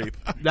ear rape.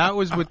 That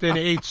was within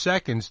 8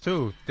 seconds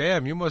too.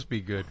 Damn, you must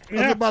be good.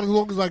 That's about as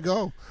long as I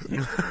go.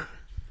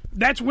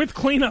 That's with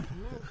cleanup.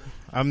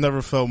 I've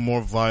never felt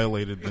more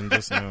violated than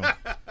just now.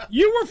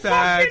 You were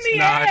fucked in the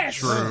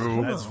ass. That's not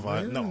true. That's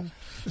no.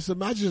 It's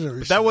imaginary.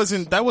 But that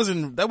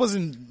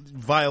wasn't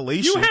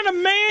violation. You had a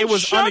man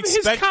shove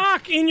his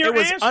cock in your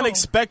asshole. It was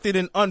unexpected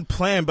and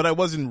unplanned, but I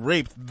wasn't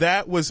raped.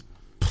 That was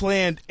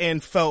planned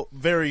and felt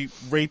very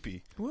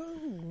rapey.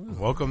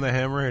 Welcome to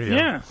Ham Radio.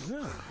 Yeah.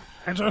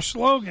 That's our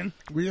slogan.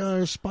 We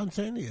are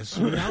spontaneous.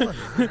 Reality.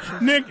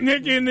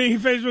 Nick in the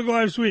Facebook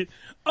Live suite.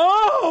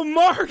 Oh,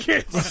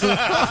 Marcus! You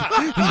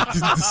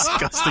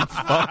disgusting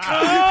fuck.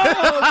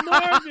 Oh,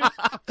 Marcus!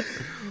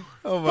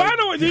 By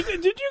the way, did you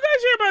guys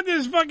hear about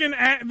this fucking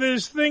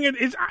this thing?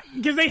 It's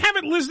because they have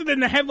it listed in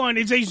the headline.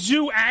 It's a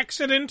zoo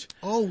accident.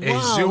 Oh, wow.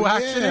 A zoo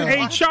accident?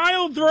 A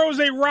child throws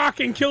a rock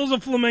and kills a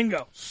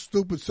flamingo.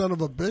 Stupid son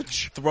of a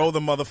bitch. Throw the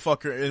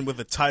motherfucker in with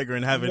a tiger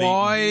and have it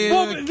Why eaten.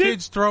 are the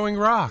kids throwing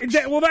rocks?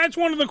 That's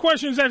one of the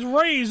questions that's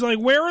raised. Like,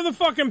 where are the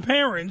fucking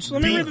parents?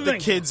 Let me read the thing.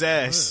 Kid's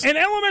ass. An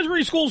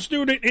elementary school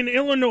student in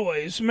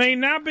Illinois may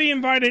not be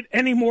invited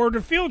anymore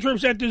to field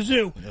trips at the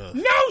zoo.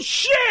 No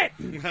shit!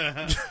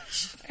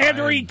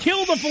 After he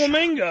killed a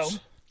flamingo,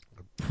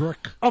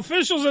 prick.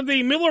 Officials at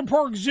the Miller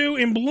Park Zoo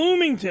in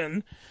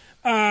Bloomington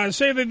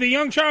say that the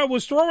young child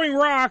was throwing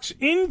rocks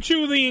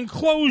into the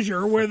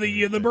enclosure where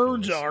the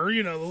birds are,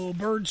 the little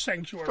bird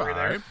sanctuary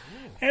there.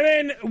 And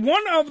then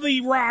one of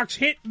the rocks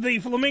hit the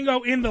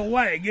flamingo in the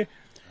leg.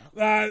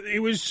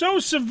 It was so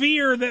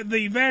severe that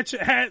the vets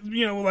had,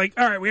 all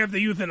right, we have to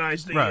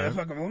euthanize the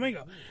fucking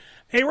flamingo.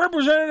 A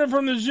representative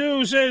from the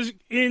zoo says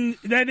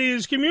that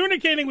is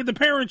communicating with the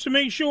parents to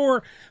make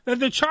sure that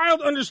the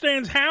child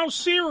understands how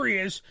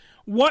serious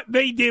what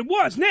they did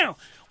was. Now,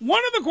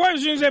 one of the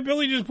questions that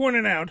Billy just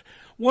pointed out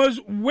was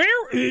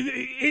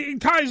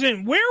it ties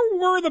in. Where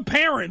were the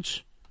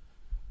parents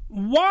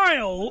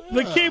while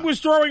the kid was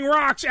throwing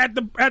rocks at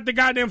the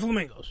goddamn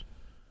flamingos?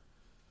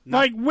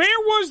 Like, where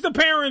was the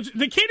parents?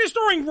 The kid is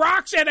throwing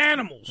rocks at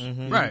animals.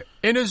 Mm-hmm. Right.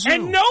 In a zoo.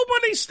 And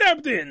nobody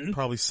stepped in.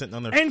 Probably sitting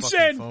on their and fucking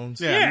said, phones.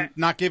 Yeah,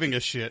 not giving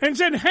a shit. And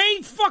said,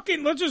 hey,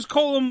 fucking, let's just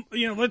call him,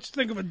 let's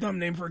think of a dumb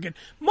name for a kid.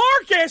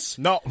 Marcus!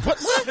 No. Stop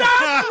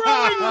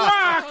throwing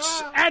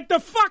rocks at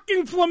the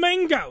fucking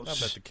flamingos.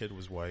 I bet the kid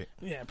was white.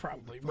 Yeah,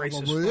 probably.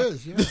 Racist. Probably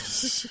is,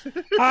 it's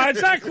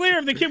not clear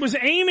if the kid was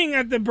aiming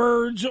at the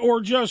birds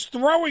or just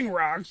throwing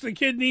rocks. The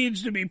kid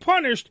needs to be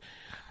punished.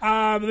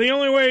 The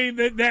only way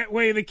that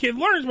way the kid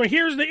learns, but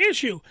here's the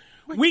issue.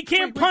 We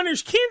can't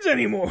punish kids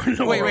anymore.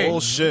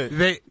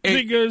 Bullshit.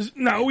 Because,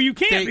 no, you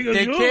can't.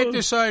 They can't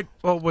decide,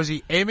 was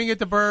he aiming at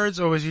the birds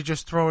or was he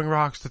just throwing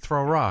rocks to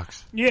throw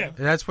rocks? Yeah.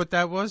 That's what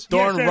that was?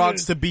 Throwing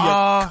rocks to be a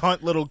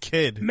cunt little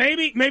kid.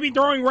 Maybe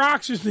throwing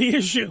rocks is the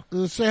issue.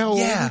 Does it say how old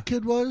the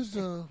kid was?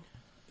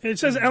 It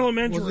says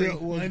elementary,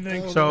 I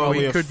think. So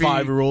he could be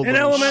 5-year-old an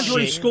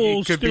elementary school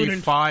he could student.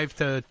 be 5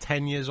 to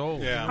 10 years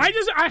old. Yeah. I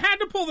had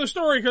to pull the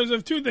story because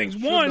of two things.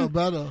 Know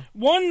better.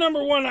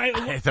 Number one,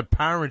 the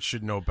parents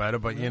should know better,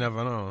 but you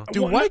never know.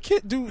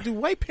 Do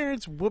white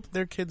parents whoop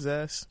their kids'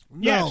 ass?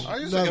 Yes. I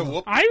used to get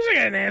whooped. I used to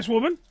get an ass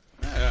whooping.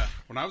 Yeah.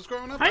 When I was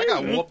growing up, I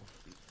got whooped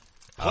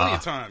plenty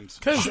of times.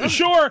 Because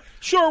sure,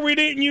 we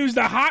didn't use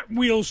the Hot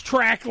Wheels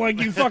track like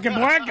you fucking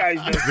black guys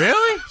did.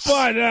 Really?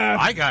 But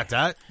I got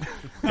that.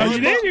 Oh,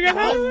 you did? You got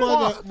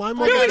that? My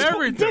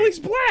mother, Billy's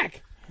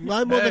black.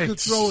 My mother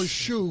could throw a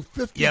shoe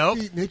 50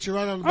 feet and hit you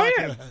right on the back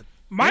of the head.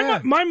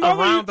 My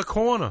mother around the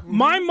corner.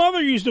 My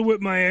mother used to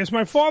whip my ass.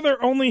 My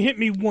father only hit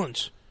me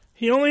once.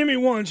 He only hit me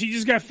once. He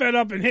just got fed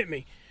up and hit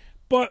me.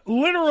 But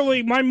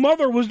literally, my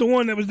mother was the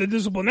one that was the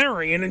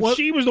disciplinarian, and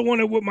she was the one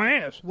that whipped my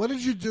ass. What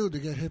did you do to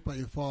get hit by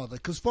your father?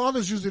 Because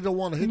fathers usually don't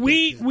want to hit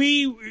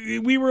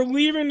we were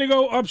leaving to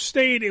go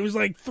upstate. It was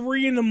like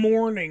 3 a.m.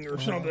 or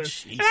something.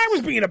 And I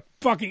was being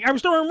I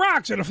was throwing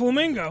rocks at a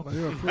flamingo.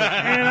 And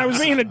I was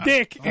being a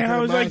dick. And I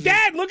was like,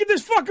 Dad, look at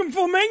this fucking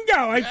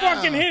flamingo. I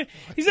fucking hit.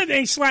 He said,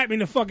 he slapped me in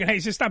the fucking head. He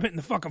said, stop hitting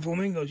the fucking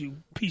flamingos, you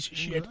piece of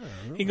shit.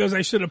 He goes,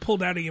 I should have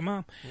pulled out of your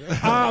mom.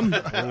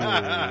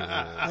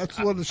 That's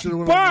what it should have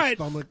went on the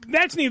stomach.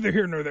 That's neither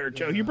here nor there,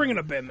 Joe. You're bringing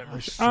up bad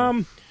memories.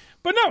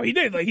 But no, he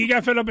did. Like, he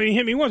got fed up and he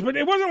hit me once. But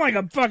it wasn't like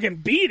a fucking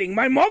beating.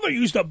 My mother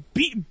used to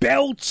beat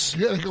belts.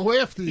 Yeah, they go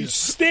after you.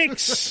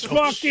 Sticks,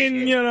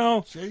 fucking,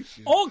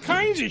 all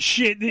kinds of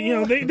shit.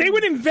 They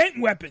would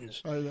invent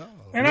weapons. I know.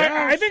 And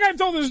I think I've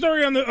told this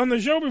story on the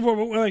show before,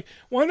 but like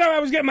one time I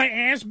was getting my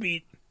ass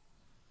beat,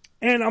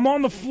 and I'm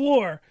on the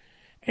floor,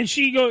 and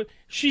she's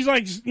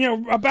like,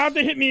 about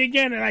to hit me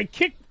again, and I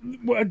kicked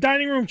a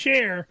dining room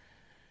chair,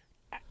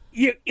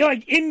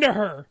 into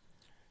her.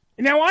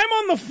 Now I'm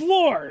on the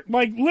floor,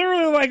 like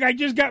literally, like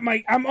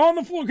I'm on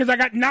the floor because I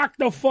got knocked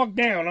the fuck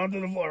down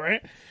onto the floor,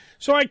 right?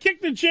 So I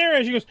kicked the chair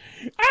and she goes,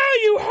 "Oh,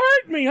 you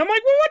hurt me." I'm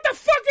like, "Well, what the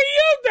fuck are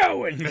you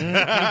doing?"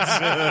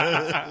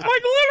 Like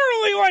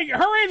literally, like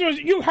her answer was,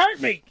 "You hurt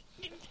me."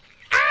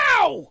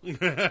 Ow! I'm on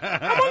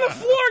the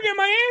floor getting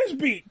my ass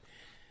beat.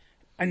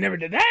 I never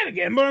did that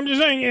again, but I'm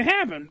just saying it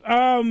happened.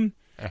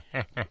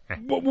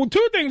 Well,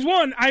 two things.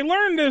 One, I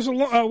learned this a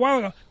while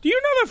ago. Do you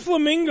know that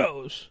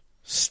flamingos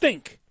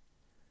stink?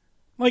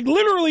 Like,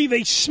 literally,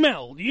 they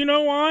smell. Do you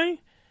know why?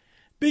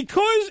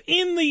 Because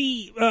in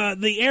the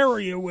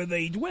area where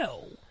they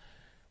dwell,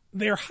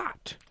 they're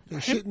hot.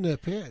 They shit in their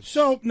pants.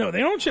 So, no, they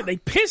don't shit. They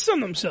piss on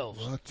themselves.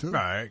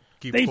 Right.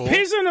 They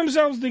piss on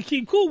themselves to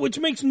keep cool, which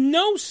makes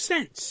no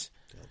sense.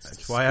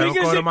 That's why I don't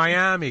go to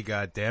Miami,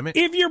 goddammit.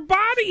 If your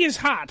body is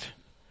hot,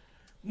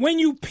 when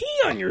you pee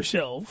on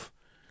yourself,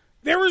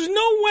 there is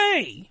no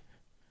way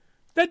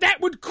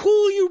that would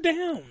cool you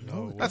down.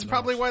 No, that's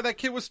probably why that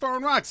kid was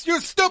throwing rocks. You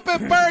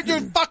stupid bird,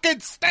 you fucking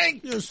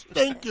stink! You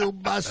stink, you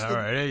bastard. All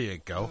right, there you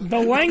go. The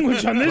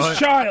language on this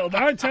child,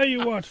 I tell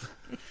you what.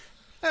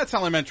 That's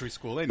elementary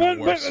school. They know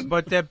worse.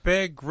 But that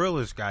Bear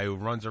Grylls guy who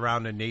runs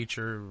around in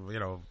nature,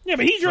 Yeah,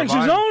 but he drinks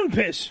his own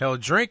piss. He'll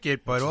drink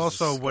it, but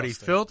also what he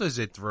filters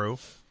it through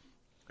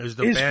is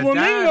the bandana.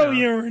 Flamingo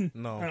urine.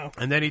 No.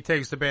 And then he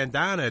takes the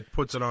bandana and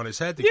puts it on his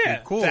head to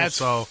keep cool. That's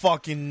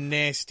fucking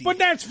nasty. But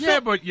that's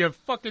but you're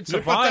fucking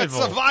survival. But that's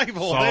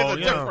survival. So, There's a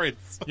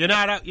difference.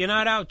 You're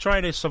not out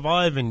trying to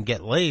survive and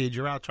get laid.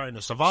 You're out trying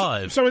to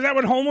survive. So is that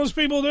what homeless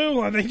people do?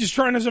 Are they just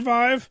trying to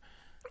survive?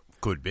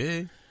 Could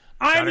be.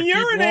 I'm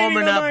urinating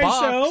on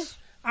myself.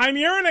 I'm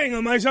urinating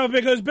on myself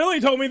because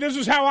Billy told me this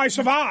is how I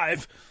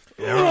survive.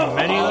 There are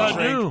many that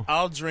do.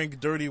 I'll drink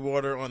dirty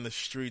water on the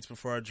streets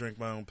before I drink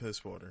my own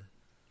piss water.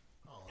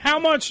 How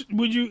much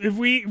would you, if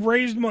we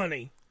raised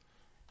money,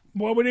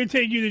 what would it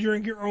take you to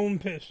drink your own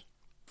piss?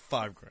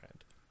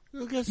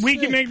 $5,000. We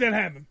can make that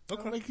happen.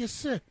 It'll make you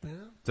sick,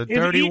 man. The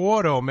dirty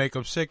water will make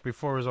him sick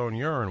before his own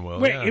urine will.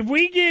 Wait, if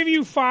we gave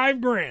you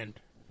 $5,000,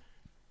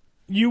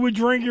 you would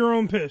drink your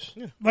own piss?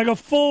 Yeah. Like a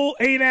full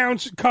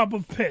 8-ounce cup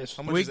of piss.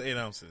 How much is 8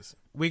 ounces?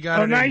 We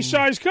got a nice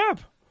size cup.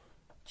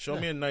 Show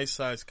me a nice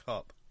size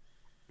cup.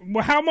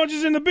 Well, how much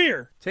is in the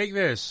beer? Take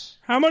this.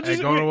 How much is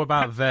it? Go to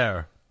about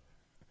there.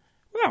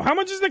 No, how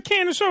much is the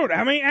can of soda?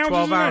 How many ounces?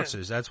 12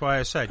 ounces. That's why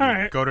I said. All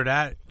right. Go to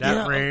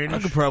that range. I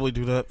could probably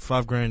do that.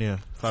 $5,000, yeah.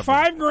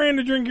 $5,000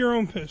 to drink your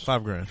own piss.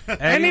 $5,000.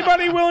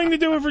 Anybody willing to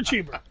do it for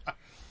cheaper?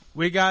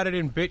 We got it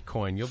in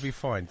Bitcoin. You'll be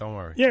fine. Don't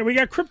worry. Yeah, we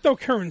got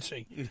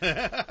cryptocurrency.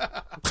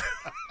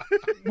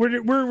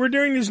 we're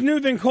doing this new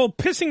thing called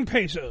pissing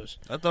pesos.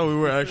 I thought we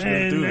were actually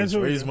going to do this.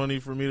 Raise money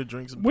for me to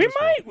drink some We piss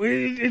might.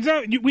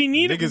 We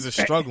need Niggas are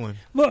struggling.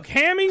 Look,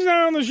 Hammy's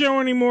not on the show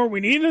anymore. We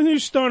need a new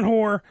stunt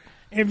whore.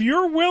 If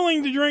you're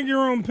willing to drink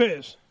your own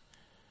piss,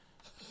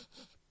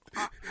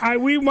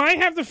 we might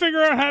have to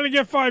figure out how to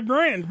get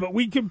 $5,000, but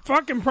we could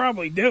fucking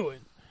probably do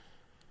it.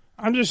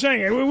 I'm just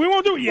saying, we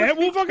won't do it yet.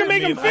 We'll fucking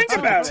make them think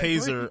about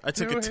it. I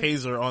took a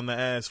taser on the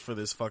ass for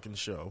this fucking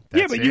show.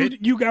 But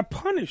you got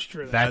punished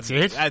for that. That's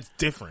it? That's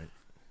different.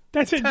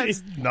 That's it.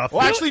 That's nothing.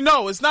 Well, actually,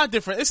 no, it's not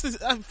different.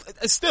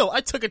 It's still,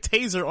 I took a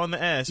taser on the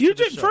ass. You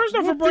just first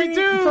off for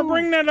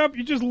bringing that up,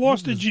 you just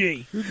lost a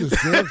G. You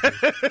deserve it.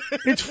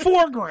 It's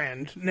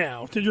 $4,000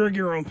 now to drink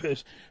your own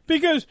piss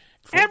because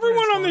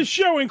everyone on this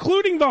show,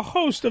 including the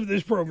host of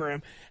this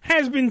program,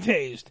 has been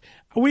tased.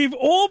 We've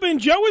all been.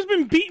 Joe has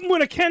been beaten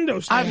with a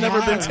kendo stick. I've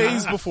never been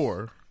tased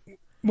before.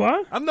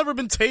 What? I've never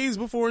been tased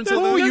before until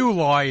Who are you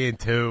lying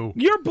to?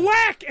 You're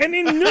black and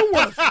in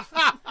Newark.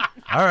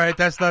 All right,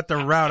 that's not the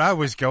route I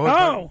was going.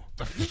 Oh.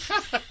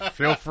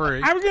 Feel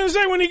free. I was going to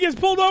say when he gets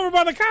pulled over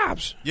by the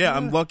cops. Yeah,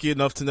 I'm lucky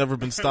enough to never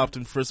been stopped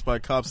and frisked by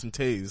cops and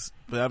tased.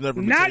 But I've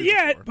never been Not tased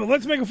yet, before. but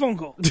let's make a phone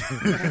call.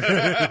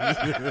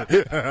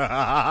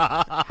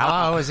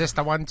 Hello, is this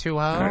the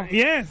 120?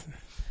 Yes.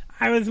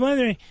 I was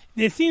wondering,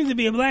 there seems to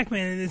be a black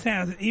man in this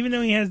house. Even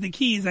though he has the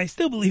keys, I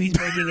still believe he's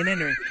breaking and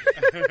entering.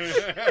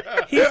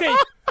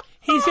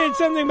 He said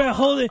something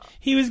about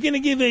he was going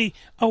to give a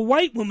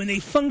white woman a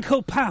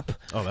Funko Pop.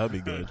 Oh, that'd be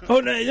good. Oh,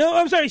 no,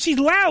 I'm sorry. She's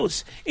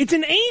Laos. It's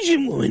an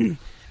Asian woman.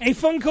 A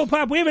Funko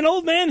Pop. We have an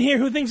old man here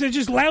who thinks they're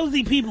just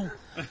lousy people.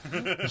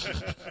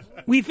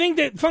 We think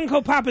that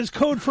Funko Pop is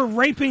code for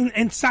raping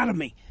and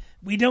sodomy.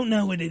 We don't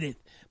know what it is.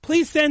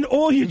 Please send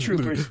all your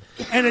troopers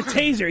and a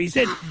taser. He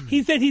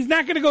said he's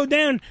not going to go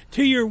down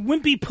to your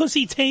wimpy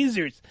pussy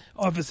tasers,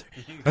 officer.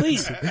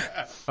 Please.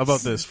 How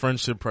about this?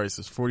 Friendship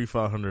prices,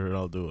 $4,500.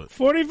 I'll do it.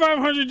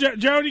 $4,500.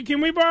 Jody,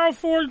 can we borrow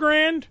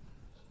 $4,000?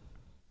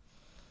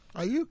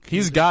 Are you kidding?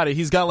 He's got it.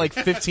 He's got like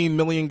 15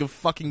 million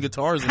fucking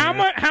guitars. How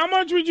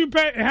much would you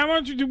pay? How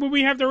much would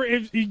we have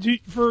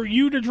for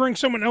you to drink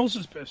someone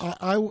else's piss?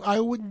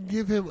 I wouldn't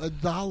give him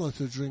 $1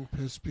 to drink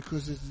piss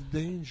because it's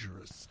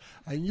dangerous.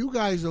 And you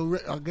guys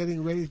are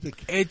getting ready to.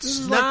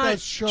 It's not like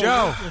that show.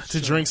 Joe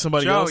to drink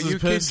somebody Joe, else's you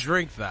piss. can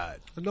drink that.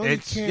 No, you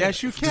can't.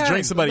 Yes, you can. To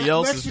drink somebody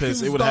else's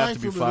piss, it would have to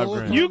be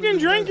 $5,000. You can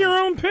drink your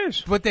own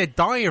piss, but they're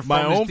dying from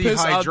my own piss.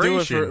 I'll do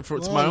it for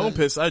my own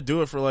piss. I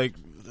do it for like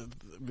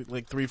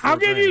 3-4. I'll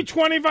give you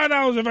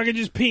 $25 if I could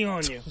just pee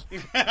on you.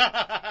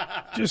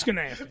 Just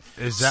gonna happen.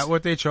 Is that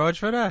what they charge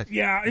for that?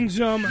 Yeah, in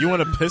some. You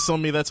want to piss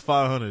on me? That's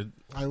 $500.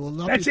 I will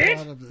not. That's be it.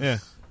 part of this. Yeah.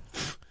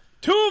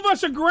 2 of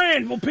us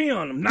 $1,000. We'll pee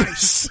on them.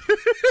 Nice.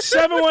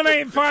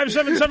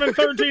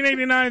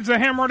 718-577-1389. It's the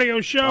Ham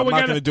Radio Show. I'm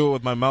not going to do it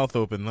with my mouth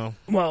open, though.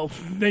 Well,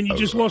 then you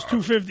just lost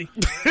 $250.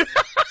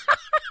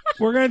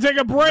 We're going to take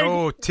a break.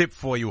 No tip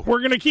for you. We're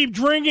going to keep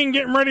drinking,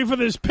 getting ready for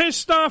this piss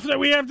stuff that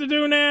we have to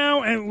do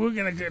now, and we're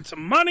going to get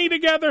some money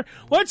together.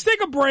 Let's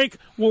take a break.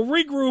 We'll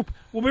regroup.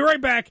 We'll be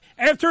right back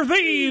after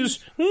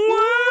these.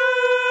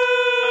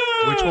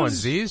 Which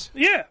ones? These?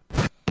 Yeah.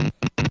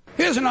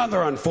 Here's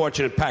another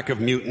unfortunate pack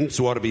of mutants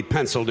who ought to be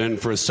penciled in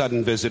for a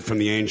sudden visit from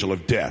the Angel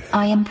of Death.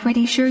 I am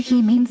pretty sure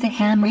he means the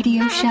Ham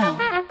Radio Show.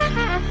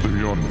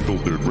 The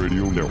Unfiltered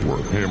Radio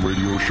Network,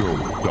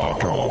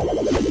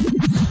 HamRadioShow.com.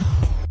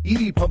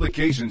 ED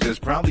Publications has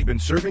proudly been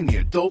serving the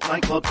adult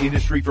nightclub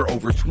industry for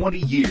over 20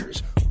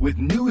 years with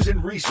news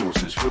and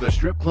resources for the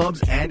strip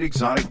clubs and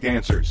exotic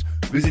dancers.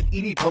 Visit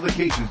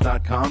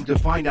edpublications.com to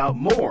find out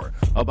more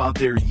about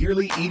their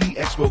yearly ED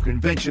Expo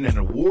convention and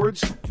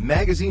awards,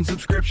 magazine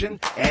subscription,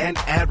 and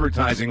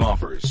advertising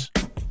offers.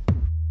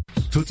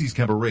 Tootsie's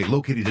Cabaret,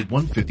 located at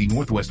 150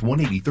 Northwest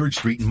 183rd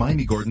Street in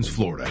Miami Gardens,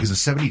 Florida, is a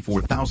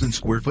 74,000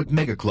 square foot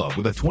mega club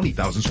with a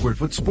 20,000 square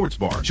foot sports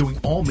bar showing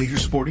all major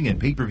sporting and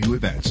pay-per-view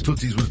events.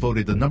 Tootsie's was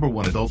voted the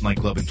 #1 adult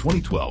nightclub in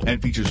 2012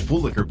 and features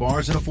full liquor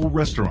bars and a full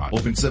restaurant.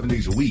 Open 7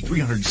 days a week,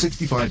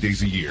 365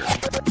 days a year.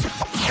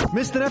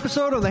 Missed an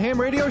episode of the Ham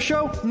Radio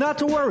Show? Not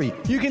to worry.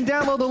 You can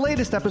download the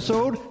latest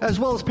episode as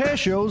well as past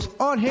shows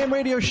on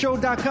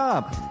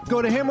HamRadioShow.com.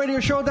 Go to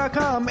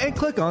HamRadioShow.com and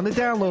click on the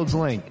downloads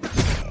link.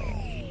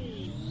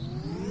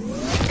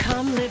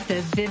 Come live the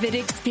vivid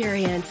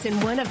experience in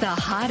one of the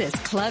hottest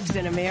clubs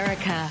in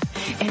America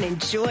and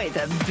enjoy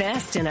the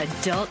best in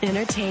adult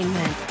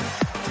entertainment.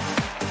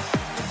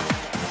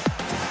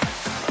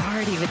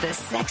 Party with the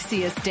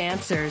sexiest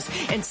dancers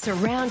and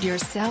surround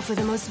yourself with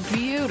the most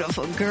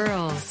beautiful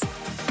girls.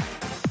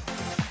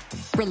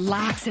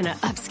 Relax in an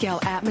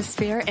upscale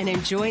atmosphere and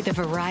enjoy the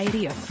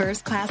variety of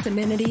first-class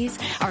amenities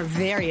our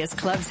various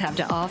clubs have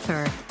to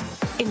offer.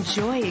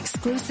 Enjoy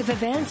exclusive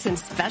events and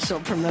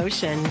special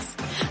promotions,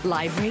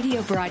 live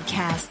radio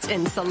broadcasts,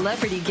 and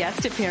celebrity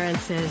guest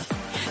appearances.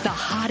 The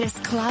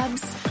hottest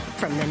clubs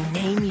from the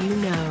name you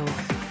know.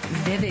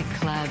 Vivid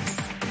Clubs.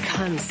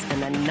 Come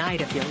spend the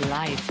night of your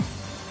life.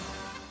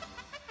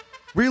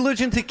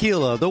 Religion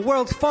Tequila, the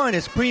world's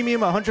finest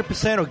premium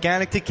 100%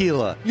 organic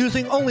tequila,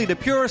 using only the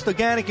purest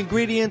organic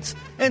ingredients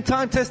and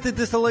time-tested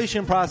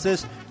distillation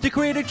process to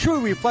create a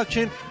true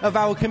reflection of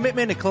our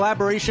commitment and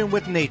collaboration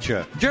with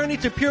nature. Journey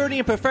to purity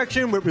and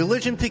perfection with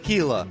Religion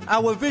Tequila.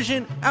 Our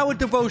vision, our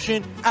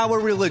devotion, our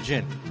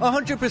religion.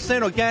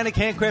 100% organic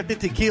handcrafted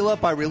tequila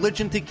by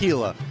Religion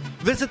Tequila.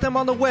 Visit them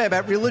on the web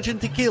at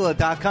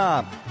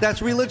religiontequila.com. That's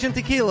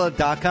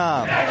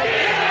religiontequila.com.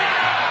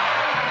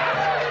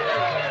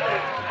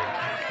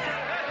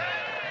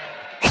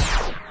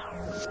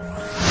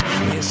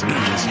 This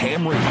is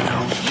Ham Radio.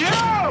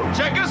 Yo,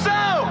 check us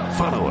out.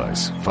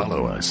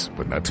 Follow us,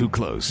 but not too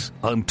close,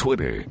 on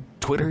Twitter.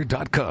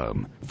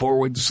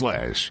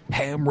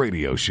 Twitter.com/Ham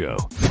Radio Show.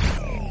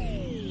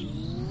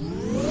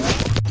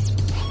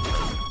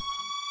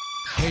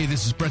 Hey,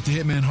 this is Bret the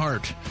Hitman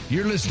Hart.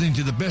 You're listening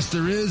to the best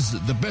there is,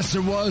 the best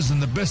there was,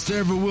 and the best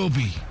there ever will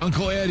be.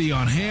 Uncle Eddie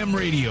on Ham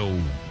Radio.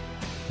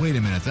 Wait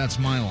a minute, that's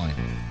my line.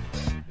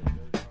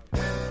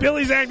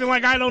 Billy's acting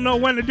like I don't know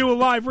when to do a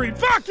live read.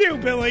 Fuck you,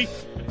 Billy!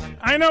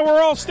 I know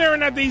we're all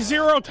staring at these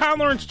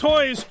zero-tolerance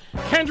toys.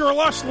 Kendra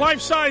Lust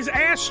life-size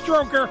ass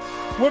stroker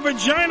with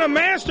vagina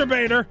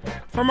masturbator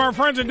from our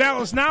friends at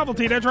Dallas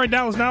Novelty. That's right,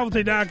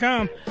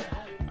 DallasNovelty.com.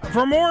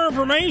 For more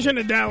information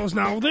at Dallas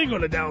Novelty, go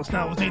to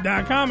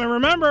DallasNovelty.com. And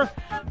remember,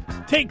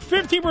 take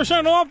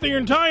 50% off the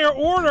entire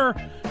order.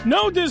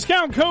 No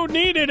discount code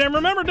needed. And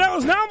remember,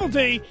 Dallas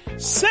Novelty,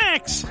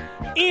 sex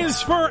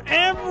is for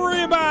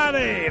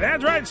everybody.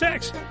 That's right,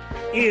 sex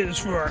is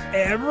for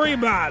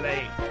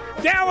everybody.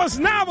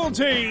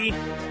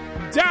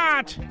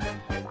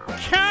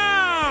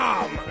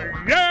 DallasNovelty.com.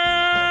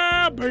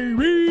 Yeah,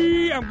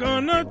 baby. I'm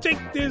gonna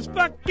take this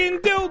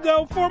fucking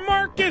dildo for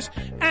Marcus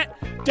at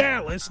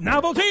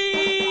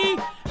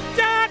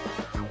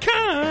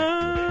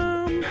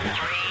DallasNovelty.com.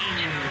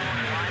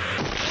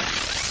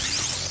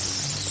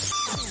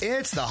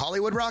 It's the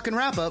Hollywood Rockin'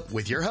 Wrap-Up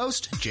with your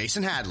host,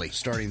 Jason Hadley.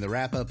 Starting the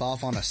wrap-up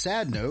off on a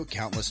sad note,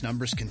 countless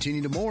numbers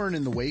continue to mourn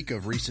in the wake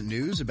of recent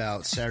news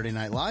about Saturday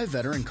Night Live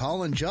veteran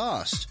Colin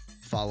Jost,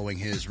 following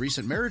his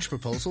recent marriage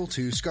proposal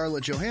to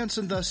Scarlett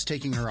Johansson, thus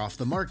taking her off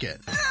the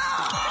market.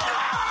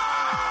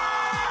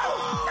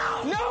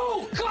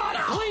 No! God,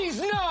 please,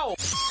 no!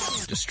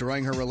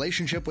 Destroying her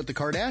relationship with the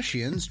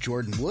Kardashians,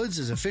 Jordan Woods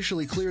has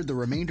officially cleared the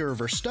remainder of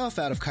her stuff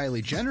out of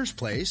Kylie Jenner's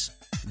place.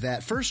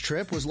 That first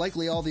trip was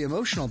likely all the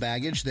emotional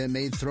baggage that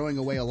made throwing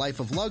away a life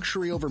of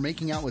luxury over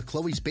making out with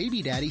Khloe's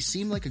baby daddy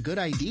seem like a good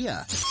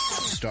idea.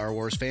 Star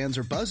Wars fans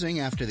are buzzing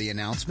after the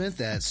announcement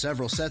that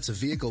several sets of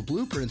vehicle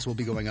blueprints will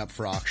be going up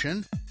for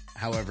auction.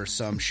 However,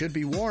 some should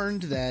be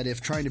warned that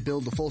if trying to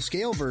build the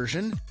full-scale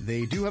version,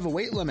 they do have a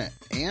weight limit,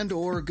 and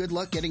or good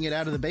luck getting it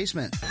out of the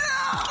basement.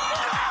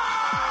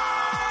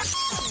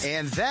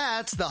 And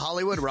that's the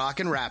Hollywood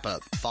Rockin'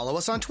 Wrap-Up. Follow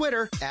us on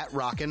Twitter at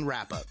Rockin'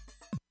 Wrap-Up.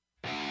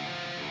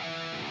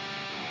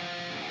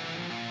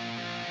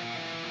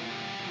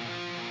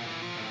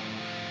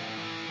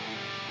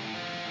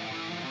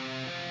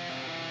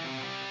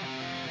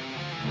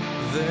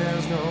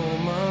 There's no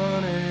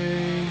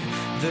money,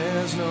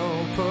 there's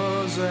no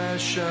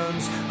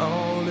possessions,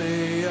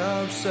 only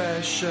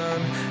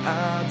obsession.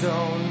 I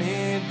don't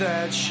need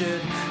that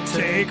shit.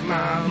 Take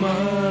my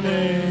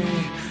money,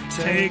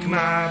 take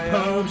my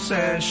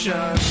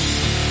obsession.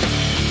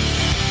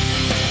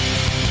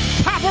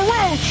 Papa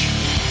Roach!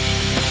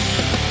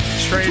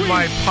 Trade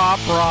my pop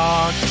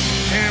rocks.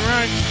 Damn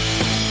right.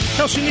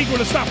 Tell Shaniqua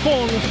to stop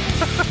calling.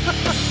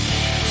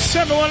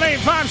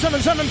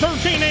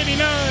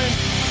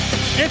 718-577-1389.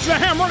 It's the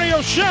Ham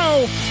Radio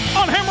Show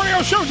on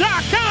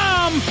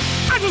HamRadioShow.com.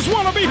 I just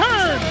want to be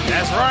heard.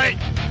 That's right.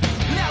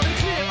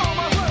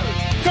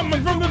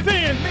 Coming from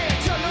within.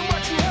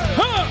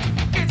 Huh.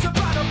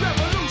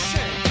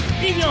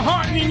 In your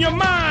heart and in your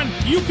mind,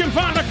 you can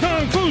find a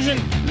conclusion.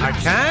 I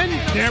can?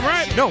 Damn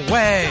right. No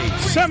way.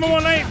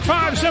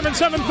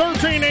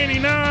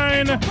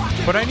 718-577-1389.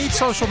 But I need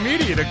social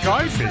media to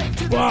guide me.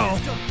 Well,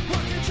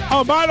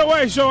 oh, by the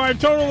way, so I've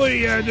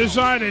totally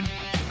decided...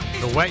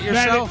 To wet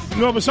yourself?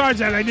 Besides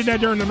that, I did that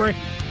during the break.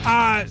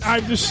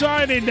 I've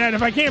decided that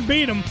if I can't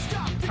beat them,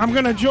 I'm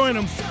going to join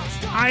them.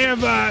 I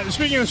have,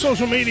 speaking of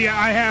social media,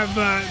 I have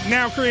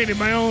now created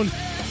my own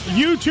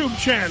YouTube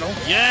channel.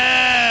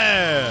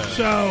 Yeah!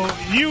 So,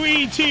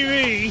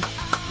 UETV.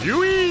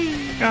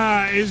 UE!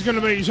 is going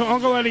to be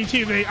Uncle Eddie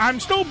TV. I'm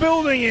still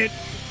building it,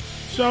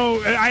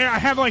 so I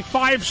have like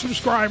 5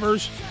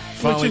 subscribers.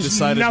 Finally which is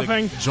decided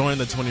nothing. to join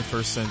the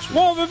 21st century.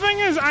 Well, the thing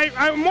is,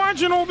 I'm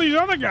watching all these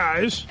other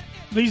guys,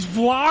 these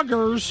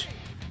vloggers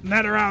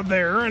that are out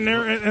there, and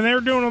they're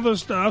doing all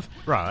this stuff.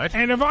 Right.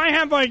 And if I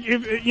had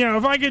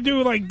if I could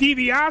do like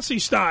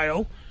DiBiase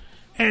style,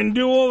 and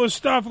do all this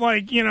stuff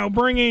like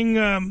bringing.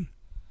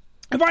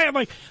 If I had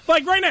like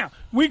right now,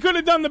 we could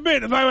have done the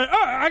bit. If I went,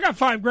 I got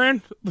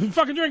 $5,000.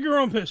 Fucking drink your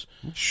own piss.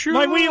 Sure.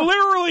 Like we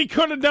literally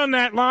could have done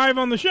that live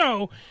on the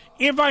show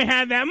if I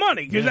had that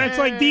money, because that's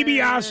like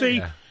DiBiase.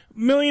 Yeah. $1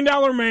 Million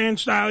Man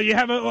style. You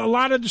have a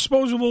lot of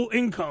disposable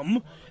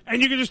income,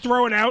 and you can just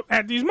throw it out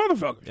at these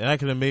motherfuckers. And that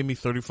could have made me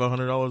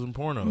 $3,500 in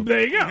porno.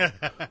 There you go.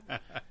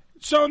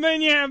 So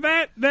then you have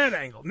that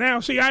angle. Now,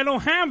 see, I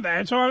don't have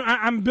that, so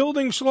I'm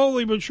building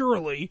slowly but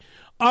surely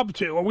up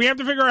to. We have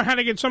to figure out how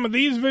to get some of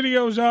these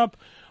videos up.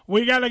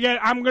 We got to get.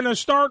 I'm going to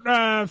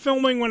start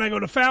filming when I go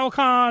to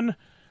Falcon.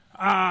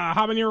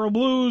 Habanero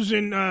Blues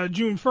in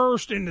June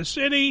 1st in the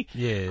city.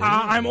 Yeah.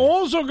 I'm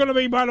also going to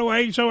be, by the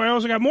way, so I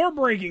also got more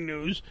breaking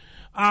news.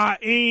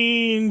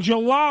 In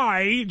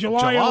July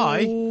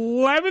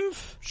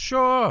 11th?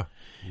 Sure.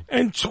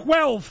 And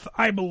 12th,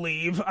 I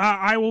believe,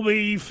 I will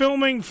be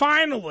filming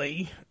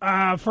finally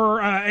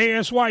for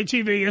ASY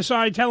TV,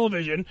 SI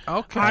Television.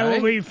 Okay. I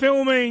will be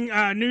filming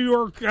New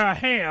York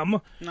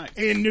Ham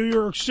in New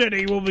York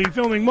City. We'll be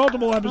filming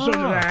multiple episodes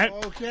of that.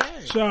 Okay.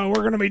 So we're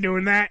going to be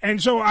doing that.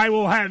 And so I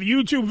will have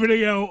YouTube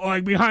video,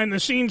 like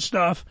behind-the-scenes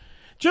stuff.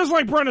 Just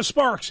like Brenna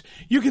Sparks,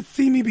 you can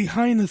see me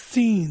behind the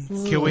scenes.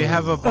 Can we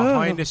have a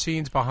behind the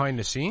scenes?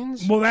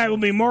 Well, that will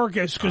be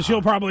Marcus, because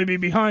he'll probably be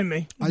behind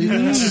me. Are you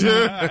going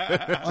to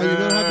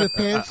have your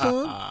pants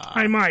on?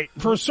 I might.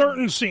 For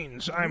certain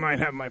scenes, I might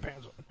have my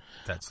pants on.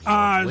 That's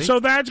lovely. So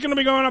that's going to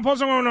be going on.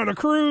 Plus, I'm going on a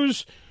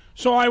cruise,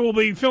 so I will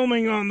be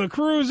filming on the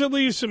cruise at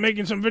least and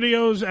making some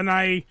videos, and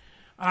I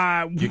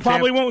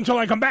probably won't until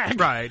I come back.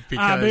 Right,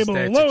 because I'll be able to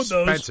that's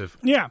load expensive.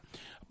 those. Yeah.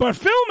 But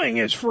filming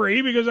is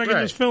free because I can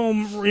just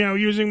film,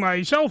 using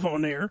my cell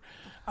phone here,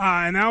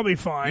 and that'll be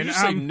fine. Did you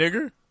say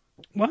nigger?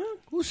 What?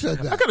 Who said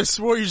that? I could have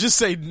swore you just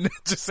said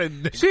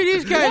nigger. See,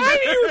 these guys Why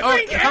do you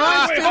think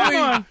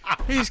constantly,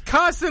 he's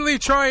constantly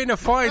trying to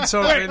find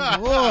something in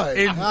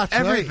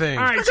everything.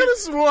 All right, I could have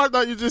swore I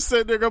thought you just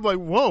said nigger. I'm like,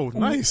 whoa,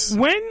 nice.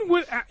 When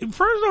would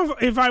first off,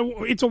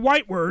 it's a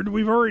white word.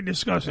 We've already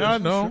discussed it. I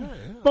know.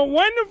 But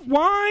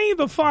why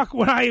the fuck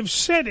would I have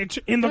said it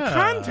in the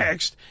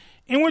context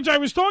in which I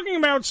was talking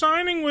about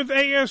signing with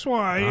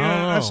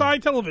ASY, SI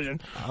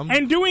Television,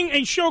 and doing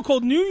a show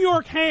called New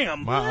York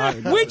Ham,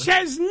 which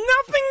has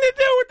nothing to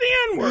do with the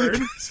N-word.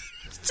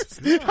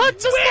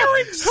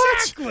 Where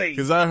exactly?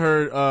 Because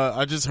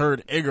I just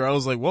heard Igor. I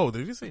was like, whoa,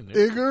 did you say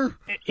nigger?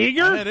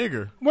 Igor? I had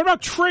Igor. What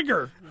about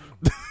Trigger?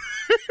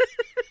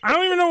 I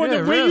don't even know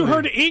where you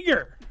heard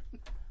Igor.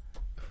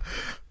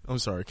 I'm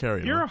sorry,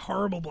 carry on. You're a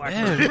horrible black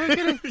man.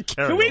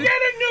 Can we get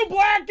a new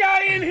black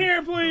guy in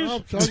here, please?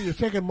 I'm telling you, you're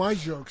taking my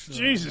jokes.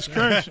 Jesus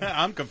Christ.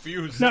 I'm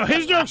confused. No,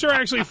 his jokes are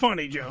actually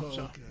funny, Joe.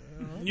 So.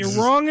 You're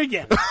wrong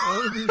again.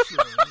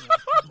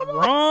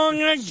 Wrong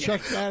again.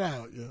 Check that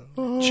out.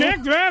 Yeah.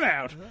 Check that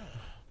out.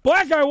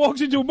 Black guy walks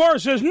into a bar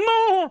and says,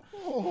 no.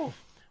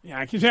 Yeah,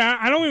 I can say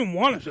I don't even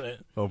want to say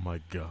it. Oh, my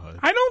God.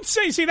 I don't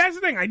say, see, that's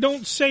the thing. I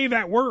don't say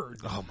that word.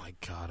 Oh, my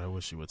God. I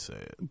wish you would say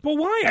it. But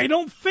why? I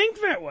don't think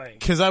that way.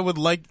 Because I would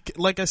like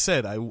I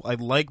said, I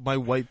like my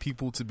white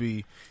people to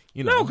be,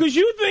 No, because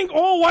you think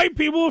all white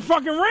people are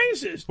fucking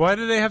racist. Why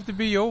do they have to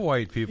be your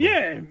white people?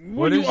 Yeah.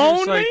 What you is own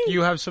this, like me?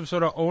 you have some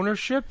sort of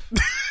ownership?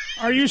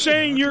 Are you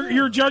saying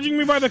you're judging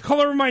me by the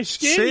color of my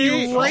skin?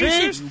 You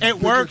racist?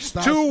 It works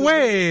two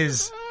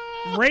ways.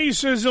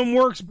 Racism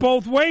works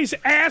both ways,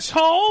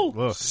 asshole.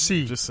 Look,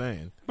 just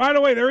saying. By the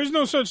way, there is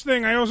no such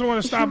thing. I also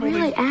want to stop You're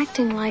really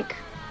acting like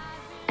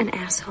an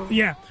asshole.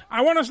 Yeah,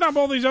 I want to stop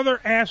all these other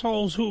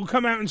assholes who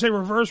come out and say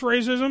reverse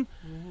racism.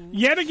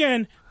 Yet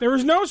again, there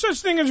is no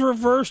such thing as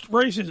reversed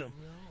racism.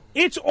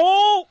 It's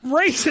all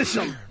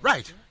racism.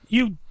 Right.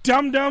 You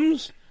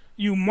dum-dums.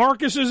 You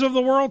Marcuses of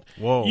the world.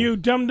 Whoa. You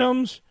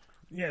dum-dums.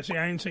 Yeah, see,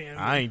 I ain't saying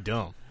I ain't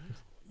dumb.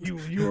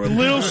 You're a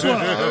little slow.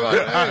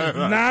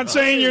 Not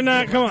saying you're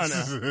not. Come on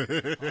now.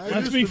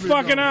 Let's be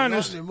fucking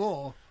honest.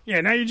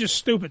 Yeah, now you're just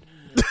stupid.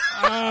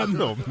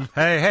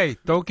 Hey,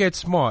 don't get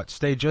smart.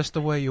 Stay just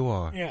the way you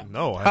are. Yeah.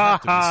 No, I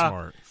have to be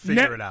smart.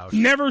 Figure it out.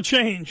 Never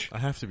change. I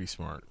have to be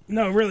smart.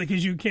 No, really,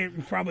 because you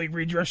can't probably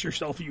redress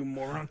yourself, you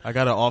moron. I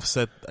gotta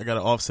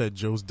offset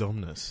Joe's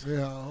dumbness.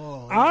 Yeah.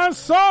 I'm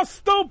so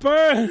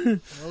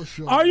stupid.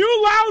 Are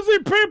you lousy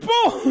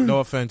people? No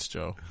offense,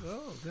 Joe.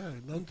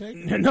 None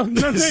taken. None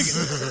taken.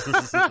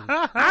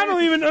 I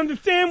don't even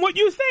understand what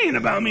you're saying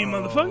about me,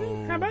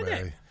 motherfucker. How about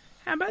that?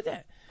 How about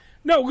that?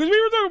 No, because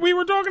we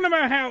were talking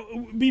about how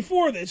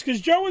before this,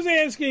 because Joe was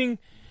asking.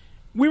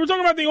 We were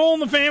talking about the All in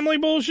the Family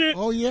bullshit.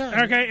 Oh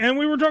yeah. Okay, and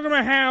we were talking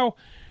about how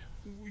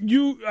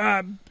you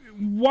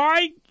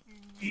why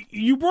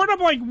you brought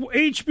up like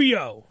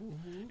HBO,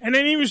 And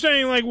then he was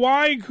saying, like,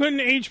 why couldn't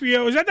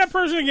HBO... Is that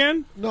person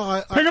again?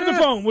 No, Pick up the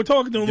phone. We're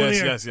talking to him on the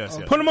air. Yes.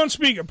 Put him on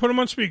speaker. Put him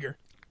on speaker.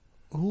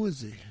 Who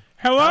is he?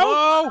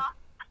 Hello?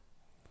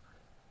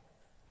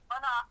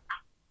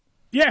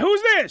 Yeah,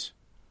 who's this?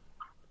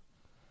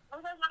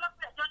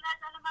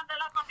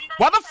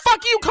 Why the fuck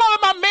are you calling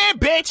my man,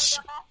 bitch?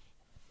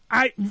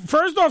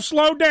 First off,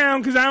 slow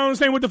down, because I don't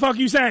understand what the fuck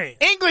you saying.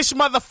 English,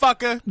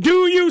 motherfucker.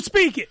 Do you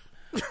speak it?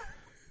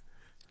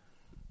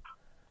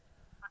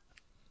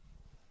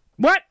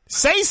 What?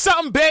 Say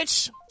something,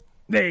 bitch.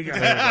 There you go.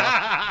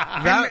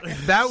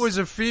 That was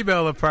a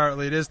female,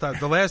 apparently, this time.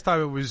 The last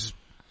time it was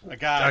a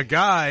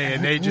guy,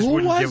 and they just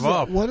wouldn't give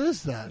up. What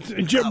is that?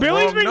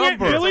 Billy's been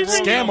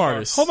Scam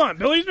artist. Hold on.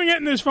 Billy's been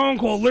getting this phone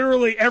call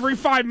literally every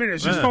 5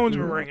 minutes. His phone's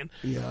been ringing.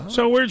 Yeah.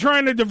 So we're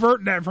trying to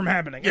divert that from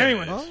happening.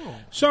 Anyway,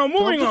 so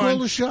moving on. Call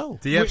the show.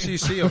 The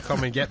FCC will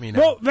come and get me now.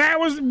 Well, that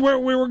was where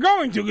we were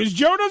going to, because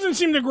Joe doesn't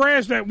seem to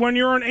grasp that when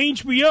you're on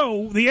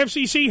HBO, the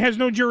FCC has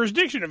no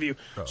jurisdiction of you.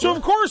 So,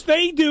 of course,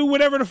 they do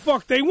whatever the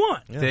fuck they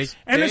want. Yes.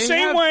 And the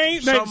same way...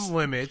 some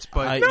limits,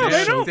 but... No,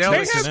 they don't.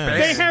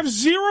 They have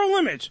zero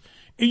limits.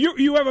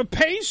 You have a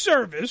pay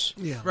service.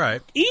 Yeah.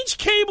 Right. Each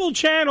cable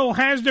channel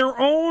has their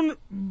own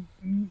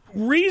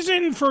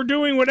reason for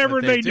doing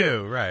whatever they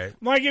do. Right.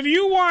 Like if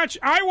you watch,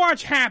 I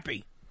watch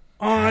Happy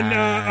on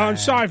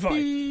Sci-Fi.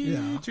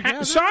 Yeah.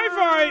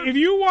 Sci-Fi. If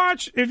you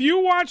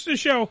watch the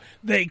show,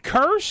 they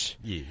curse.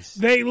 Yes.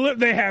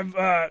 They have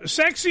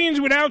sex scenes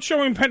without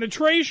showing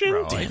penetration.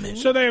 Right. Damn it.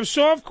 So they have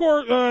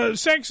softcore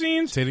sex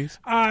scenes. Titties.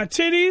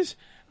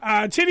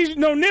 Titties,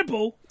 no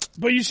nipple,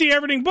 but you see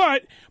everything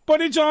but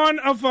it's on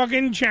a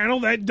fucking channel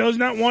that does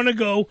not want to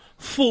go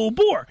full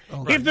bore.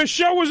 Okay. If the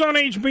show was on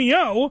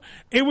HBO,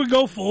 it would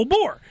go full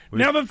bore.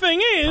 Now the thing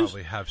is...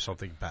 probably have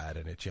something bad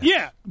in it,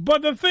 Yeah,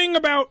 but the thing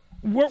about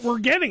what we're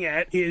getting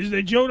at is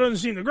that Joe doesn't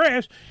seem to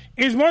grasp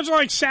is much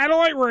like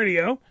satellite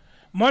radio,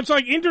 much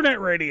like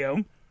internet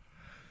radio,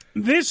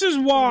 this is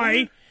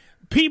why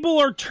people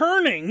are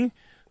turning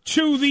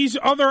to these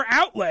other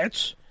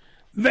outlets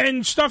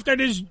than stuff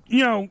that is,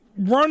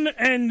 run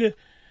and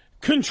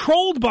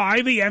controlled by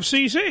the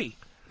FCC.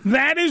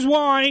 That is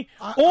why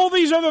all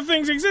these other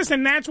things exist,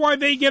 and that's why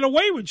they get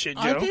away with shit,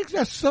 Joe. I think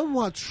that's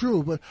somewhat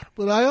true,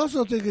 but I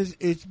also think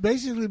it's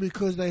basically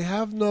because they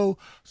have no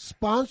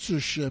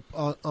sponsorship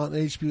on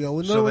HBO.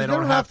 In So they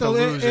don't have to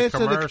lose a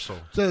commercial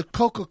to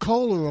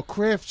Coca-Cola or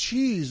Kraft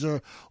Cheese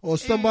or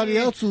somebody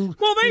else who.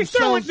 Well,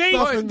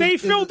 they they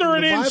filter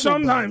it in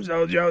sometimes,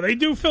 though, Joe. They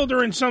do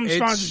filter in some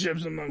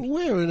sponsorships among.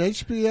 Where in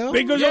HBO?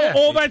 Because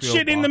all that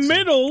shit in the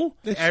middle.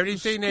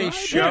 Everything they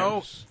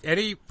show,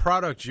 any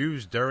product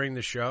used during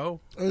the show.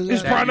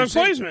 Is product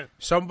placement.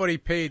 Somebody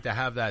paid to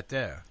have that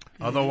there.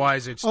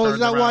 Otherwise, it's is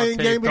that why in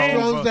Game of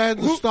Thrones they had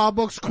the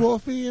Starbucks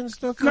coffee and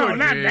stuff? No,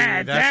 not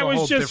that. That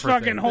was just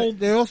fucking whole.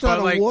 They also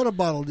had a water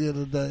bottle the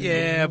other day.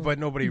 Yeah, but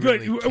nobody Good.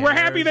 really cares. We're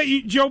happy that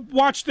Joe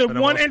watched the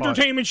one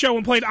entertainment show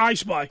and played I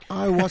Spy.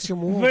 I watched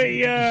them all.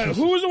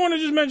 Who was the one that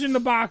just mentioned the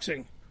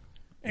boxing?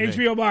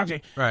 HBO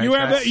boxing. Right. You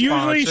have that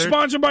usually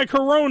sponsored by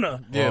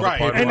Corona. Yeah, right.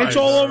 And it's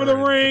all over the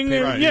ring.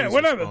 And, Right. yeah,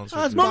 whatever.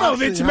 No,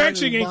 if it's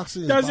Mexican,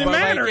 doesn't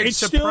matter. Like it's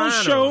still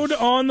Sopranos. showed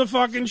on the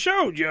fucking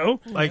show, Joe.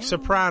 Like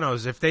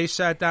Sopranos, if they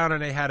sat down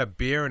and they had a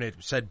beer and it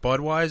said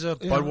Budweiser,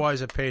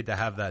 Budweiser paid to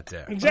have that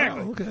there.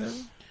 Exactly. Okay.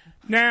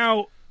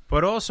 Now,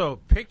 but also,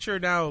 picture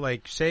now,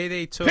 like, say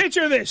they took...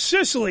 Picture this,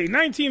 Sicily,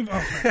 19...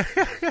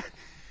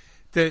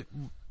 the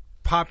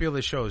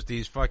popular shows,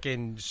 these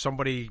fucking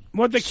somebody...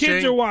 What the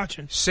kids are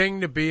watching.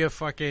 Sing to be a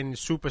fucking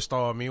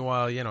superstar.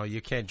 Meanwhile,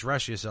 you can't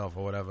dress yourself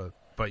or whatever.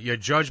 But you're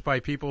judged by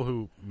people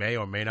who may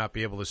or may not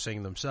be able to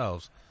sing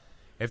themselves.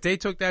 If they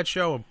took that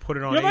show and put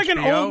it on You're like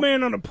HBO, an old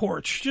man on a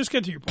porch. Just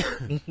get to your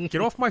point.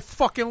 Get off my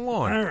fucking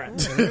lawn. All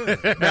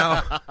right.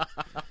 Now,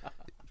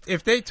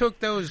 if they took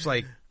those,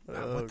 like,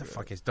 what the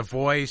fuck is The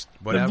Voice,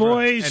 whatever. The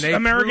Voice, and they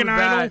American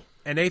Idol.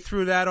 And they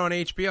threw that on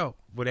HBO.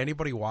 Would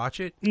anybody watch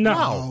it?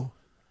 No.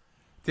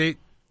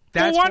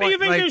 That's why do you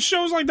think there's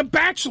shows like The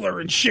Bachelor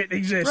and shit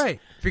exist? Right,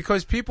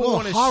 because people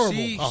want to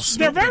see.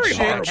 They're very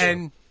horrible.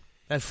 And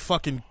that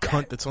fucking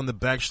cunt that's on The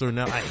Bachelor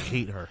now, I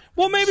hate her.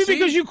 Well, maybe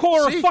because you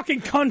call her a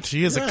fucking cunt.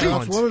 She is a cunt.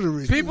 That's one of the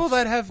reasons. People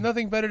that have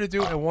nothing better to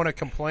do and want to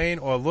complain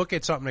or look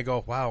at something and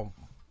go, "Wow,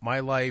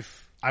 my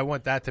life. I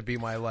want that to be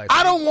my life."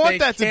 I don't want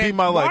that to be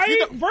my life.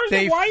 Why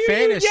are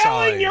you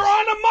yelling? You're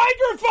on a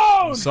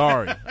microphone.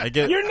 Sorry, I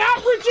get. You're not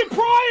Richard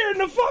Pryor in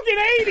the fucking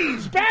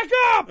 80s. Back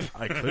up.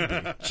 I could be.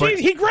 Jeez,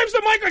 he grabs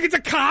the mic like it's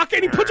a cock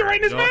and he puts it right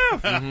in his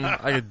mouth.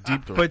 Mm-hmm. I get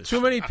deep. But too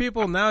many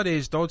people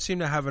nowadays don't seem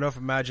to have enough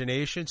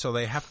imagination, so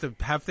they have to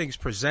have things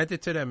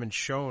presented to them and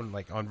shown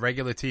like on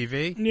regular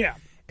TV. Yeah.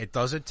 It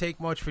doesn't take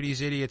much for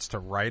these idiots to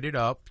write it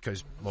up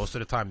because most of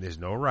the time there's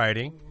no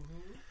writing,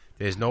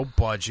 there's no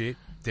budget.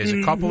 There's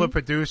a couple of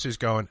producers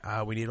going,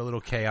 we need a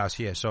little chaos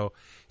here. So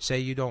say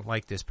you don't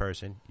like this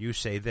person. You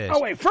say this. Oh,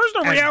 wait. First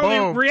of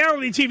all,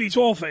 reality TV's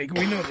all fake.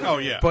 We know that. Oh,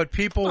 yeah. But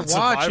people watch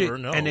Survivor, it,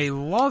 no. and they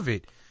love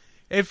it.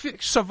 If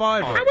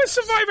Survivor... How is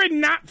Survivor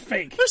not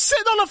fake? They're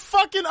sitting on a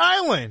fucking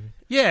island.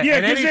 Yeah,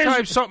 and 'cause anytime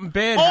there's- something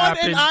bad On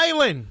happens... an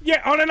island.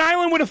 Yeah, on an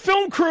island with a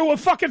film crew of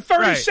fucking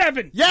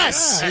 37.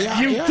 Yes.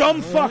 You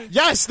dumb fuck.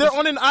 Yes, they're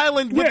on an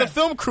island with Yeah. the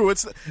film crew.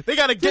 They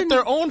got to get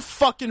their own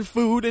fucking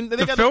food, and they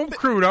The got film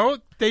crew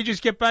don't. They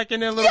just get back in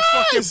their little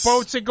fucking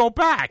boats and go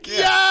back.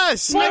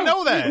 Yes, I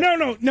know that.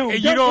 No.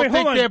 And you don't wait,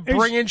 think hold they're on.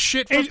 bringing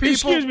shit for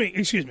people?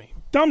 Excuse me.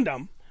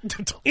 Dum-dum.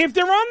 If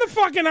they're on the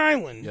fucking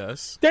island,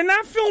 they're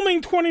not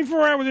filming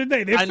 24 hours a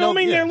day. They're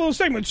filming their little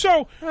segment.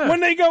 So when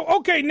they go,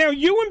 okay, now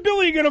you and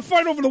Billy are going to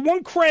fight over the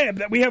one crab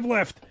that we have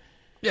left.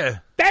 Yeah.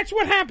 That's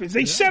what happens.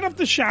 They set up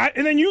the shot,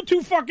 and then you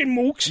two fucking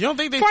mooks You don't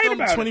think they fight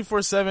film about it.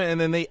 24/7 and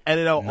then they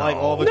edit out like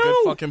all the good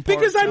fucking parts?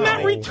 because I'm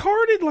not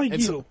retarded like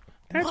It's- you.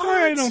 That's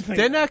why I don't think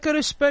They're not going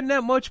to spend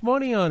that much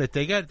money on it.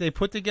 They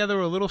put together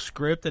a little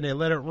script and they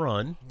let it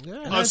run.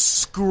 A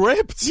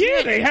script?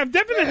 Yeah, they have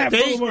definitely have.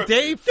 They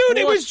Dude,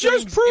 it was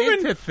just proven.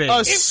 into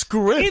things.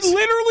 Script? It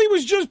literally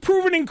was just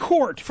proven in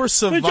court For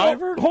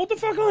Survivor? Hold the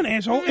fuck on,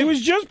 asshole! It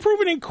was just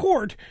proven in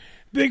court.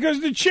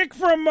 Because the chick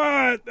from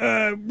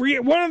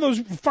one of those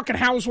fucking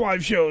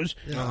housewife shows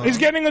is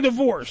getting a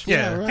divorce.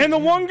 Yeah. Right, and the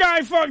one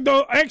guy,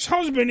 the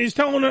ex-husband, is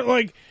telling her,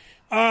 like,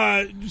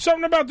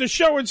 something about the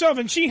show itself,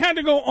 and she had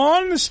to go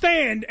on the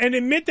stand and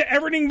admit to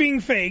everything being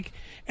fake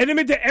and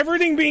admit to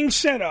everything being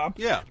set up.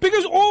 Yeah.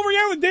 Because all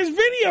reality, there's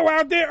video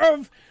out there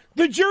of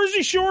the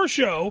Jersey Shore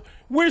show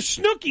where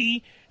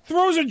Snooki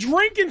throws a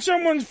drink in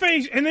someone's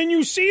face, and then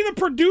you see the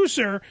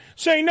producer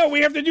say, no,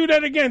 we have to do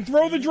that again.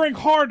 Throw the drink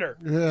harder.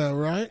 Yeah,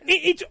 right?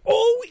 It's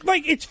always,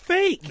 like, it's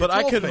fake. But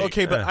I could,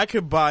 fake. but I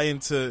could buy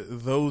into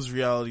those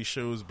reality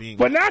shows being.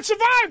 But not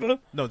Survivor.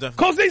 No, definitely.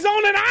 Because they's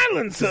on an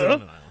island,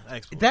 sir.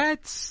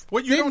 That's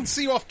what you don't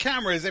see off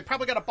camera is they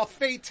probably got a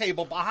buffet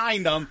table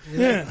behind them,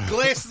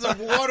 glasses of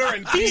water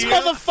and These beer.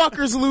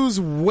 motherfuckers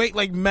lose weight,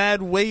 like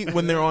mad weight,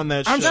 when they're on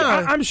that show.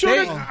 I'm sure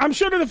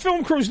that the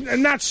film crew's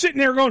not sitting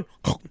there going,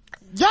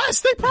 yes,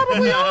 they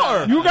probably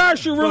are. You guys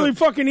should really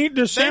fucking eat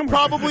this They sandwich.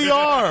 probably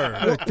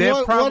are.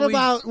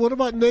 What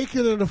about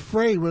Naked and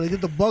Afraid when they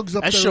get the bugs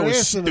up That their show is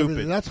ass and stupid.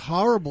 everything? That's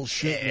horrible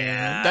shit.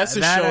 Man. That's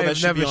a That show I've that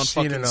should be never on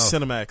seen fucking enough.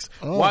 Cinemax.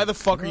 Oh, Why the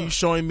fuck are you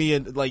showing me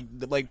like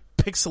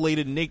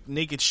pixelated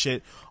naked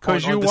shit?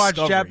 because you on watch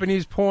Discovery?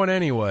 Japanese porn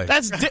anyway.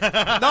 That's no,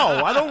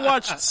 I don't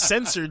watch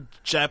censored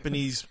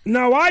Japanese.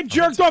 No, I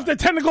jerked off the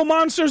tentacle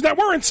monsters that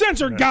weren't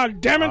censored. God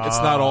damn it! It's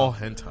not all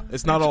hentai.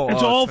 It's not all.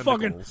 It's all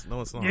tentacles. fucking.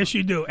 No, it's not. Yes,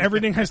 you do.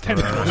 Everything has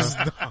tentacles.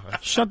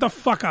 Shut the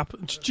fuck up.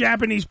 It's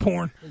Japanese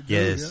porn.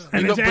 Yes.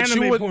 And You know, it's but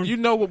anime porn. you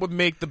know what would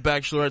make The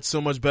Bachelorette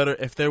so much better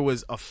if there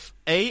was a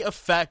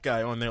fat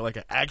guy on there, like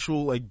an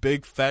actual like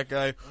big fat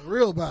guy,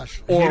 Real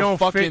bachelor. or You don't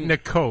fucking fit in the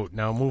coat.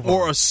 Now move on.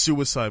 or a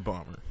suicide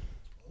bomber.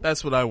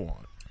 That's what I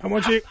want. I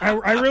want you.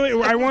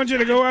 I want you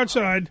to go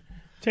outside,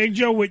 take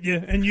Joe with you,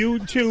 and you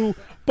two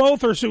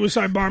both are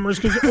suicide bombers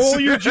because all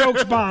your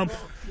jokes bomb.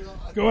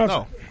 Go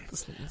outside.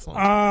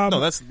 No,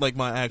 that's like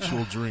my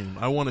actual dream.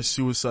 I want a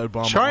suicide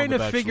bomber. Trying on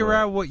to The figure Bachelorette.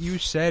 out what you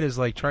said is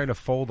like trying to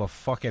fold a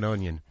fucking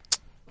onion.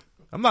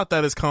 I'm not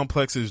that as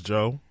complex as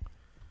Joe.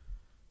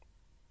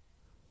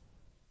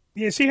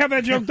 Yeah, see how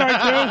that joke died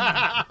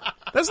too?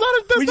 That's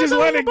not. We just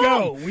let it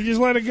go. We just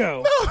let it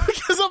go. No,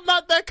 because I'm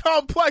not that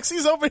complex.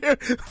 He's over here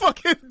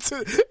fucking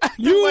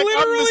acting You like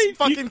I'm literally this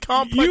fucking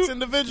complex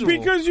individual.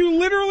 Because you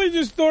literally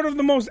just thought of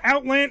the most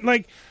outland,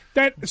 like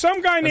that.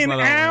 Some guy named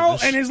not Al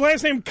outlandish. and his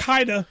last name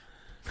Kaida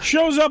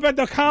shows up at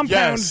the compound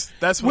Yes,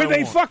 that's what with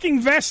I a want.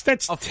 fucking vest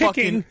that's a ticking.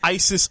 fucking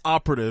ISIS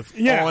operative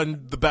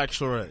on The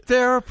Bachelorette.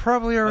 There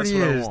probably already That's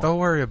what I is. want. Don't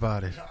worry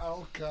about it.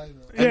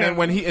 And then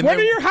when he, and What then,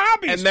 are your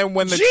hobbies? And then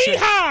when the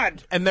Jihad.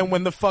 chick, and then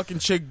when the fucking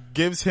chick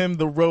gives him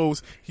the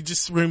rose, he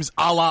just screams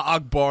Allah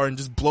Akbar and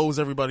just blows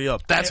everybody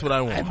up. That's what I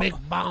want. Make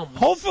bombs.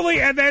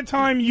 Hopefully, at that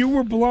time, you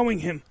were blowing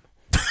him.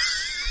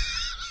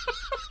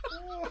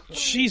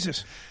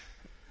 Jesus.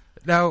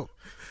 Now,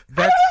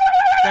 that's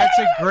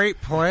a great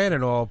plan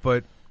and all,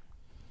 but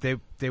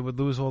they would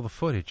lose all the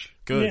footage.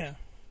 Good. Yeah.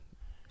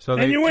 So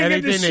And you wouldn't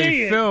get to anything they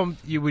see it. filmed,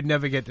 you would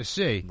never get to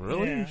see.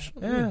 Really?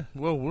 Yeah.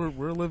 Well,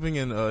 we're living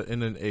in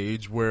an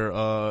age where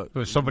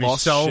Somebody's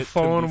lost cell shit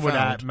phone can be would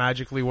found.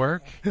 magically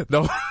work.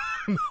 No.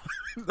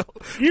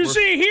 You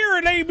see, here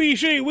at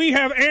ABC, we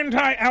have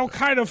anti-Al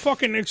Qaeda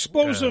fucking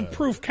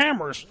explosive-proof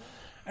cameers,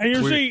 and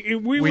you see,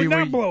 we would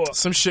not blow up.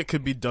 Some shit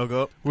could be dug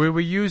up. We were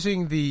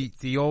using the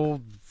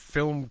old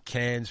film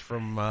cans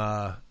from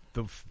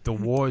the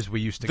wars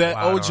we used to That go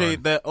out OJ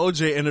on. that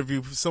OJ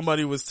interview,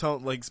 somebody was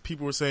telling, like,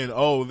 people were saying,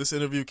 "Oh, this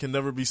interview can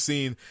never be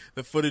seen.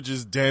 The footage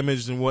is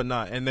damaged and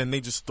whatnot," and then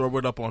they just throw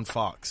it up on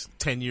Fox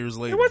 10 years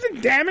later. It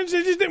wasn't damaged.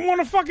 They just didn't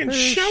want to fucking They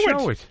didn't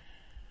show it.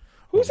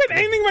 Who said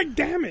anything like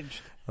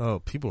damaged? Oh,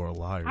 people are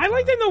liars. I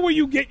like to know where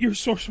you get your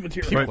source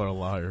material. People are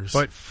liars.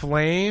 But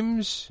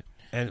flames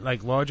and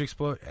like large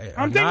explosions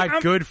are I'm thinking- not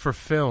I'm- good for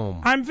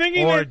film. I'm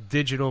thinking or that-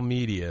 digital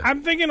media.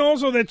 I'm thinking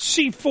also that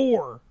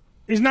C4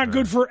 is not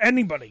good for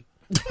anybody.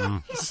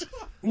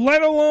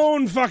 Let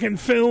alone fucking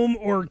film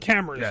or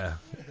cameras. Yeah.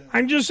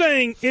 I'm just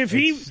saying, if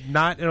It's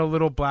not in a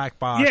little black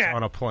box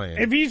on a plane.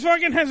 If he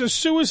fucking has a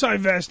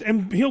suicide vest,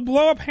 and he'll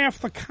blow up half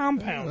the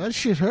compound. That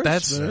shit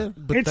hurts, man.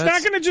 It's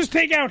not going to just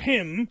take out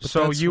him.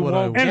 So you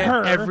won't and get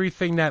her.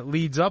 everything that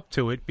leads up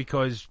to it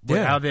because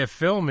how they're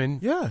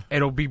filming,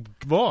 it'll be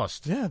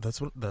lost. Yeah,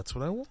 that's what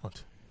I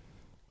want.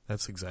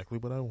 That's exactly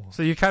what I want.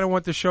 So you kind of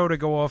want the show to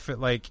go off at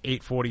like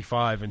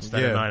 8:45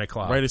 instead of 9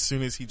 o'clock. Right as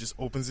soon as he just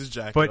opens his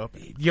jacket up.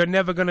 But you're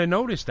never going to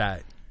notice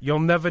that.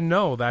 You'll never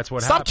know that's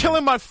what happened. Stop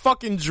killing my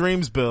fucking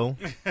dreams, Bill.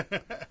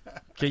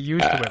 Get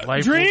used to it.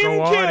 Life Dream will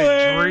go on, and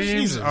killers.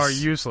 dreams are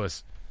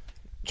useless.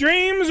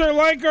 Dreams are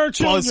like our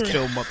children.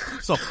 Buzzkill.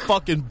 It's a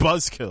fucking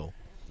buzzkill.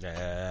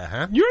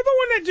 Uh-huh. You're the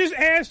one that just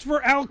asked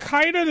for Al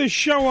Qaeda to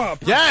show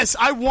up. Yes,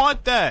 I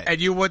want that.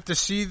 And you want to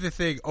see the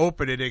thing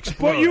open and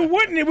explode. But you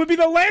wouldn't. It would be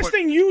the last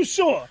thing you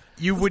saw.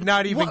 You would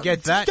not even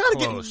get that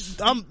close.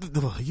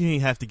 You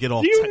ain't have to get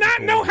all Do you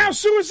not know how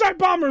suicide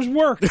bombers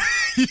work?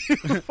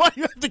 Why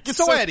you have to get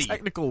so Eddie,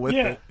 technical with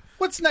it?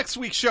 What's next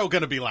week's show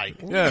going to be like?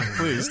 Yeah,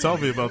 please tell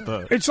me about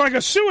that. It's like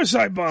a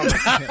suicide bomb.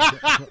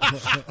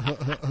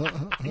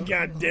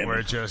 God damn it.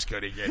 We're just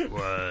going to get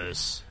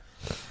worse.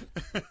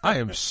 I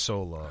am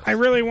so lost. I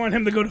really want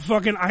him to go to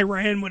fucking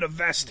Iran with a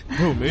vest.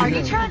 Who, me? Are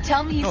you trying to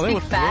tell me you speak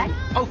fag?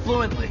 Oh,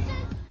 fluently.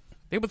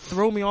 They would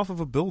throw me off of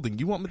a building.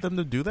 You want them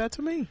to do that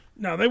to me?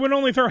 No, they would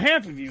only throw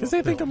half of you. Because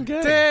they think I'm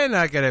gay. They're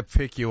not going to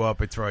pick you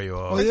up and throw you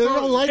off. Well, you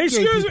don't like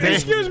excuse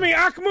me,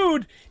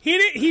 Ahmud.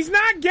 He's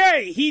not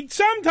gay. He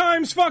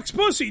sometimes fucks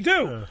pussy,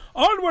 too.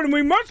 When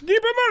we must keep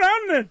him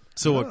around it.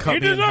 So what,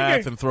 cut me in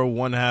half and throw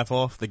one half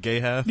off, the gay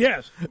half?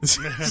 Yes.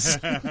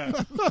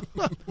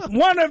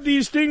 One of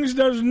these things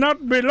does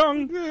not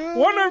belong.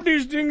 One of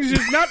these things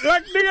is not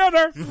like the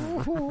other.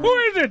 Who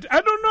is it?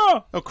 I don't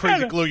know. Oh,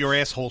 crazy glue your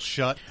asshole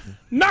shut.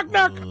 Knock,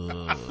 knock.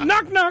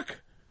 Knock, knock.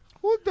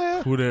 Who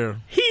there? Who there?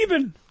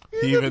 Heathen.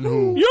 Heathen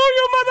who? You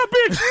mother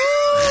bitch.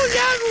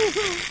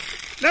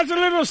 That's a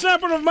little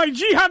sample of my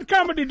jihad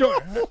comedy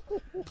door.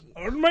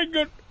 Oh, my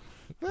God.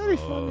 Very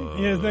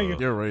funny. Yes, thank you.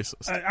 You're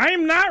racist. I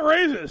am not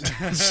racist.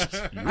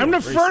 I'm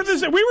the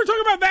furthest. We were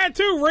talking about that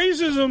too.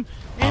 Racism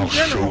in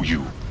general. Show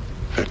you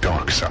the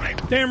dark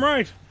side. Damn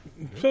right.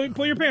 So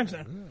pull your pants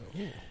down.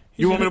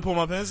 You want me to pull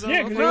my pants down?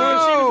 Yeah, because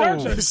I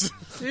want to see the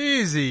dark side.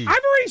 Easy.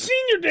 I've already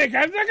seen your dick.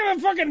 I'm not gonna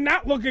fucking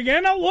not look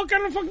again. I'll look. I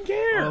don't fucking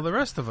care. Well, the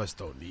rest of us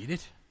don't need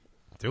it,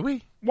 do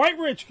we? White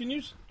Rich, can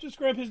you just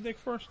grab his dick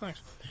first?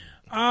 Thanks.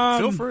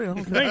 Feel free.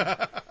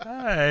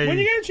 Hey. When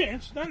you get a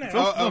chance, not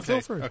now.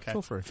 Feel free. Okay.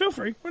 Feel free. Feel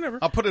free. Whenever.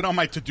 I'll put it on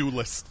my to-do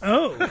list.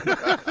 Oh.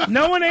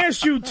 No one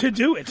asked you to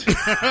do it. You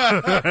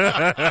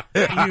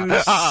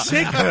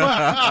sick fuck.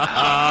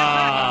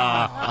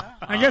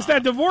 I guess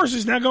that divorce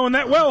is not going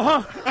that well,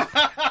 huh?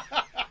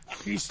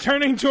 He's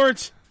turning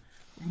towards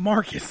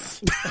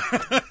Marcus.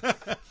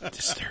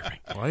 Disturbing.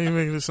 Why are you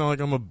making it sound like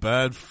I'm a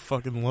bad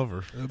fucking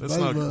lover? That's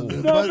not cool.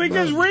 No,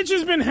 because Rich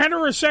has been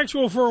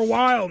heterosexual for a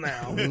while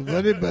now.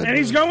 And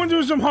he's going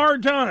through some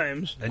hard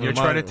times. And you're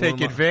trying to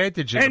take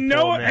advantage of and the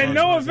poor no, man. and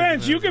no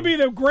offense, you could be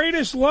the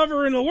greatest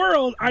lover in the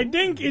world. I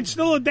think it's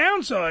still a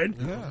downside.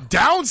 Yeah.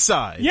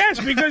 Downside? Yes,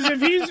 because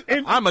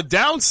if I'm a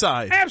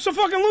downside.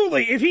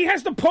 Absolutely. If he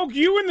has to poke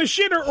you in the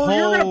shitter or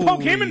you're going to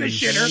poke him in the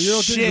shitter,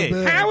 shit.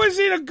 How is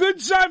it a good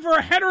side for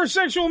a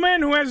heterosexual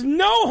man who has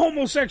no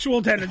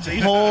homosexual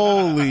tendencies?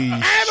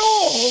 Holy at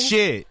all.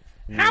 Shit.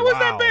 How is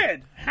that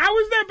bad? How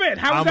is that bad?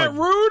 How is that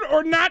rude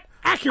or not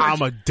accurate?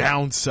 I'm a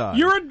downside.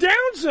 You're a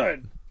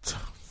downside.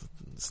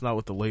 It's not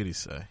what the ladies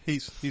say.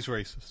 He's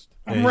racist.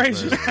 I'm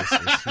racist.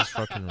 He's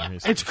fucking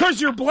racist. It's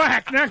because you're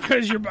black, not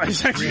because you're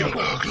bisexual.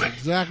 That's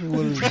exactly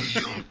what it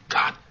is.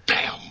 Goddamn.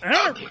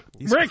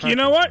 Rick, you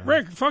know what?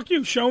 Rick, fuck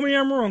you. Show me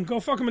I'm wrong.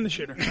 Go fuck him in the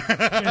shitter.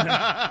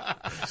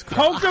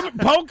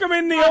 Poke him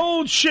in the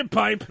old shit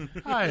pipe.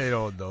 I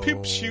don't know.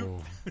 Pimp shoot.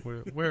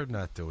 We're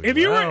not doing if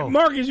you well. were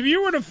Marcus, if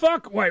you were to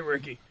fuck White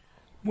Ricky,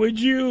 would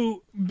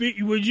you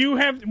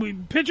have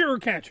pitcher or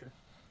catcher?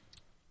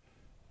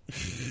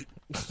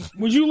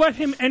 Would you let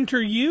him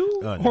enter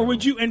you, or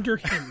would you enter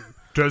him?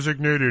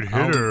 Designated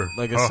hitter.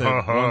 Like I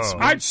said, once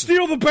I'd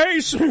steal the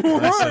base.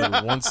 I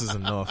said once is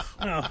enough.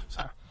 Oh,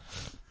 sorry.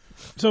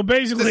 So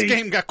basically, this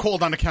game got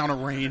called on account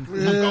of rain.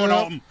 I'm going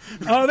home.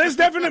 Oh, there's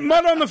definite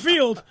mud on the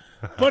field,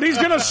 but he's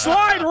going to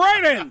slide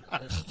right in.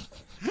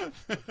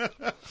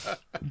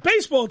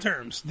 Baseball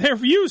terms, they're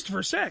used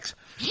for sex.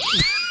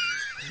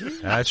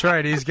 That's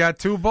right. He's got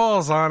 2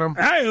 balls on him.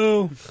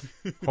 Hi-oh.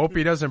 Hope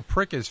he doesn't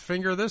prick his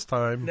finger this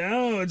time.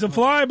 No, it's a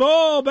fly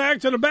ball.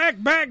 Back to the back.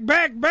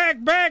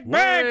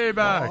 Way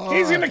back.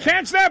 He's going to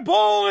catch that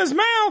ball in his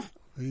mouth.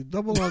 The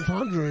double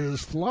entendre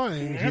is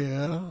flying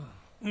here.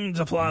 It's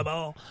a fly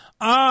ball.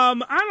 I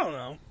don't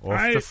know.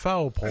 Off the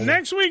foul pole.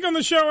 Next week on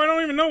the show, I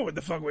don't even know what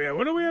the fuck we have.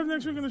 What do we have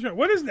next week on the show?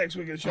 What is next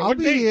week on the show? I'll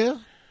be here.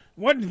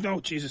 What? No,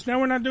 Jesus. Now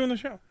we're not doing the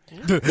show.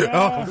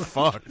 Oh,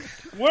 fuck.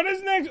 What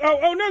is next?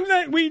 Oh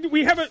no,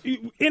 we have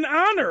in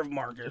honor of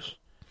Marcus,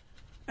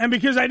 and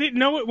because I didn't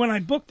know it when I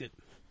booked it,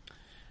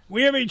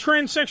 We have a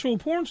transsexual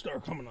porn star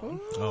coming on.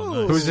 Oh,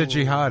 nice. Who's a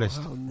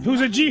jihadist? Who's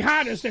a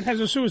jihadist and has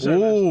a suicide.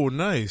 Oh,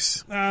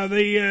 nice. Let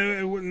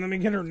me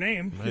get her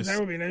name. Nice. That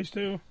would be nice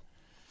too.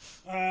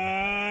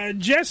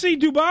 Jesse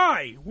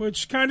Dubai,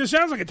 which kind of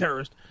sounds like a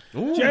terrorist.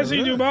 Ooh, Jesse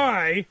really?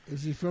 Dubai.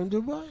 Is he from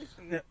Dubai?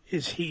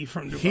 Is he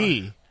from Dubai?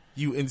 He.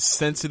 You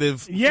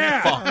insensitive fuck.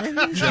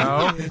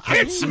 Joe.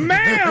 It's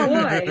ma'am.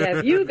 Boy,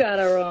 have you got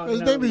a wrong His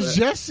number. name is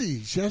Jesse.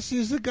 Jesse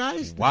is the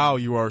guy's name. Wow,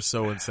 you are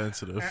so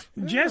insensitive.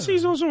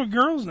 Jesse's also a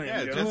girl's name.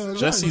 Joe.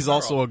 Jesse's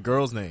also a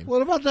girl's name.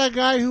 What about that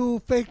guy who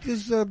faked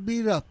his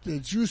beat up, the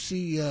Juicy?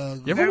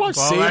 You ever watch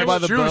Saved by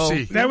the Bell?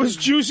 That was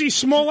Juicy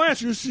Smollett.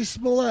 Juicy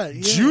Smollett.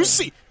 Yeah.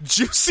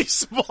 Juicy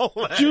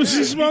Smollett.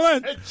 Juicy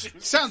Smollett.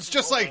 Sounds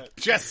just like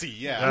Jesse,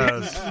 yeah.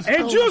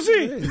 Hey,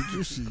 Juicy. Hey,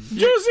 Juicy.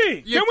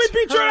 Juicy, can we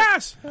beat your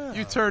ass?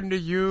 You turn to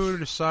you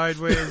to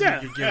sideways.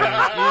 Yeah. You give it,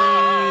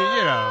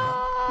 you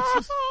know.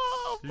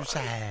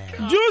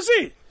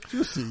 Juicy.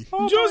 Juicy.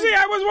 Juicy,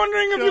 I was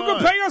wondering if you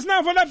could pay us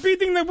now for that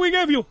beating that we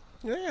gave you.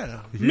 Yeah.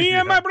 Me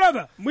and my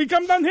brother. We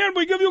come down here,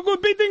 we give you a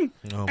good beating.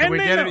 Can And we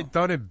they get know. it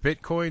done in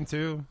Bitcoin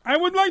too? I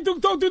would like to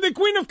talk to the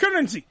queen of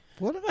currency.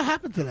 Whatever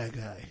happened to that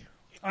guy?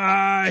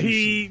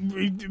 He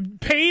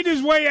paid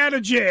his way out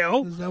of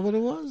jail. Is that what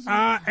it was?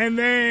 And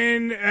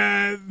then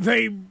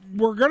they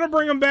were going to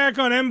bring him back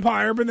on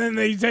Empire, but then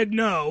they said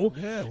no.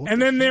 Yeah,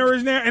 and then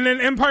and then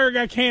Empire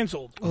got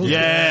canceled. Okay.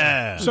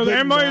 Yeah. So the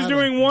Empire's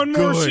doing one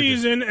more Good.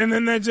 season, and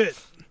then that's it.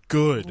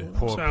 Good.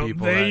 Poor So,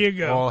 people. there that you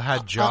go. All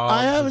had jobs.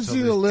 I haven't until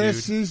seen the this last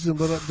dude season,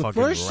 but the fucking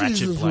first ratchet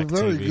seasons were black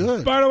very TV.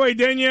 good. By the way,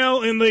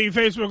 Danielle in the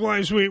Facebook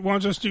Live suite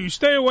wants us to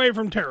stay away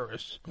from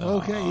terrorists.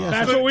 Okay, yes.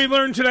 That's what we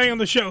learned today on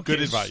the show. Good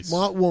kids. advice.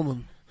 Smart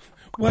woman.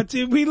 What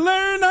did we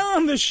learn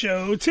on the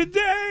show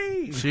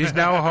today? She's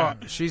now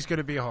she's going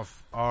to be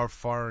our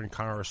foreign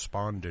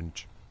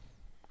correspondent.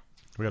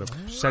 We got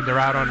to send her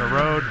out on the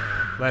road,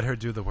 let her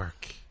do the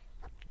work.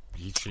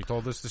 She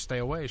told us to stay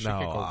away. She could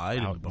go I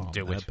out didn't bomb and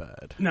do that it.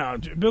 bad. No,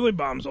 Billy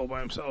bombs all by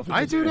himself.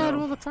 I do that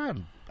all the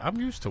time. I'm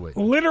used to it.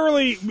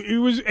 Literally, it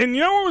was, and you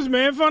know what was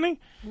mad funny?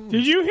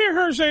 Did you hear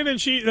her say that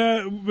she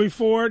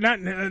before? Not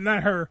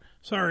her.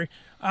 Sorry.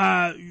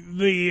 What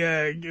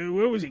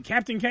was he?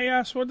 Captain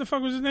Chaos? What the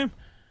fuck was his name?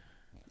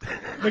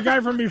 The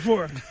guy from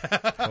before.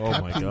 Oh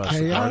my gosh,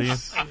 the Guardian.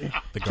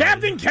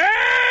 Captain Chaos.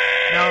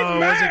 No, it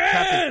wasn't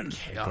Captain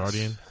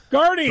Guardian.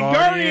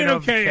 Guardian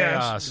of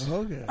Chaos.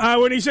 Okay.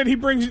 When he said he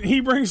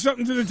brings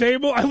something to the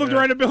table, I looked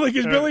right at Billy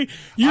because Billy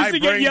used to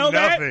get bring yelled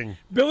nothing. at.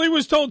 Billy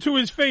was told to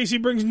his face he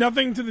brings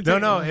nothing to the table.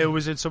 No, it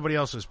was in somebody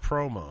else's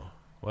promo,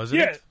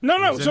 wasn't Yeah, it? no,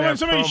 It was in somebody's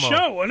their promo.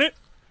 show, wasn't it?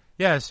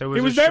 Yes, it was.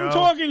 It was a them show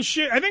talking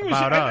shit. I think it was.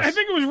 about us. I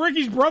think it was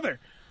Ricky's brother.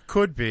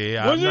 Could be.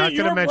 I'm Wasn't not it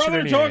going your to mention brother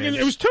any talking? names.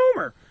 It was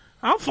Toomer.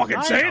 I'll fucking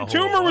I say know it. who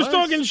Toomer it was was.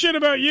 talking shit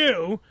about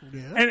you,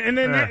 and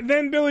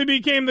then Billy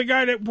became the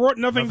guy that brought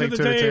nothing to the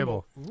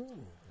table.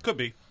 Could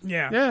be.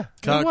 Yeah, Yeah,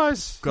 it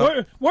was.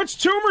 What's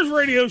Toomer's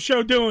radio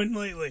show doing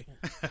lately?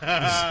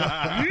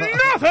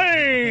 Nothing.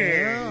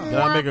 Can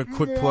I make a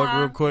quick plug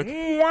real quick?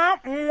 Now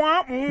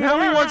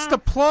he wants to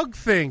plug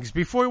things.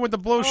 Before he went to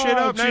blow shit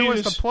up, now he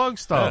wants Jesus. to plug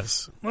stuff.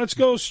 Yes. Let's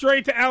go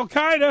straight to Al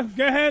Qaeda.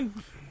 Go ahead,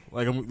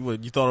 Like,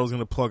 you thought I was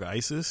going to plug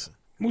ISIS?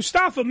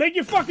 Mustafa. Make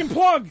your fucking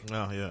plug.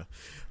 Oh, yeah.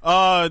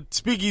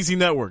 Speakeasy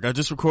Network. I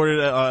just recorded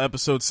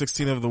episode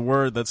 16 of The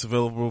Word. That's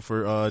available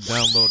for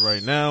download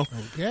right now.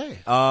 Okay.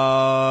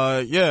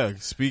 Yeah,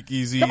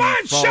 Speakeasy. Come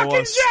on, follow shuck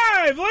and us.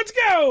 jive. Let's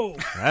go.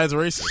 That's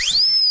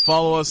racist.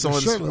 Follow us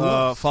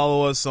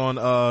on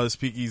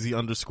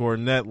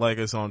Speakeasy_net. Like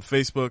us on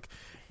Facebook.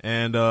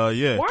 And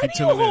yeah, Why keep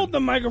do you tuning hold in. the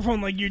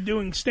microphone like you're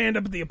doing stand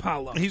up at the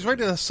Apollo? He's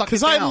ready to suck it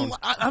 'Cause down.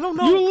 I don't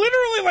know. You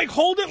literally like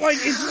hold it like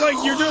it's like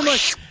you're doing like,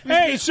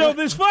 hey, so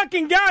this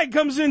fucking guy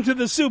comes into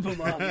the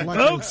supermarket,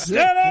 folks.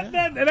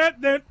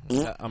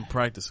 I'm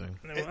practicing.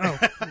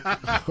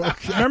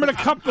 Remember to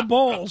cup the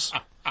balls.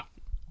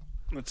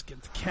 Let's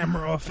get the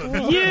camera off of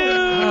you.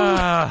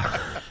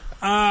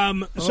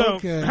 So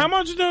Okay. how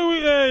much do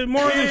we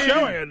more of the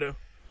show I gotta do?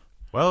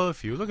 Well,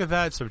 if you look at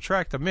that,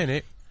 subtract a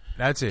minute.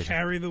 That's it.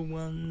 Carry the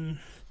one.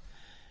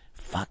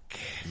 Fuck.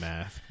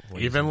 Math.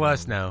 Even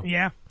less now.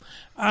 Yeah.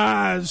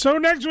 So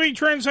next week,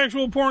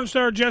 transsexual porn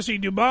star Jesse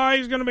Dubai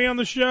is going to be on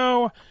the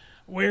show.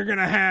 We're going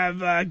to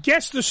have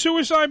Guess the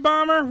Suicide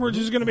Bomber, which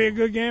is going to be a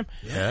good game.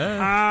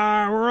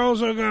 Yeah. We're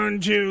also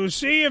going to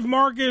see if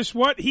Marcus,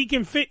 what he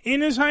can fit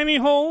in his hiney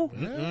hole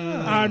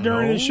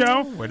during the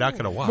show. We're not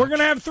going to watch. We're going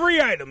to have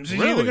 3 items.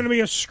 It's either Really? going to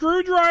be a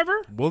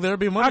screwdriver, Will there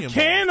be money a involved?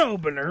 can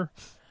opener,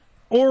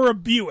 or a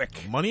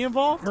Buick. Money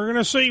involved? We're going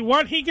to see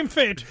what he can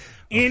fit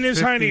in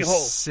his hiney hole.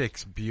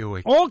 56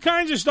 Buick. All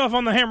kinds of stuff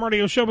on the Ham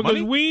Radio Show because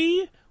Money?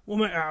 we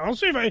will. I'll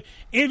see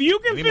if you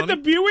can Any fit the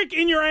money? Buick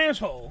in your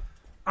asshole,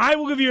 I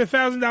will give you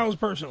 $1,000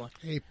 personally.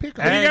 Hey, pick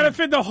But you got to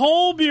fit the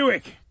whole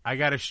Buick. I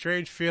got a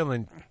strange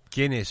feeling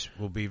Guinness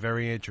will be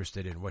very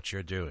interested in what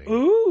you're doing.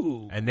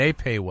 Ooh, And they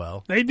pay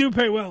well. they do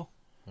pay well.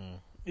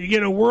 You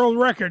get a world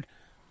record.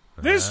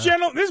 This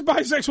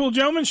bisexual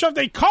gentleman shoved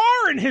a car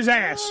in his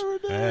ass.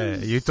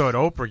 You thought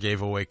Oprah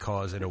gave away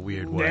cars in a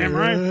weird way. Damn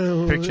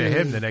right. Picture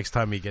him the next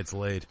time he gets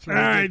laid. All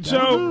right,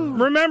 so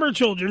remember,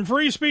 children,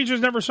 free speech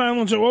is never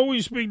silent, so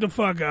always speak the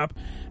fuck up.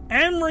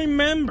 And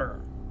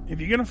remember, if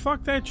you're going to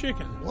fuck that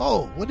chicken...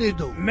 Whoa, what do you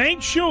do?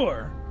 Make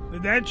sure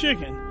that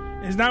chicken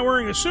is not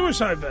wearing a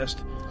suicide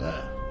vest,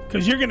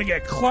 because you're going to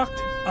get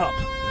clucked up.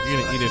 You're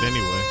going to eat it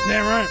anyway.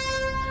 Damn right.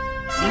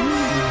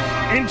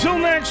 Until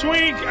next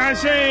week, I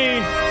say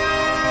a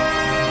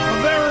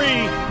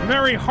very,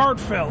 very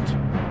heartfelt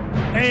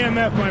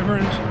AMF, my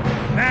friends.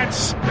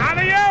 That's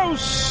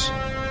adios,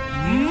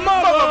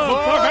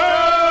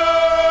 motherfucker!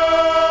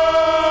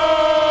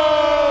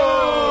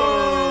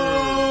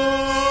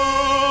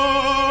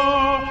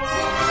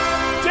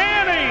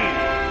 Danny!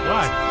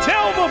 What?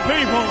 Tell the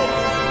people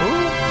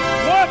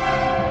what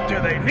do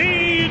they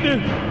need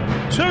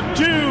to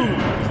do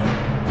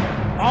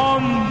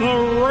on the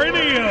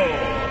radio?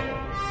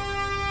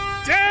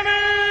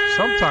 Danny!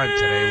 Sometime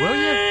today, will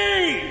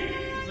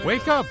you?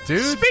 Wake up,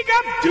 dude. Speak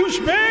up,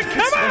 douchebag.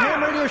 Come The on.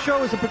 Ham Radio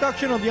Show is a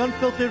production of the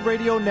Unfiltered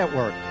Radio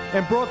Network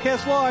and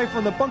broadcast live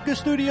from the Bunker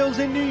Studios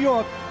in New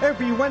York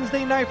every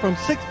Wednesday night from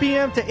 6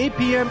 p.m. to 8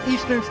 p.m.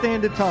 Eastern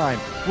Standard Time,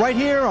 right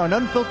here on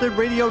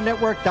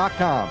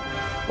UnfilteredRadioNetwork.com.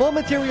 All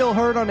material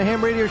heard on the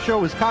Ham Radio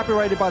Show is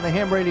copyrighted by the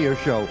Ham Radio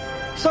Show.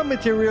 Some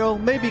material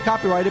may be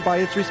copyrighted by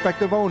its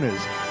respective owners.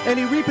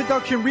 Any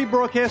reproduction,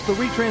 rebroadcast, or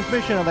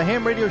retransmission of the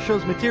Ham Radio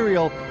Show's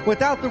material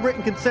without the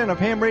written consent of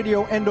Ham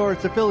Radio and or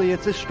its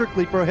affiliates is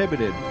strictly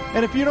prohibited.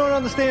 And if you don't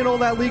understand all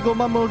that legal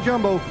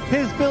mumbo-jumbo,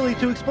 here's Billy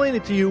to explain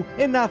it to you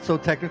in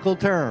not-so-technical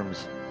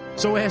terms.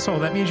 So, asshole,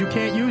 that means you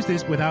can't use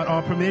this without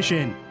our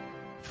permission.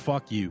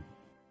 Fuck you.